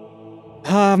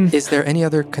 Is there any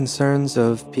other concerns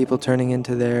of people turning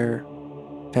into their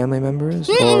family members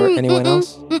or anyone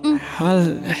else?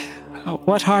 Well,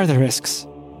 what are the risks?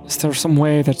 Is there some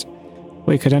way that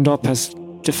we could end up as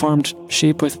deformed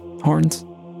sheep with horns?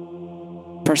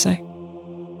 Per se?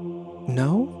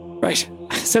 No. Right.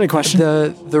 Silly question.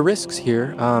 The risks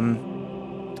here,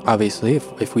 obviously,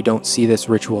 if we don't see this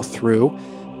ritual through,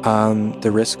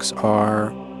 the risks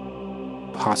are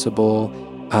possible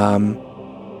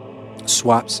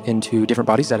swaps into different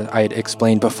bodies that I had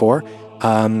explained before.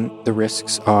 The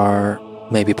risks are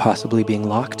maybe possibly being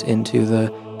locked into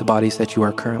the bodies that you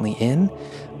are currently in.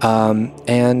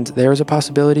 And there's a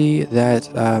possibility that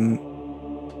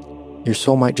your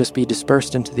soul might just be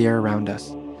dispersed into the air around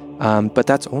us. But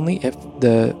that's only if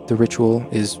the ritual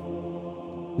is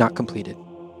not completed.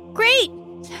 Great.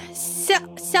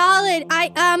 Solid.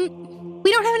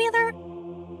 We don't have any other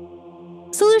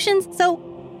solutions, so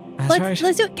That's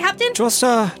let's do it, Captain.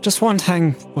 Just one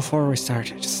thing before we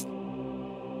start.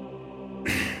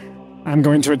 I'm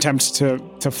going to attempt to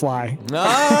fly.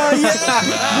 Oh, yeah!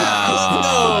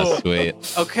 Ah, sweet.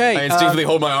 Okay. I instinctively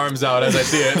hold my arms out as I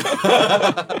see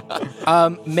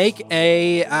it. Make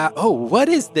a... what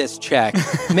is this check?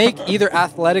 Make either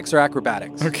athletics or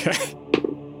acrobatics. Okay.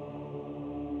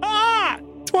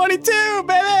 22,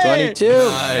 baby! 22.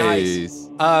 Nice.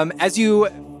 As you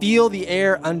feel the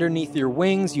air underneath your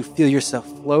wings, you feel yourself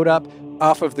float up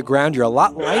off of the ground. You're a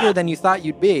lot lighter than you thought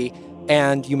you'd be,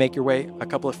 and you make your way a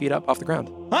couple of feet up off the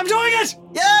ground. I'm doing it!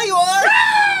 Yeah, you are!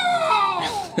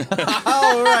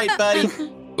 All right, buddy.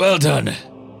 Well done.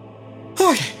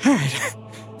 Okay, all right.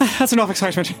 That's enough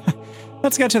excitement.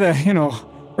 Let's get to the,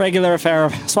 regular affair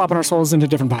of swapping our souls into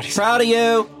different bodies. Proud of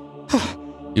you.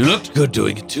 You looked good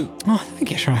doing it too. Oh, thank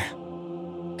you, Troy.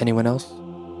 Anyone else?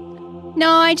 No,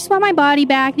 I just want my body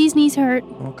back. These knees hurt.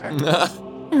 Okay.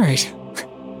 All right.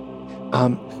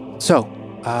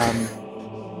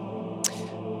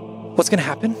 What's going to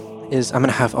happen is I'm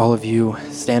going to have all of you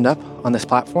stand up on this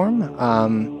platform.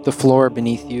 The floor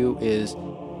beneath you is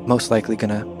most likely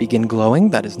going to begin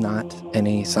glowing. That is not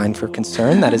any sign for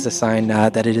concern. That is a sign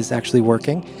that it is actually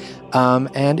working.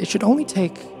 And it should only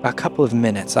take a couple of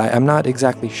minutes. I'm not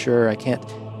exactly sure. I can't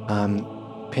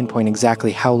pinpoint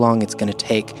exactly how long it's going to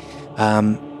take.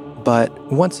 But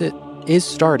once it is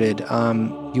started,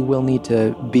 you will need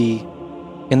to be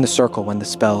in the circle when the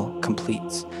spell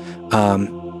completes.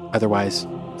 Otherwise,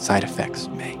 side effects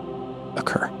may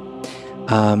occur.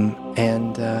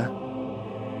 And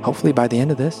hopefully by the end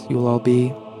of this, you will all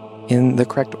be in the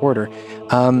correct order.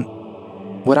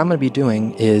 What I'm going to be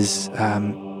doing is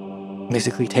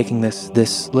basically taking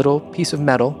this little piece of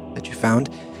metal that you found,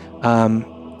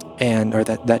 or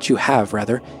that you have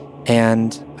rather,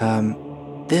 and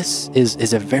this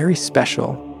is a very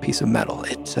special piece of metal.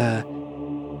 It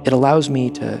allows me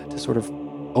to sort of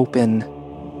open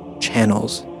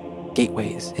channels,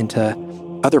 gateways into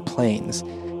other planes.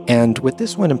 And with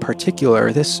this one in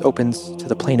particular, this opens to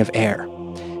the plane of air.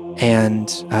 And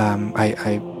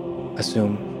I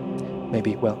assume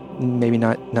maybe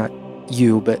not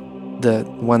you, but the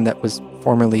one that was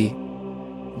formerly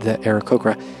the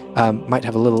Aarakocra might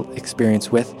have a little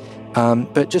experience with.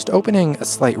 But just opening a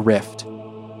slight rift,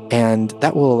 and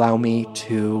that will allow me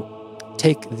to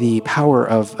take the power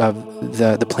of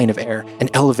the plane of air and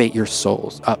elevate your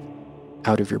souls up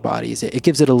out of your bodies. It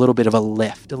gives it a little bit of a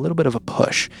lift, a little bit of a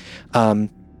push, so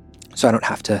I don't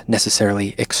have to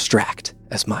necessarily extract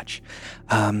as much.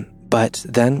 But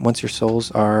then once your souls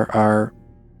are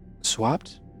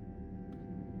swapped,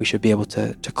 we should be able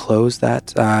to close that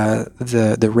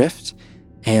the rift,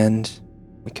 and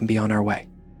we can be on our way.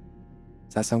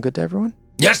 Does that sound good to everyone?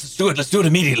 Yes, let's do it. Let's do it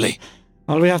immediately.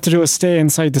 All we have to do is stay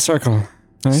inside the circle.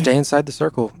 Right? Stay inside the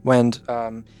circle. When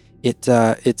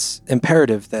it's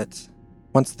imperative that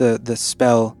once the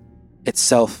spell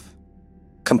itself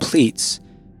completes,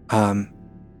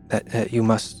 that you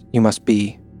must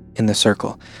be in the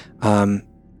circle.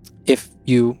 If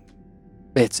you,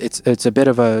 it's a bit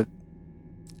of a,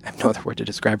 I have no other word to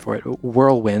describe for it,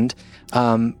 whirlwind.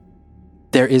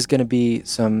 There is going to be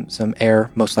some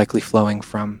air most likely flowing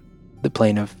from the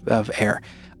plane of air.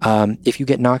 If you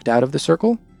get knocked out of the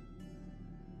circle,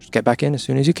 just get back in as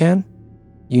soon as you can.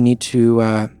 you need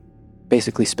to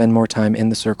basically spend more time in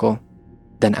the circle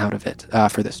than out of it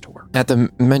for this tour. At the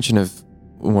mention of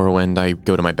Whirlwind, I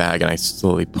go to my bag and I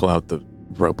slowly pull out the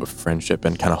rope of friendship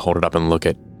and kind of hold it up and look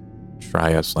at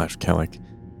Shreya/Kellic.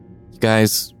 You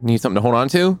guys need something to hold on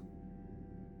to?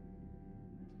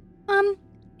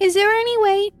 Is there any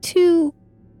way to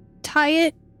tie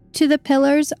it to the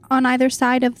pillars on either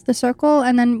side of the circle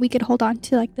and then we could hold on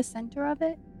to like the center of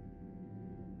it?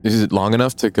 Is it long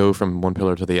enough to go from one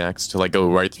pillar to the X to like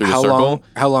go right through the circle?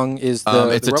 How long is the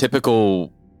It's the a rope?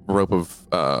 typical rope of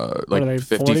What are they,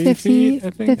 50 40 feet, I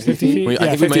think? 50 feet?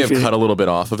 I think we may have cut a little bit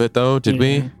off of it though, did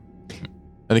we? Yeah.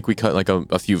 I think we cut like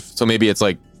a few, so maybe it's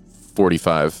like 40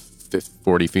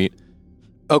 feet.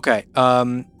 Okay. Let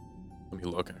me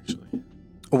look actually.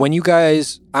 When you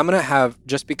guys, I'm going to have,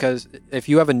 just because if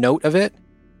you have a note of it,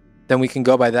 then we can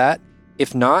go by that.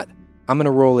 If not, I'm going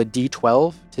to roll a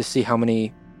D12 to see how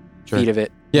many Sure. feet of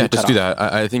it. Yeah, you just cut do off.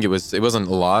 that. I think it wasn't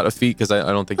a lot of feet because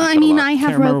I don't think. You I cut mean, a lot. I have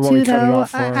Can't remember rope what we too, cut it though.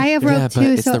 off for. I have Yeah, rope but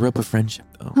too, it's so the rope of friendship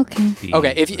though. okay.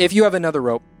 Okay, if you have another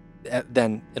rope,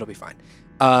 then it'll be fine.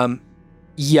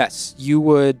 Yes, you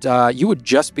would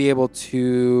just be able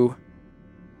to.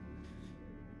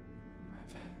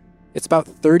 It's about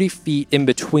 30 feet in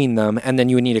between them, and then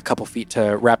you would need a couple feet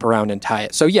to wrap around and tie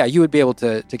it. So yeah, you would be able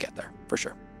to get there for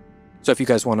sure. So if you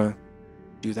guys want to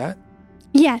do that,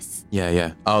 Yes.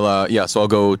 Yeah. So I'll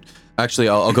go. Actually,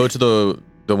 I'll go to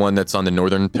the one that's on the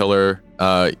northern pillar,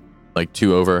 like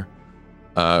 2 over.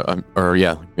 I'll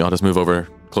just move over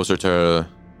closer to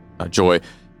Joy.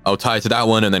 I'll tie to that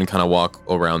one and then kind of walk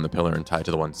around the pillar and tie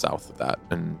to the one south of that,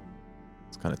 and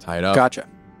it's kind of tie it up. gotcha.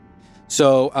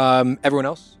 So everyone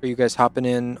else, are you guys hopping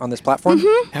in on this platform?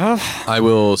 Yeah. I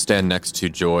will stand next to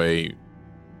Joy,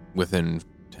 within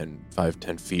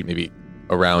 10 feet, maybe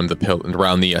around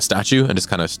the statue, and just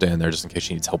kind of stand there just in case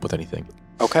she needs help with anything.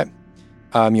 Okay.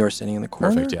 You're sitting in the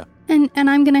corner. Perfect. Yeah. And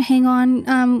I'm going to hang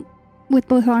on with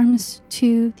both arms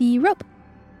to the rope.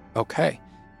 Okay.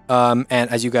 And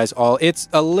as you guys all, it's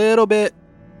a little bit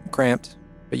cramped,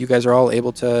 but you guys are all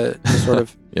able to sort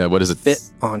of Yeah. What is it? fit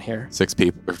on here. 6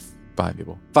 people or 5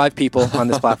 people? 5 people on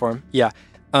this platform. Yeah.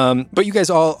 But you guys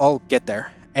all get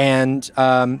there. And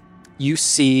you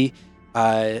see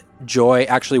Joy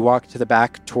actually walk to the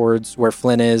back towards where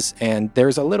Flynn is. And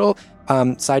there's a little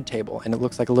side table, and it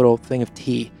looks like a little thing of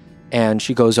tea. And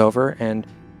she goes over and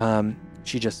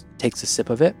she just takes a sip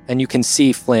of it. And you can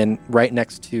see Flynn right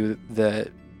next to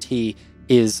the tea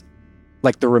is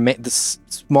like the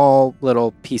small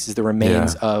little pieces, the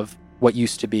remains of what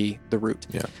used to be the root.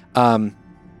 Yeah.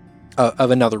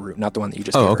 Of another root, not the one that you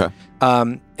just Oh, gave her.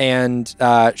 okay. And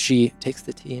she takes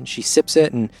the tea and she sips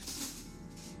it and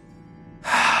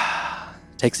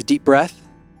takes a deep breath.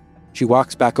 She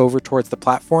walks back over towards the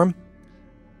platform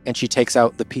and she takes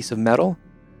out the piece of metal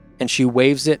and she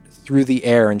waves it through the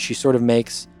air, and she sort of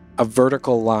makes a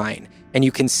vertical line. And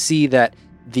you can see that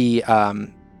the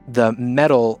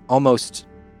metal almost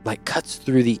like cuts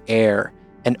through the air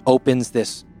and opens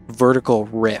this vertical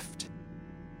rift.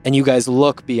 And you guys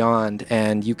look beyond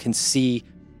and you can see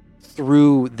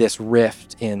through this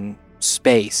rift in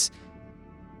space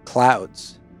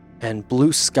clouds and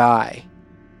blue sky.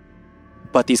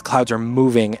 But these clouds are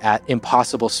moving at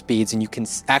impossible speeds, and you can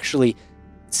actually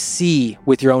see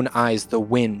with your own eyes the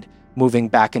wind moving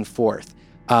back and forth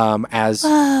as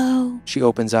Whoa. she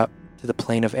opens up to the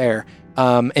plane of air.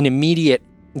 An immediate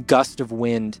gust of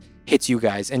wind hits you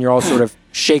guys, and you're all sort of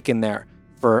shaken there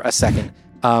for a second.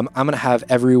 I'm going to have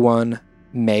everyone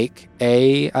make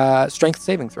a strength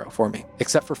saving throw for me,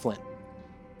 except for Flynn.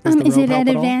 Does the Is rope it help at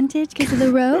at all? advantage because of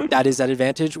the rope? That is at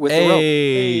advantage with the rope.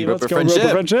 Hey, rope Let's of go, rope of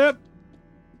friendship. friendship.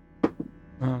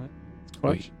 All right.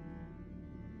 Clutch.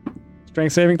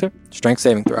 Strength saving throw. Strength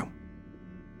saving throw.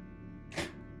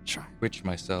 Which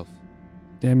myself.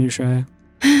 Damn you, Shreya.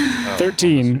 Oh,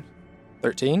 13.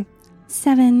 13,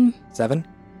 7. 7,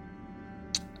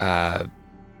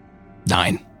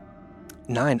 9.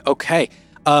 9. Okay.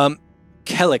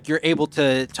 Kellic, you're able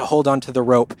to hold on to the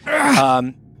rope.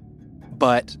 But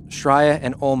Shreya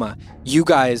and Olma, you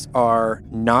guys are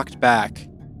knocked back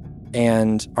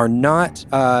and are not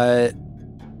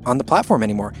on the platform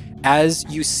anymore. As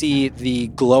you see the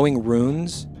glowing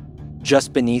runes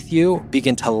just beneath you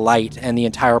begin to light, and the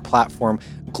entire platform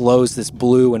glows this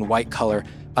blue and white color,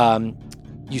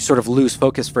 you sort of lose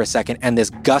focus for a second, and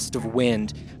this gust of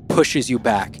wind pushes you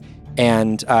back,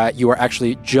 and you are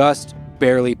actually just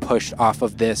barely pushed off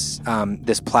of this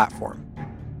platform.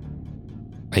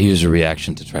 I use a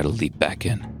reaction to try to leap back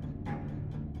in.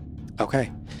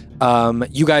 Okay.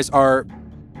 You guys are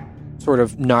sort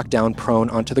of knocked down prone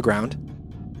onto the ground.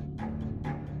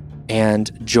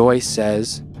 And Joy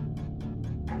says,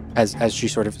 as she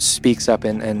sort of speaks up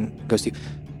and goes to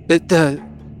you,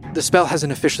 the spell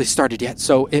hasn't officially started yet,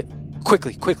 so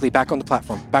quickly, back on the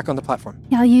platform.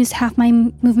 Yeah, I'll use half my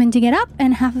movement to get up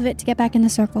and half of it to get back in the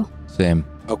circle. Same.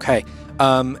 Okay.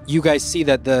 You guys see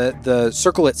that the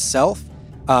circle itself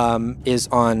is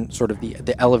on sort of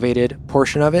the elevated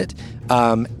portion of it,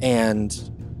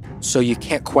 and so you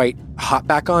can't quite hop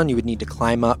back on. You would need to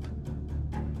climb up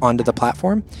onto the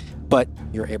platform, but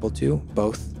you're able to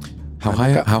both. How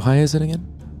high is it again?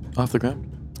 Off the ground?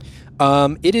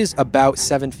 It is about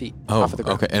 7 feet off of the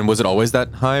ground. Okay. And was it always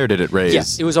that high, or did it raise?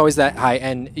 Yes, it was always that high.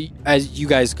 And as you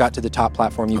guys got to the top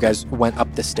platform, you guys went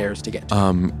up the stairs to get to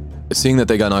it. Seeing that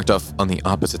they got knocked off on the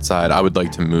opposite side, I would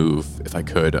like to move, if I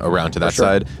could, around to that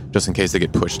side, just in case they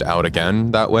get pushed out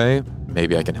again that way.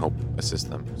 Maybe I can help assist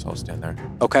them, so I'll stand there.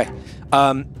 Okay.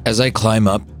 As I climb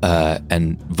up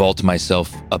and vault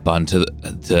myself up onto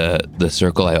the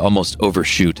circle, I almost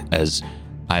overshoot as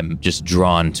I'm just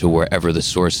drawn to wherever the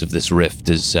source of this rift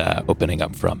is opening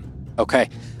up from. Okay.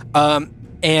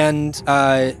 And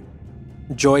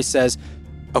Joy says,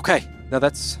 okay, now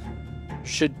that's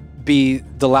should be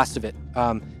the last of it.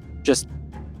 Just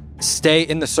stay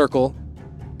in the circle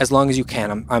as long as you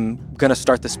can. I'm going to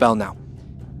start the spell now.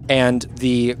 And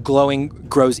the glowing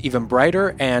grows even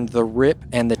brighter, and the rip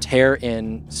and the tear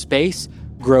in space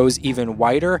grows even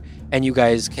wider, and you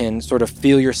guys can sort of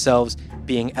feel yourselves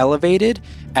being elevated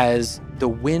as the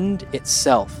wind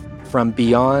itself from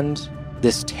beyond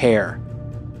this tear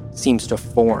seems to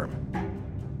form.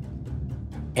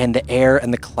 And the air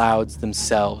and the clouds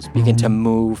themselves begin to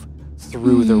move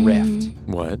through the rift.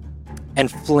 What? And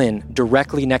Flynn,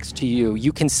 directly next to you,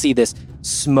 you can see this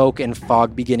smoke and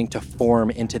fog beginning to form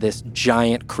into this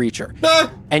giant creature.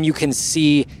 And you can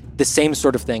see the same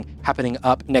sort of thing happening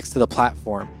up next to the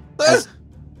platform as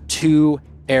two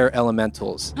air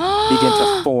elementals begin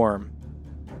to form.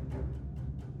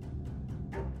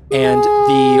 And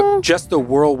the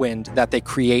whirlwind that they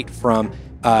create from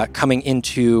coming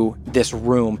into this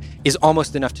room is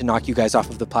almost enough to knock you guys off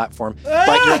of the platform.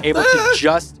 But you're able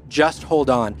to just hold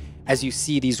on as you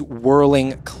see these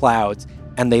whirling clouds,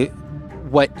 and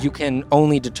what you can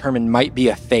only determine might be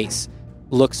a face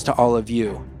looks to all of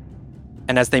you.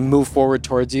 And as they move forward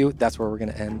towards you, that's where we're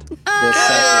going to end this session.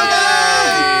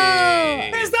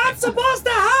 Is that supposed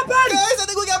to happen? Guys, I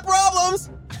think we got problems.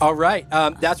 All right,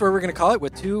 that's where we're going to call it,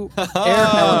 with two air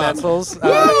elementals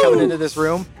coming into this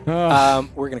room. We're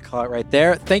going to call it right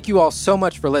there. Thank you all so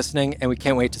much for listening, and we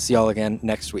can't wait to see y'all again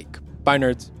next week. Bye,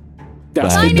 nerds.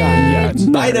 That's Bye, the done yet.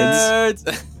 Bye,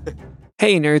 nerds.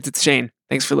 Hey, nerds, it's Shane.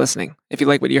 Thanks for listening. If you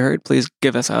like what you heard, please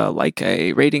give us a like,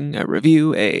 a rating, a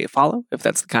review, a follow, if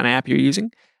that's the kind of app you're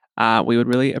using. We would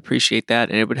really appreciate that,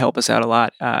 and it would help us out a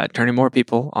lot, turning more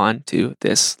people on to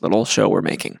this little show we're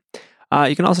making.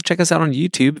 You can also check us out on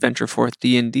YouTube, Venture Forth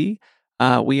D&D.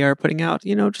 We are putting out,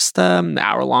 just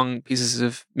hour-long pieces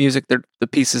of music. The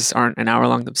pieces aren't an hour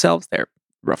long themselves. They're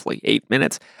roughly 8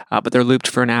 minutes, but they're looped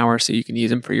for an hour, so you can use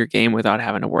them for your game without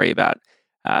having to worry about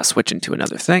switching to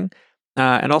another thing.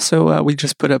 And also, we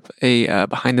just put up a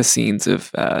behind the scenes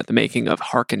of the making of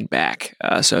Harken Back.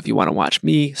 So if you want to watch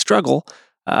me struggle,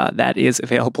 that is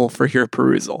available for your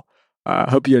perusal.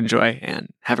 Hope you enjoy and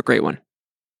have a great one.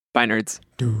 Bye, nerds.